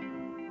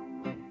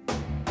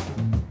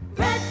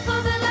 Red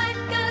for the light,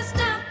 gotta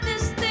stop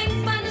this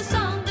thing, find a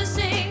song to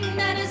sing,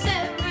 that is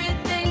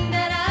everything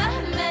that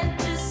I meant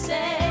to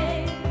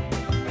say.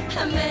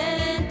 I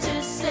meant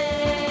to say.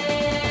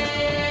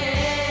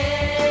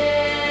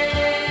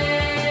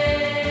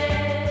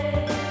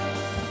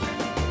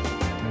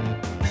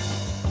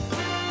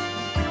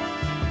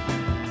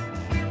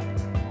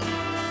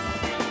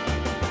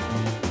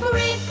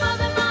 Green for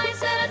the minds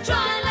that are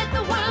trying like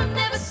the world,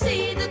 never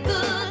see the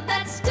good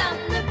that's done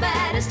the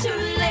bad, it's too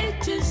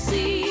late to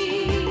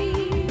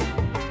see.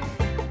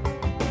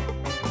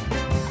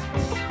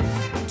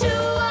 Two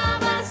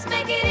of us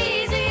make it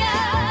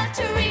easier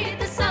to read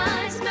the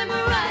signs,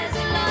 memorize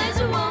the lines,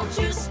 won't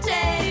you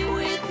stay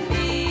with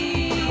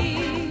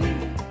me?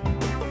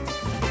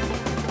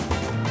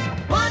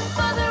 One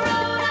for the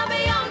road, I'll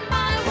be on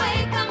my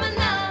way, come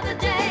another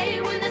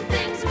day, when the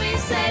things we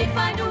say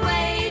find a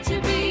way to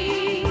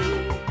be,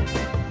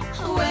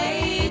 a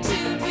way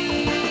to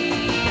be.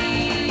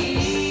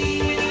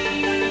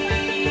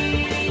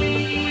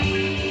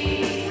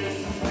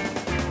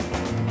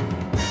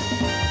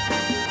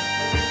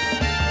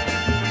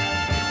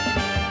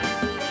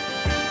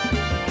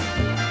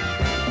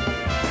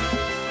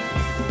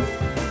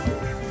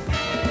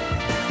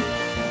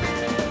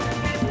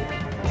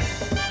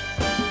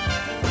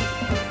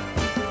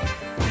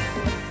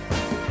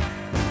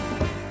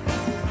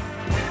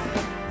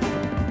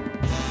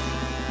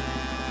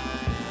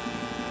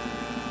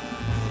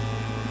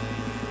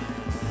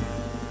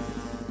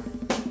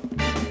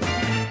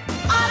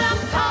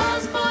 Autumn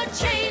calls for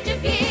change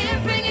of gear,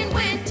 bringing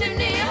winter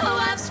near. Oh,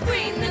 I've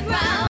screamed the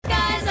ground,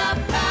 skies are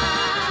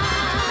fine.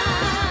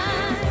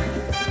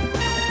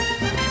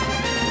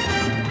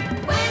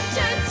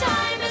 Winter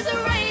time is a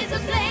razor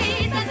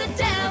blade that the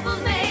devil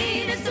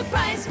made. It's the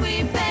price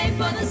we pay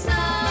for the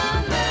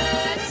summertime.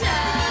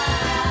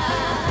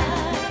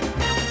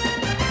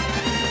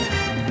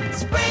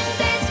 Spring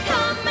days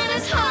come and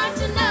it's hard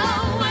to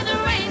know where the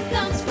rain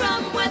comes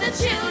from, where the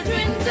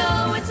children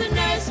go. It's a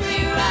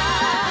nursery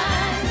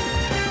rhyme,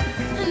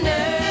 a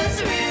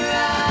nursery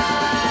rhyme.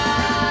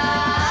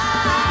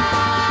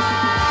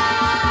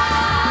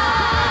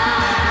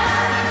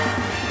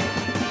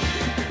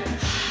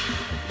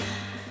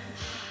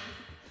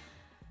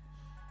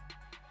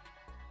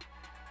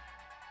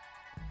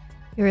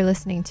 You are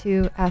listening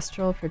to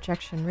Astral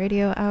Projection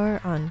Radio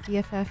Hour on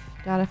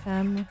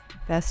BFF.FM,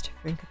 best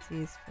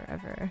frequencies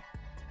forever.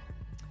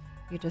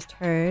 You just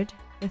heard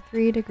The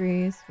 3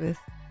 Degrees with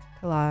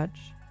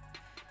Collage.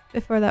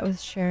 Before that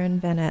was Sharon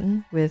Van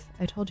Etten with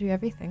I Told You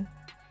Everything.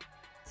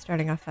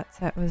 Starting off that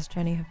set was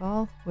Jenny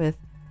Hval with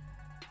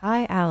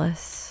Hi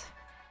Alice.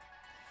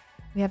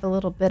 We have a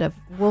little bit of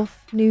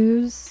wolf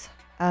news.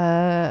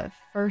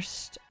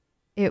 First,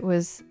 it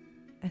was,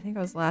 I think it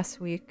was last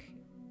week,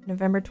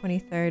 November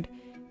 23rd,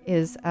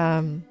 is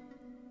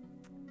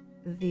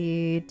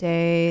the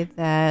day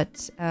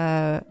that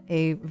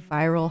a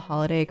viral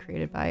holiday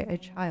created by a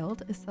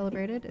child is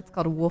celebrated. It's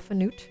called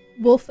Wolfenoot.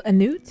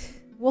 Wolfenoot?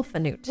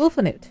 Wolfenoot.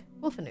 Wolfenoot.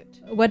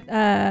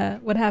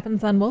 Wolfenoot. What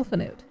happens on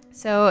Wolfenoot?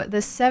 So the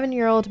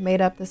 7-year-old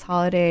made up this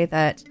holiday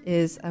that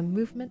is a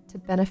movement to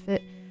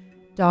benefit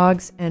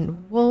dogs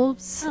and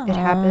wolves.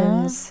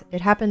 Aww. It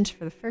happened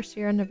for the first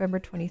year on November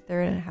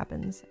 23rd, and it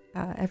happens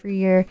every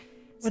year.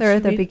 What So at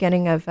should the we-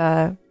 beginning of,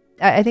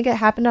 I think it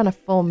happened on a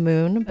full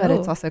moon, but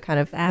it's Oh, also kind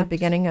of the apt.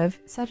 beginning of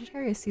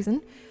Sagittarius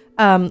season.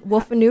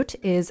 Wolfenoot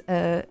is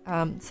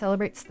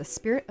celebrates the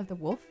spirit of the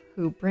wolf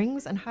who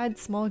brings and hides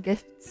small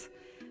gifts.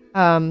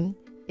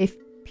 If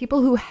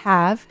people who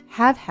have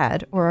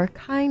had or are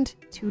kind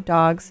to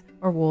dogs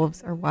or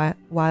wolves or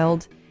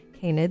wild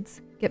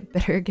canids get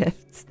better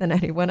gifts than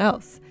anyone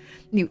else.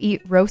 You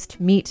eat roast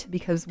meat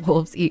because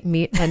wolves eat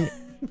meat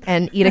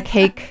and eat a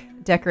cake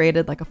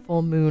decorated like a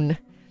full moon.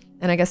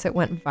 And I guess it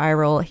went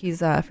viral. He's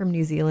from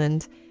New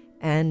Zealand,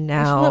 and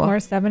I should let now more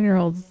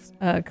 7-year-olds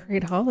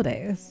create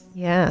holidays.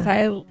 Yeah.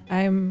 'Cause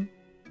I'm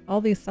all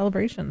these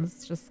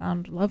celebrations just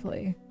sound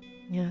lovely.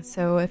 Yeah,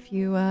 so if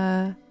you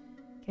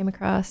came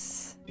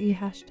across the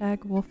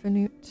hashtag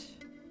Wolfenoot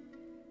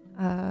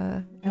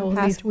I will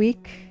past be-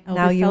 week, I'll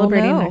now be you will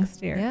celebrating know.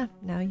 next year. Yeah,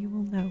 now you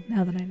will know.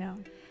 Now that I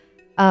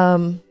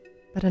know.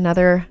 But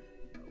another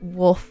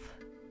wolf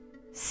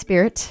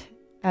spirit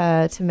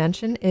to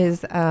mention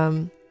is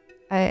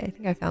I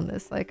think I found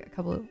this like a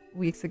couple of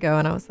weeks ago,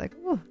 and I was like,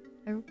 oh,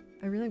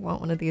 I really want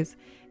one of these.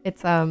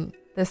 It's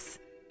this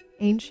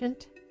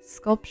ancient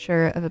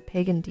sculpture of a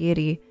pagan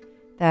deity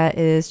that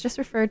is just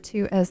referred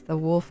to as the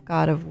wolf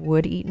god of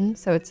Wood-Eaton.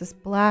 So it's this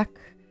black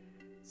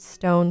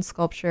stone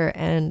sculpture,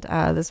 and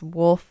this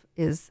wolf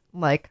is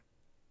like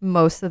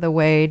most of the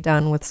way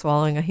done with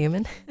swallowing a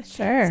human.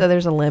 Sure. So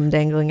there's a limb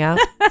dangling out.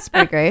 It's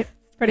pretty great.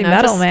 Pretty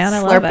metal, just man.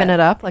 I love slurping it. it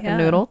up like Yeah. a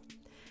noodle.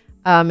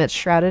 It's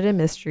shrouded in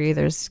mystery.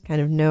 There's kind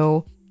of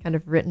no kind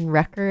of written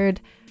record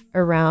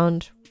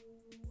around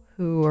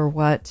who or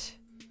what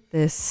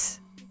this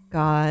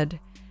god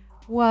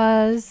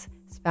was.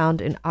 It's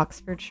found in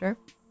Oxfordshire,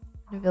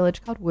 in a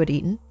village called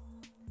Wood-Eaton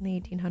in the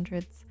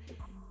 1800s.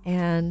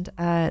 And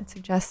it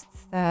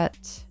suggests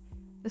that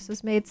this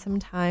was made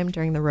sometime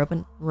during the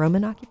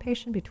Roman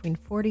occupation between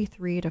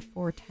 43 to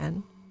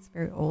 410. It's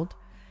very old.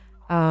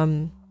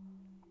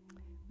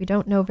 We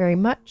don't know very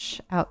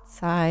much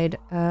outside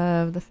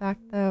of the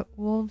fact that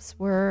wolves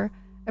were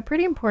a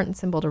pretty important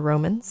symbol to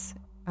Romans.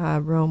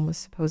 Rome was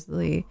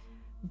supposedly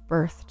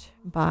birthed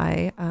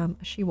by a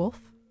she-wolf,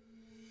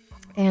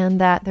 and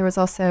that there was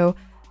also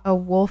a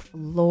wolf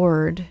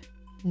lord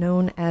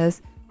known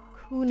as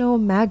Kuno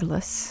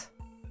Magnus,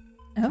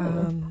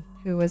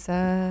 who was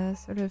a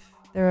sort of,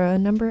 there are a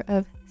number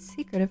of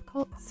secretive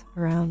cults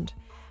around.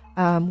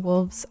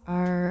 Wolves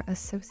are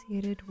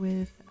associated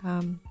with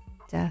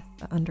death,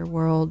 the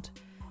underworld,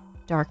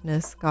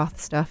 darkness, goth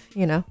stuff,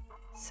 you know.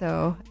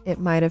 So it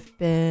might have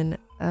been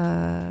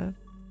a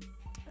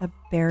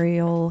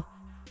burial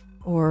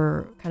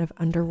or kind of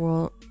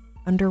underworld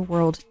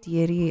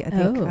deity. I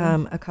think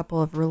a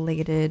couple of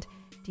related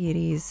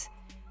deities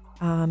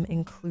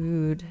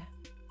include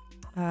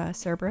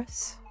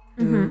Cerberus,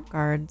 who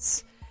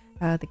guards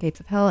the gates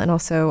of hell, and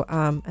also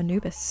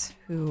Anubis,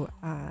 who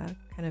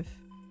kind of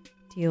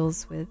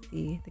deals with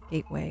the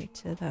gateway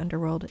to the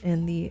underworld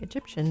in the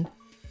Egyptian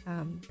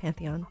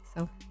pantheon.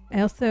 So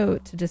I also,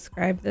 to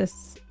describe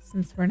this,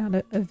 since we're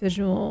not a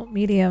visual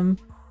medium,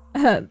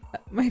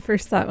 my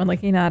first thought when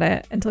looking at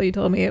it, until you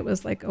told me it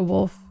was like a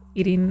wolf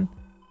eating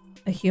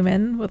a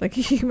human with like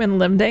a human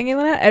limb dangling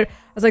in it, I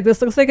was like,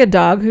 this looks like a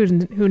dog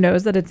who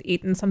knows that it's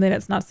eaten something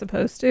it's not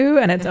supposed to,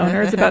 and its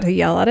owner is about to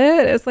yell at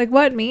it. It's like,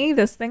 what, me?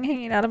 This thing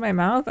hanging out of my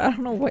mouth? I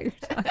don't know what you're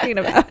talking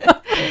about.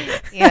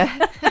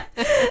 Yeah.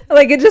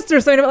 Like, it just,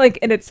 there's something about like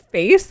in its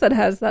face that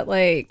has that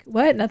like,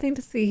 what? Nothing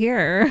to see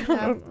here.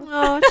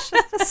 Oh, it's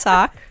just a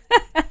sock.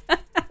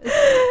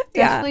 It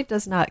definitely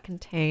does not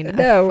contain a foot.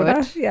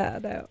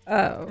 No.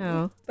 Oh,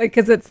 No. like,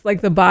 because it's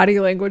like the body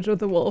language with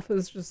the wolf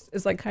is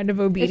like kind of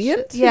obedient.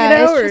 It's yeah,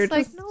 you know, it's or just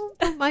like, no,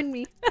 don't mind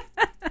me.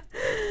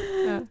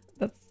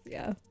 That's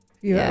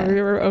If you Yeah.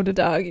 ever owned a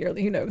dog,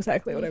 you know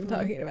exactly what I'm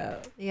talking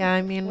about. Yeah,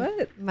 I mean,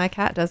 What? my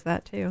cat does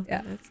that too.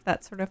 Yeah. It's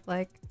that sort of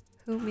like,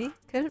 who, me?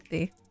 Could it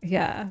be?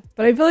 Yeah,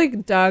 but I feel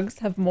like dogs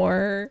have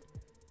more.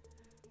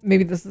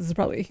 Maybe this is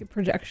probably a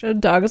projection.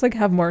 Dogs like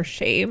have more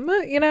shame,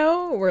 you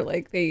know, where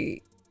like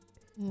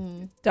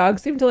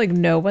dogs seem to like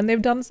know when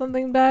they've done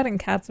something bad, and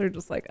cats are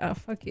just like, oh,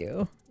 fuck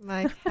you.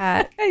 My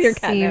cat Your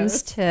cat seems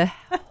knows. to.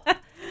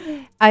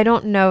 I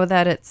don't know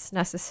that it's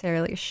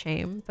necessarily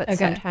shame, but Okay.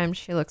 sometimes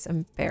she looks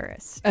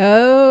embarrassed.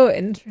 Oh,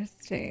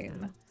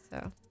 interesting.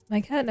 So My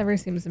cat never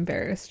seems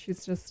embarrassed.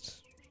 She's just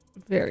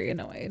very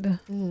annoyed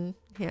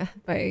yeah,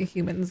 by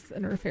humans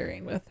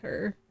interfering with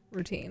her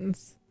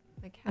routines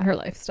my cat. and her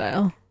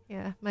lifestyle.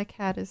 Yeah, my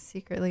cat is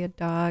secretly a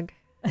dog.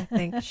 I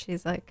think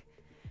she's like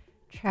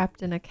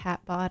trapped in a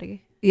cat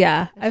body.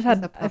 Yeah, She's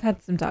I've a pup.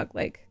 had some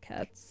dog-like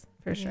cats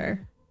for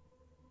sure.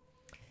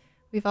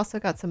 We've also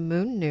got some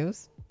moon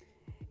news.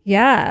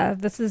 Yeah,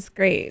 this is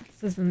great.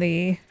 This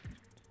is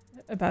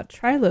about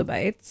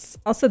trilobites.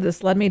 Also,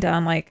 this led me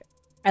down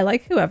I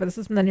like whoever. This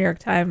is from the New York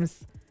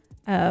Times.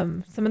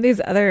 Some of these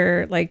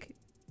other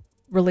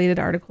related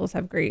articles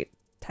have great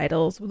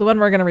titles. The one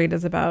we're going to read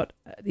is about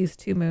these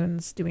two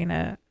moons doing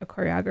a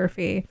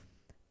choreography.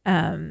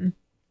 But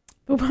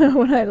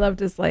what I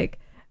loved is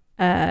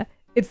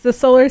it's the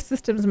solar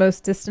system's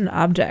most distant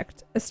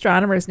object.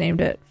 Astronomers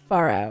named it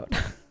Far Out.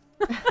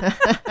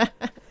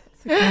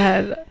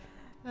 God,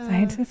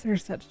 scientists are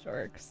such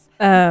dorks.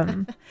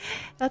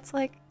 That's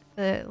like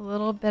the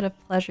little bit of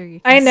pleasure you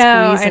can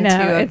squeeze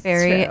into a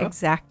very true.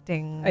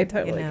 exacting. I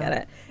totally get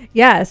it.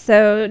 Yeah,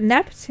 so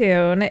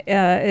Neptune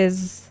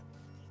is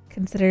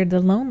considered the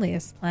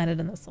loneliest planet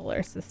in the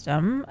solar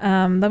system,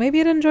 though maybe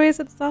it enjoys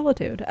its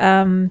solitude.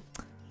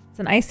 It's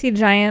an icy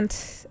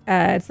giant.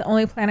 It's the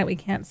only planet we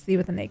can't see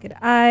with the naked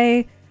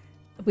eye.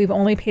 We've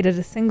only paid it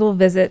a single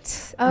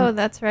visit. Oh,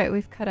 that's right.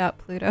 We've cut out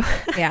Pluto.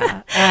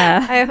 Yeah.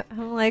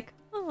 I'm like,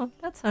 oh,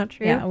 that's not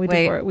true. Yeah, we've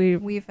divorced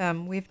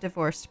Pluto. We've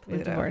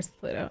divorced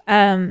Pluto.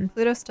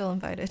 Pluto's still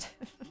invited.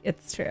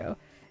 It's true.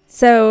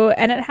 So,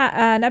 and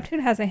Neptune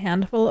has a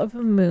handful of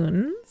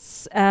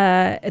moons.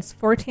 Its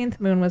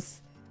 14th moon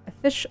was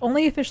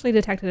only officially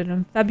detected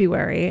in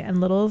February, and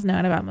little is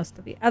known about most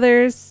of the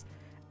others.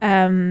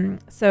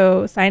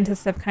 So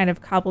scientists have kind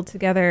of cobbled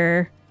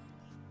together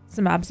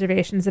some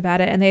observations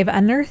about it, and they've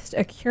unearthed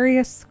a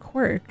curious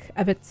quirk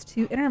of its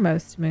two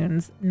innermost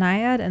moons,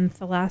 Naiad and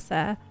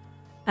Thalassa.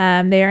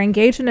 They are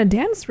engaged in a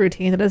dance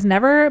routine that has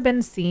never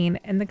been seen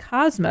in the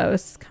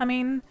cosmos,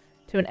 coming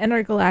to an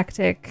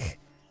intergalactic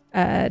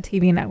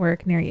TV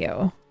network near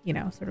you. You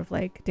know, sort of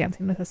like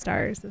Dancing with the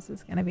Stars. This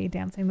is going to be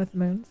Dancing with the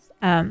Moons.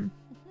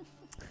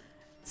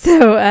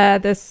 So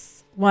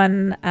this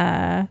one...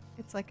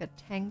 it's like a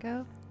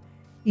tango.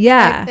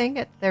 Yeah.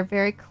 Thing. They're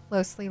very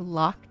closely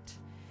locked.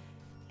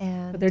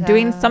 And but they're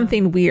doing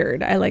something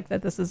weird. I like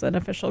that this is an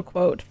official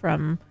quote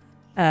from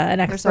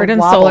an expert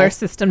in solar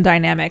system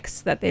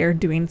dynamics, that they are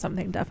doing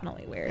something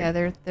definitely weird.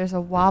 Yeah, there's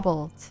a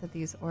wobble to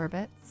these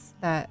orbits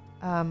that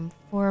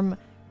form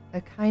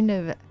a kind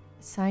of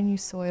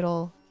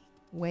sinusoidal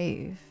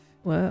wave.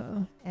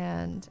 Whoa.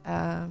 And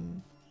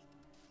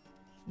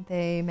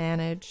they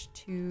manage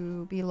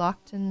to be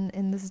locked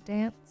in this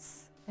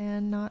dance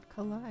and not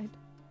collide.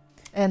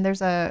 And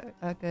there's a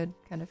good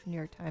kind of New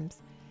York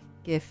Times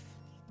GIF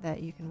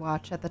that you can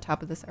watch at the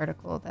top of this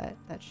article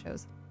that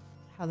shows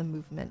how the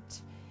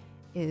movement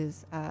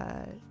is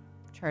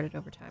charted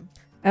over time.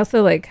 I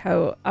also like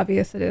how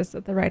obvious it is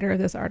that the writer of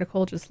this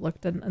article just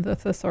looked in the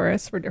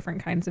thesaurus for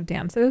different kinds of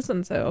dances.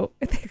 And so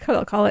I think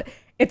I'll call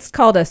it's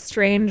called a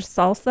strange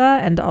salsa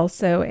and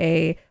also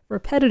a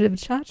repetitive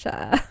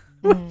cha-cha,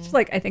 which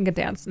I think a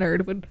dance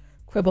nerd would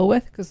quibble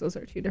with, because those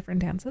are two different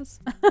dances.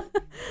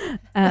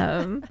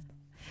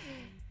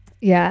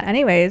 Yeah,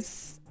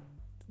 anyways,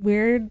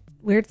 weird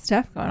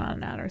stuff going on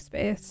in outer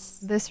space.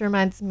 This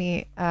reminds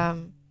me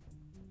of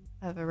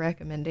a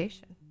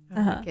recommendation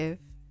I would give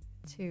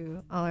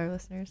to all our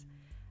listeners.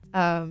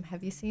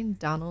 Have you seen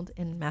Donald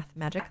in Math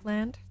Magic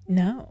Land?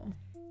 No.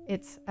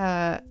 It's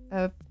let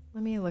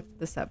me look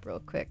this up real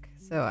quick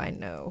so I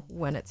know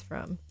when it's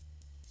from.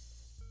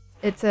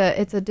 It's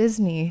a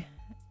Disney.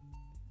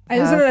 I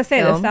was going to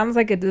say, film. This sounds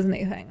like a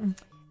Disney thing.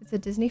 It's a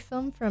Disney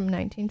film from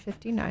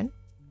 1959.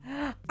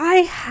 I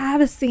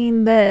have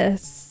seen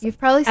this. You've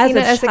probably seen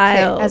it as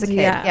a kid.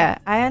 Yeah. Yeah,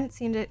 I hadn't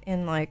seen it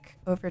in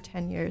over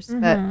 10 years,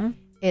 but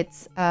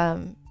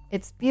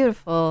it's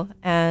beautiful,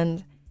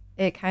 and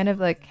it kind of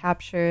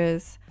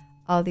captures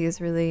all these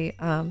really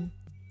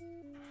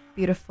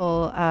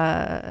beautiful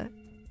kind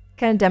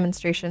of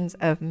demonstrations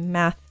of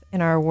math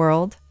in our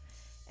world.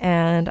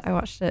 And I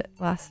watched it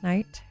last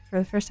night for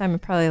the first time in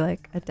probably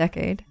a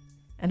decade,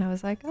 and I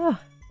was like, oh.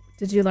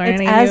 Did you learn it's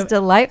any as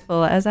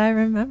delightful as I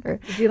remember.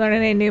 Did you learn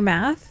any new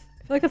math?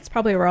 I feel like that's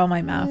probably where all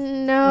my math.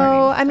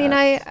 No, I mean,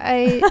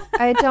 I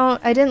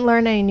didn't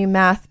learn any new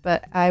math,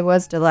 but I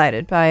was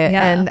delighted by it.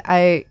 Yeah. And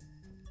I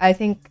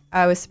think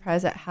I was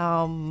surprised at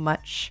how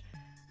much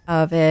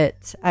of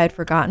it I had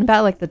forgotten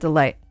about,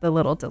 the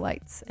little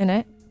delights in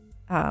it.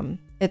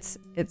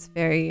 It's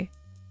very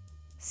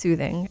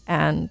soothing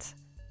and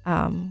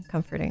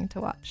comforting to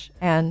watch.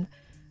 And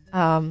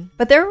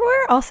but there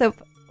were also,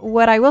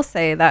 what I will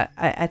say that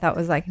I thought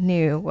was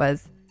new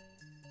was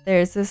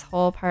there's this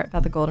whole part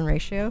about the golden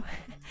ratio.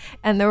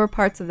 And there were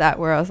parts of that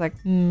where I was like,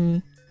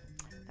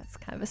 that's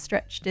kind of a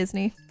stretch,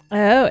 Disney.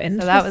 Oh, interesting.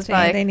 So that was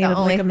they needed the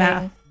only a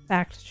math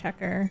fact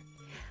checker.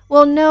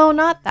 Well, no,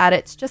 not that.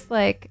 It's just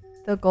the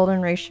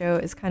golden ratio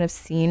is kind of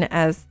seen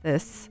as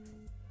this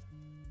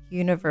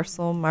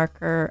universal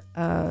marker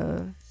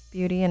of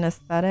beauty and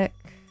aesthetic.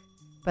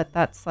 But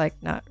that's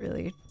not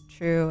really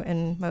true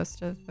in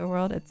most of the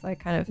world. It's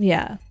kind of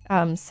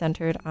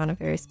centered on a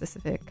very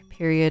specific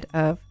period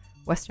of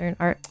Western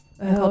art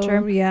and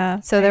culture. Yeah.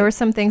 So there were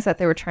some things that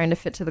they were trying to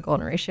fit to the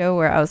golden ratio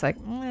where I was like,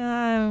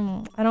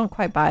 I don't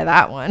quite buy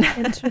that one.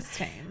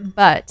 Interesting.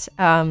 But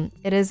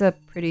it is a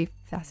pretty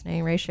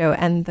fascinating ratio,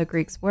 and the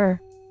Greeks were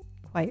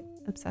quite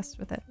obsessed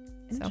with it.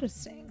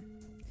 Interesting.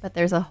 But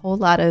there's a whole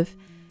lot of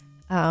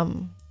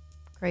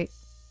great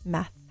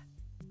math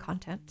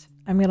content.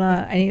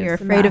 You're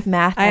afraid of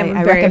math. I'm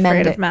I very recommend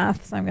afraid it. of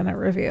math, so I'm going to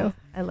review.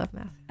 I love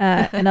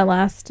math. In a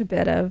last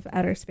bit of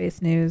outer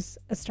space news,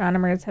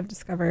 astronomers have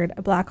discovered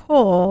a black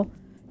hole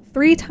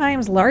 3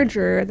 times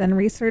larger than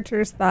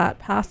researchers thought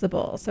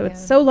possible. So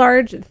it's so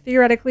large, it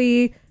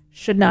theoretically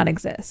should not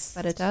exist.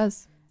 But it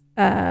does.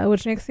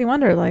 Which makes me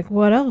wonder, like,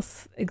 what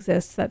else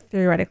exists that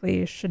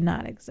theoretically should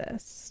not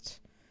exist?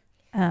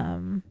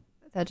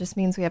 That just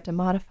means we have to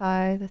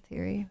modify the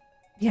theory.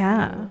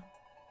 Yeah.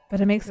 But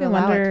it makes me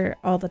wonder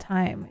all the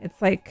time.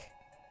 It's like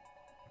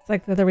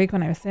the other week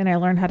when I was saying I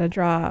learned how to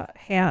draw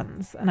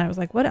hands, and I was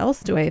like, what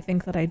else do I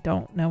think that I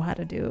don't know how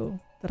to do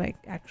that I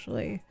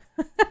actually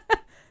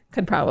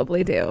could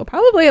probably do?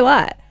 Probably a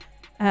lot.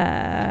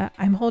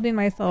 I'm holding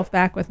myself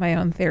back with my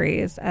own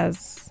theories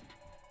as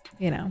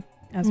we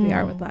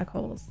are with black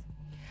holes.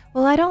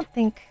 Well, I don't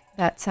think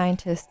that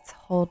scientists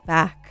hold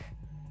back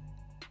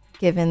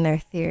given their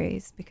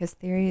theories, because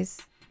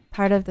theories,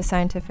 part of the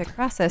scientific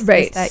process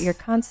is that you're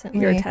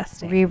constantly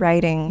testing,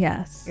 rewriting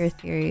your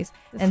theories.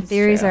 And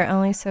theories are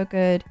only so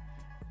good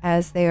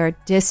as they are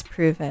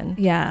disproven.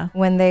 Yeah.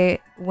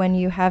 When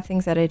you have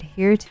things that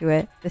adhere to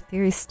it, the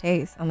theory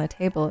stays on the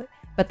table.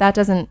 But that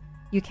doesn't,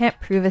 you can't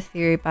prove a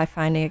theory by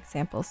finding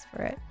examples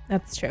for it.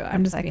 That's true.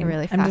 I'm just being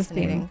really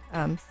fascinating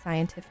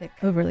scientific.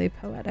 Overly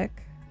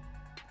poetic.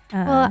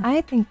 Well,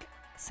 I think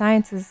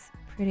science is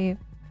pretty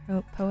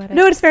poetic.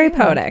 No, it's very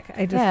poetic.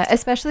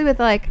 Especially with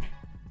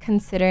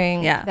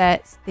considering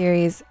that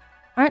theories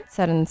aren't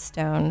set in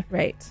stone.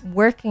 Right.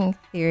 Working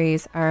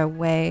theories are a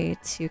way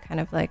to kind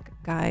of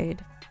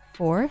guide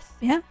forth.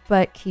 Yeah.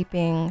 But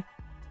keeping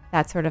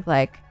that sort of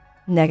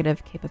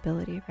negative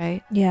capability,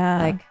 right?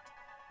 Yeah.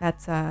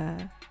 That's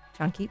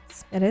John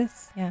Keats. It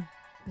is. Yeah.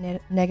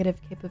 Negative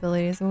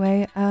capability is a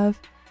way of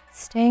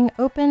staying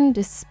open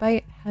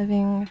despite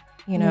having,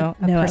 a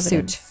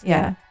pursuit. Evidence.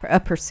 Yeah. A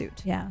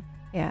pursuit. Yeah.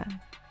 Yeah.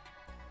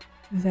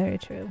 Very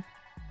true.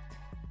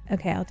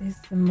 Okay, I'll do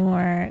some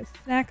more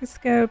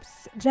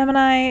snackoscopes.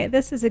 Gemini,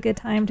 this is a good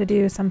time to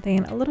do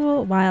something a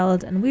little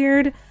wild and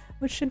weird,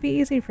 which should be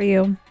easy for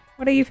you.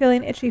 What are you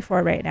feeling itchy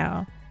for right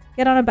now?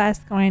 Get on a bus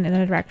going in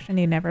a direction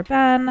you've never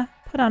been.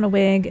 Put on a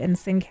wig and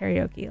sing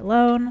karaoke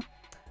alone.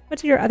 What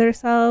do your other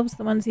selves,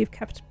 the ones you've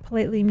kept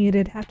politely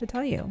muted, have to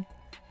tell you?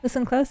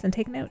 Listen close and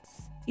take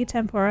notes. Eat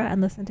tempura and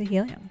listen to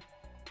helium.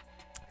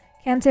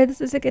 Cancer, this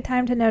is a good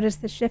time to notice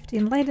the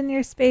shifting light in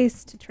your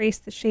space, to trace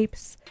the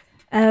shapes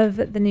of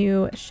the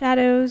new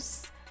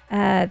shadows.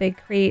 They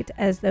create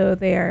as though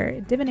they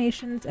are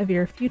divinations of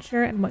your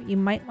future and what you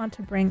might want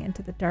to bring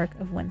into the dark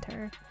of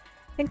winter.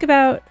 Think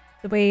about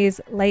the ways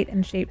light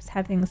and shapes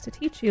have things to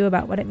teach you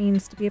about what it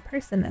means to be a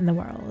person in the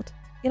world.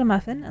 Eat a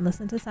muffin and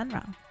listen to Sun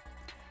Ra.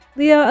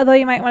 Leo, although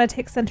you might want to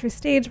take center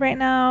stage right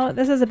now,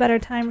 this is a better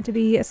time to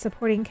be a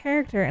supporting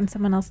character in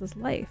someone else's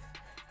life.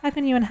 How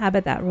can you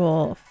inhabit that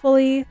role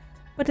fully?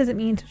 What does it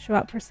mean to show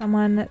up for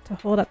someone, to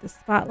hold up the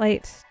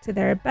spotlight to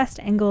their best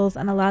angles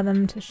and allow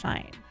them to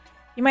shine?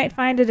 You might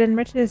find it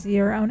enriches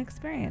your own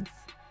experience.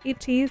 Eat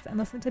cheese and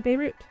listen to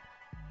Beirut.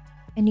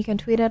 And you can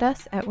tweet at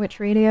us at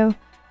Witch Radio.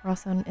 We're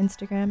also on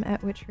Instagram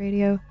at Witch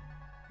Radio.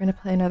 We're going to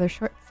play another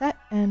short set,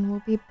 and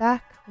we'll be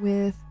back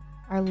with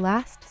our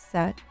last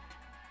set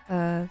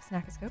of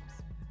snackoscopes.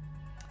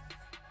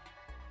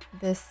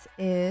 This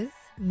is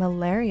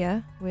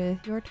Malaria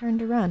with Your Turn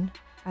to Run.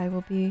 I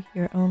will be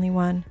your only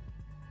one.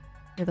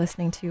 You're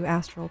listening to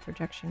Astral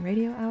Projection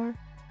Radio Hour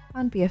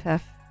on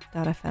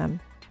BFF.fm.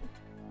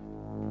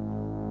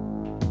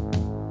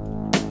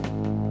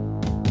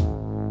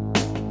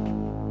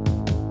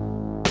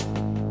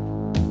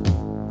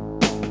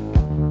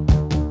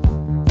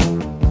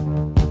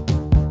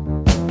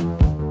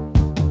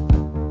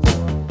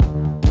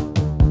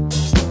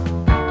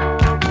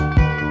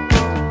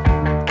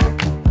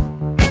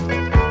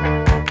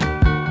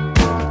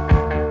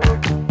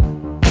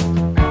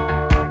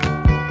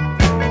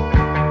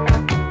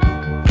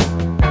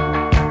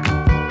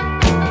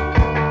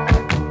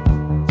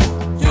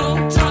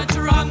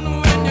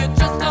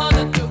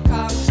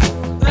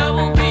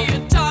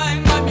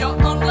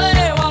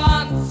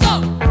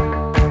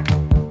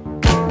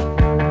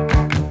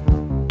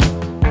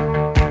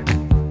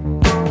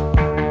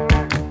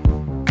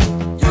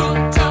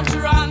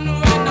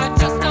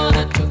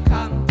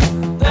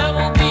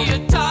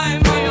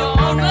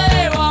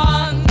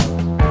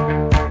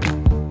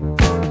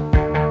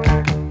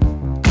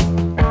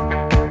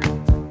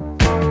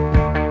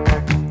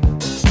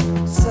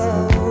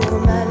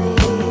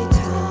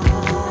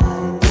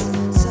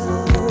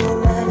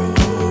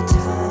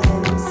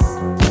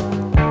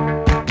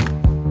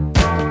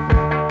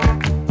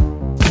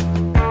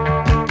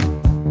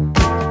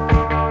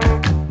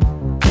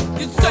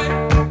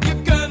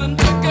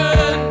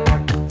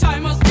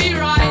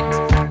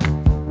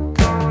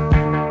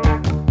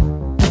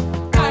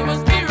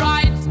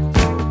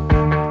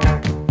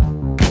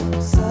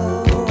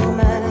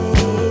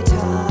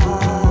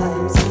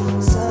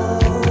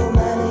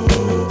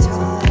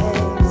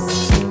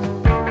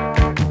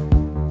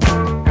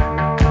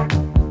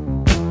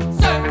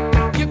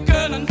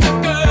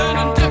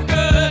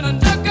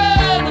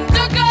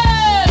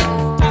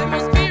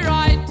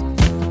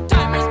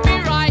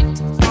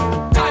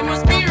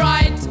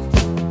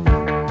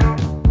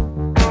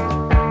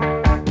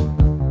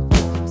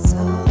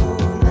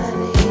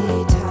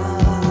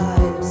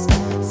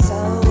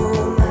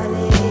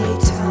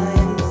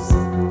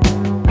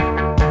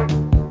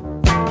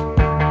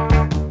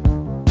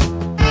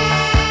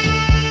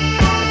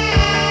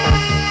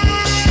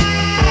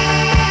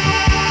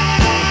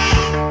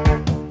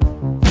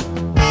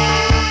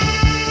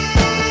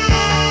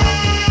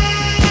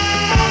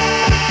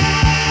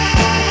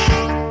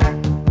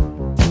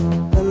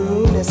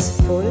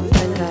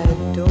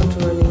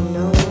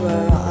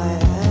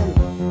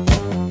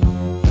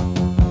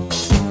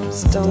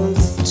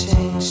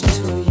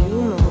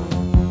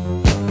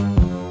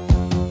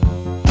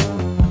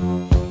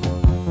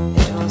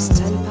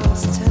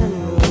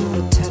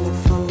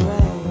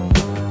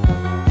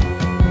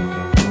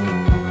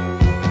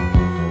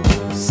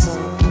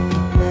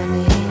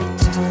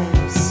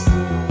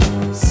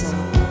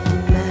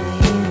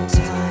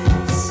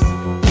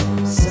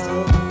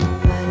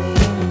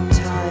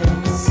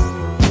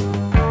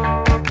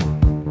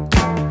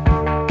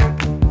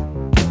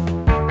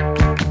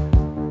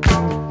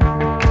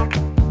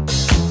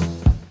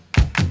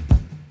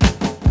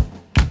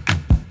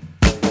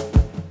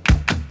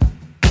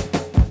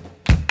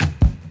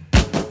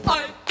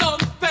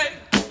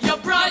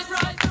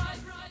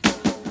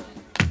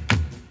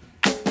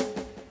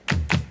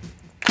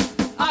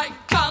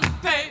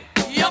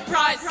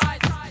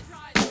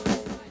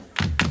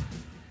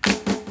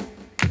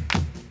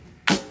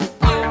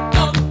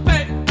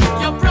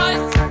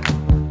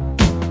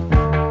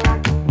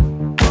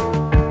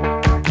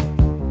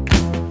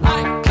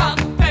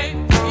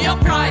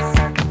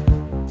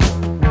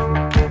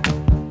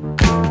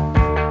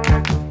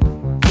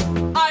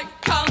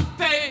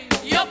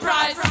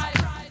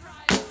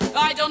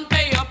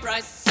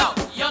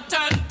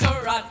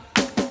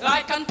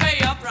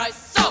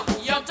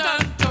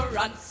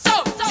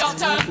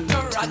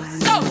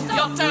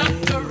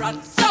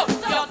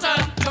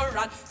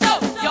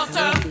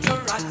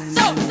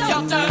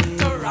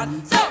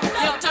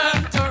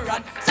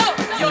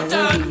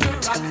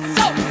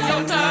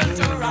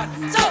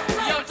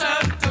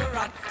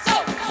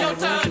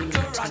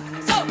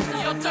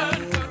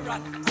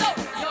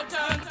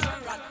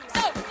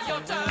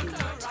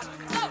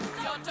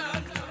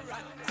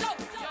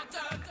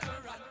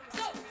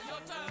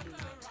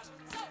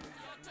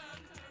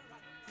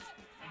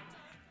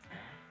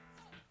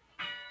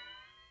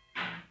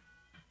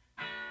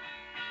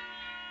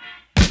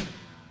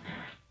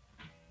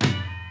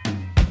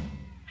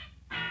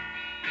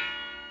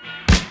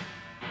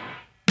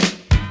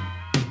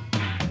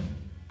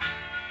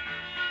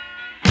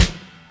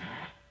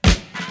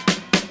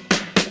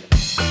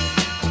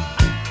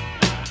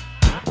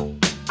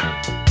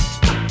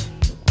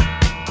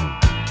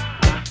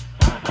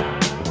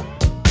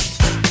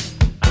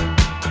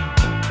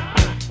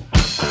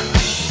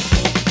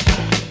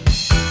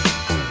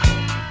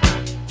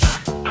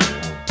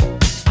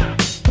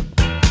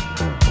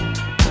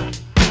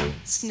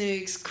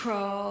 Snakes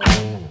crawl,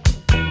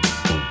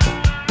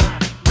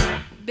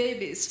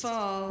 babies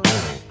fall,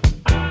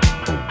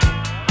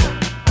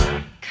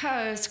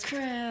 cars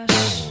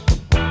crash,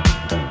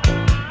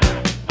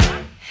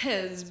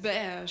 heads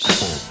bash.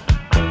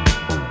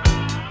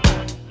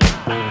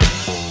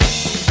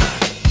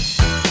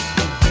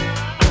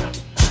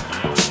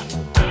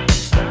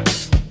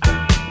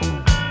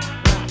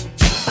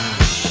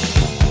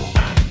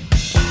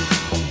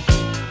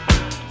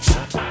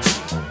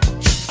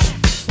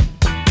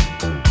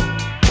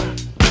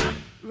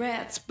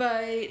 Rats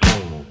bite,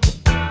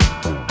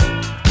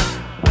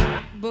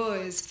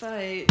 boys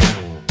fight,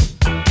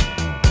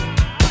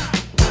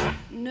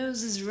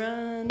 noses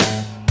run,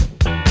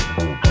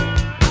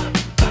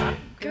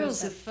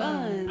 girls have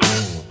fun.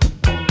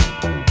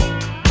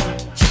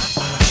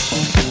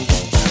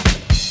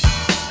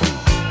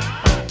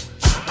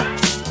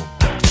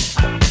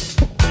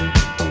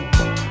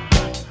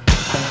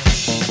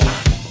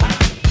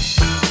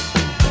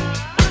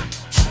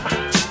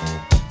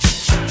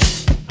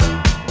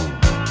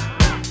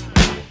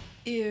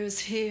 Ears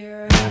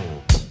hear,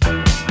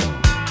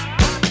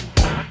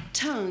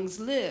 tongues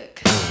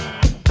lick,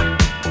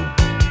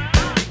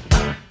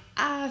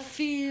 I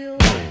feel,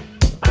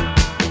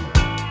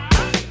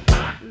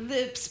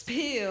 lips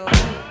peel.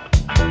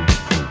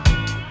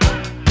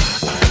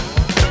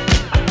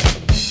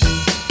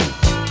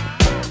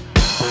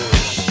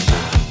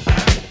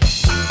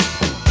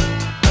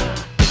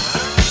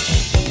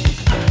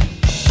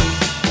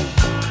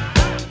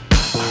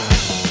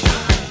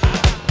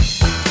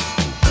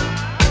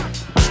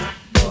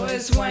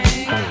 Boys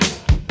wank,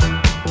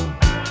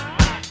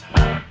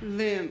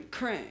 limp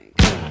crank,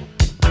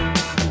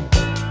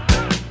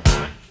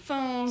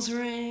 phones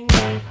ring,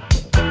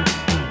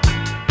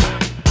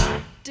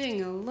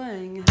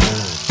 ding-a-ling.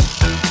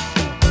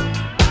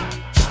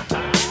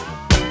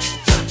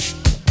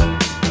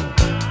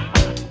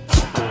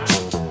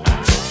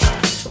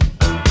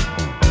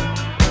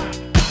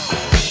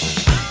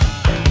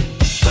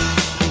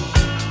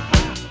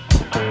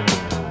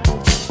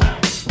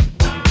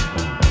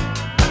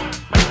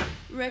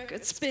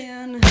 Record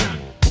spin,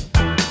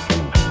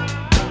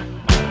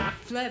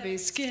 flabby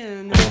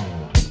skin,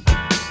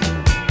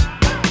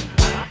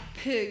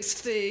 pigs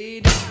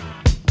feed,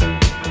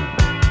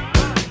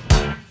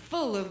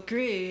 full of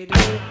greed.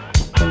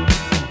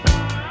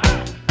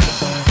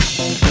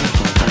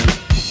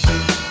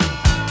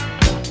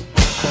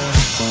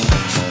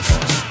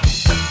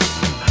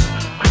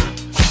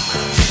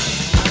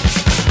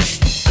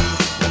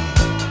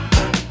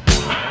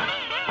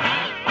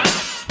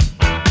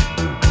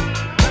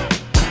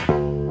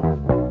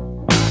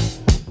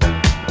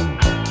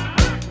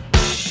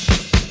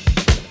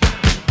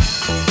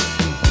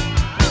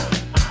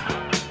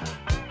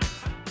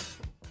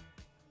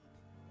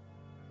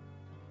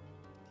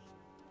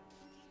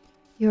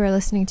 You are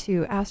listening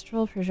to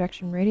Astral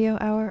Projection Radio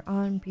Hour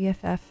on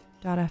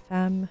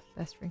BFF.FM,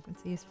 Best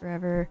Frequencies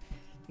Forever.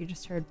 You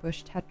just heard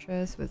Bush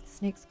Tetras with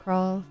Snakes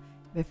Crawl.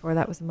 Before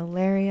that was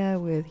Malaria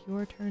with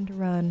Your Turn to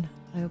Run,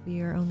 I'll Be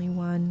Your Only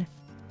One.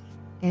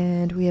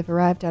 And we have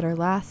arrived at our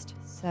last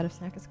set of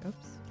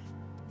Snackoscopes.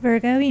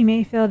 Virgo, you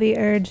may feel the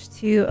urge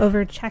to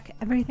overcheck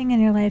everything in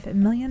your life a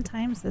million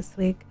times this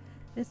week.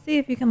 Just see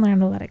if you can learn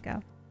to let it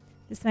go.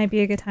 This might be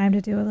a good time to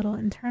do a little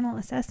internal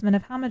assessment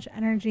of how much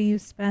energy you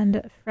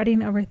spend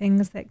fretting over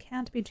things that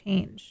can't be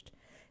changed.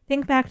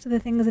 Think back to the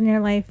things in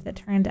your life that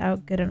turned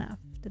out good enough.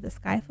 Did the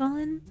sky fall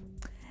in?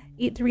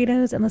 Eat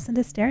Doritos and listen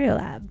to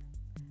Stereolab.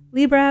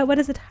 Libra, what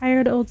is a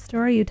tired old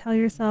story you tell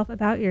yourself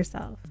about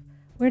yourself?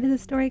 Where did the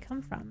story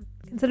come from?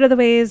 Consider the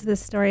ways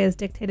this story has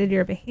dictated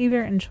your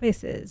behavior and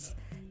choices.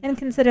 And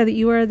consider that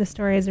you are the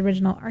story's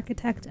original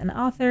architect and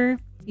author.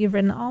 You've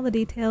written all the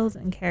details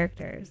and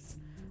characters.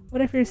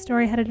 What if your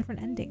story had a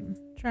different ending?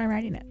 Try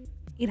writing it.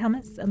 Eat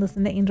hummus and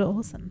listen to Angel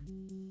Olsen.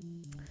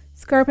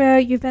 Scorpio,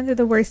 you've been through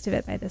the worst of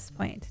it by this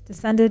point,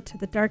 descended to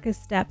the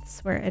darkest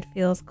depths where it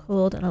feels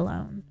cold and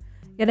alone.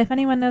 Yet if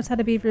anyone knows how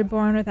to be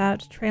reborn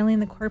without trailing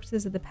the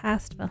corpses of the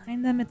past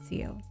behind them, it's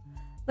you.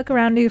 Look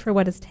around you for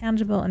what is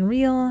tangible and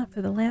real,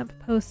 for the lamp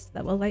posts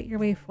that will light your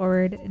way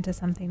forward into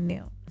something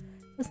new.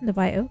 Listen to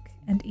White Oak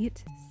and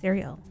eat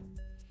cereal.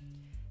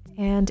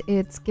 And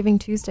it's Giving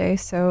Tuesday,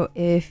 so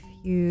if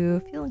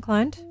you feel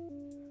inclined,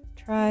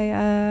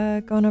 try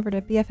going over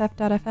to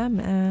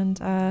BFF.FM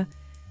and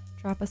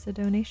drop us a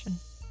donation.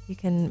 You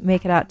can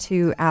make it out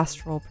to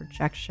Astral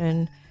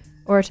Projection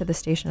or to the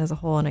station as a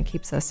whole, and it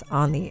keeps us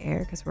on the air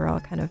because we're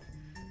all kind of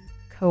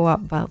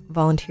co-op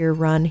volunteer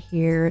run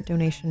here,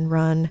 donation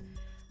run.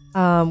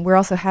 We're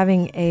also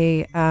having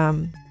a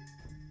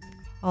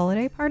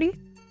holiday party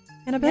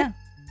in a bit.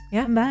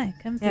 Yeah. Come by.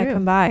 Come through. Yeah,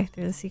 come by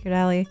through the Secret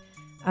Alley.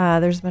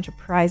 There's a bunch of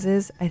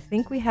prizes. I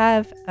think we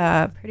have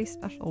a pretty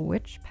special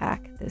witch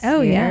pack this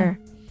year.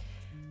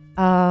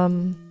 Yeah.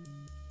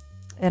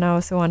 And I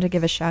also wanted to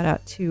give a shout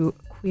out to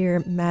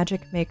Queer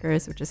Magic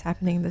Makers, which is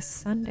happening this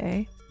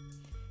Sunday.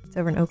 It's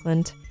over in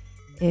Oakland.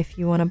 If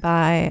you want to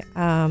buy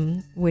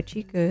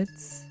witchy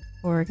goods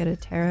or get a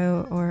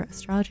tarot or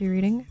astrology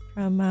reading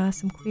from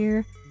some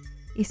queer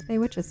East Bay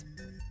Witches.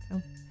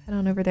 So head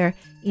on over there.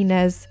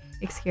 Inez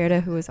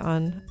Izquierda, who was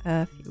on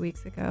a few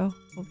weeks ago,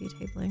 will be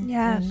tabling.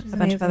 Yeah, and she's a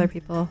bunch of amazing. other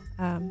people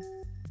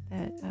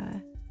that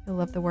you'll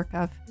love the work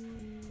of.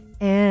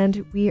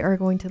 And we are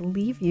going to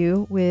leave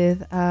you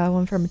with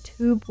one from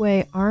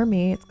Tubeway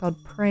Army. It's called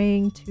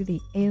Praying to the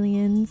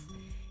Aliens.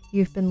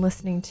 You've been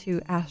listening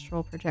to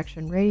Astral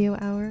Projection Radio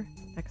Hour.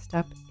 Next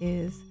up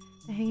is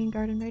the Hanging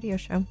Garden Radio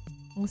Show.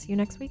 We'll see you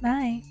next week.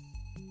 Bye.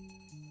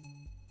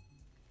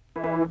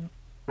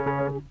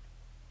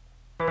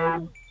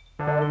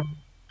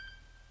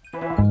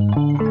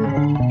 Thank you.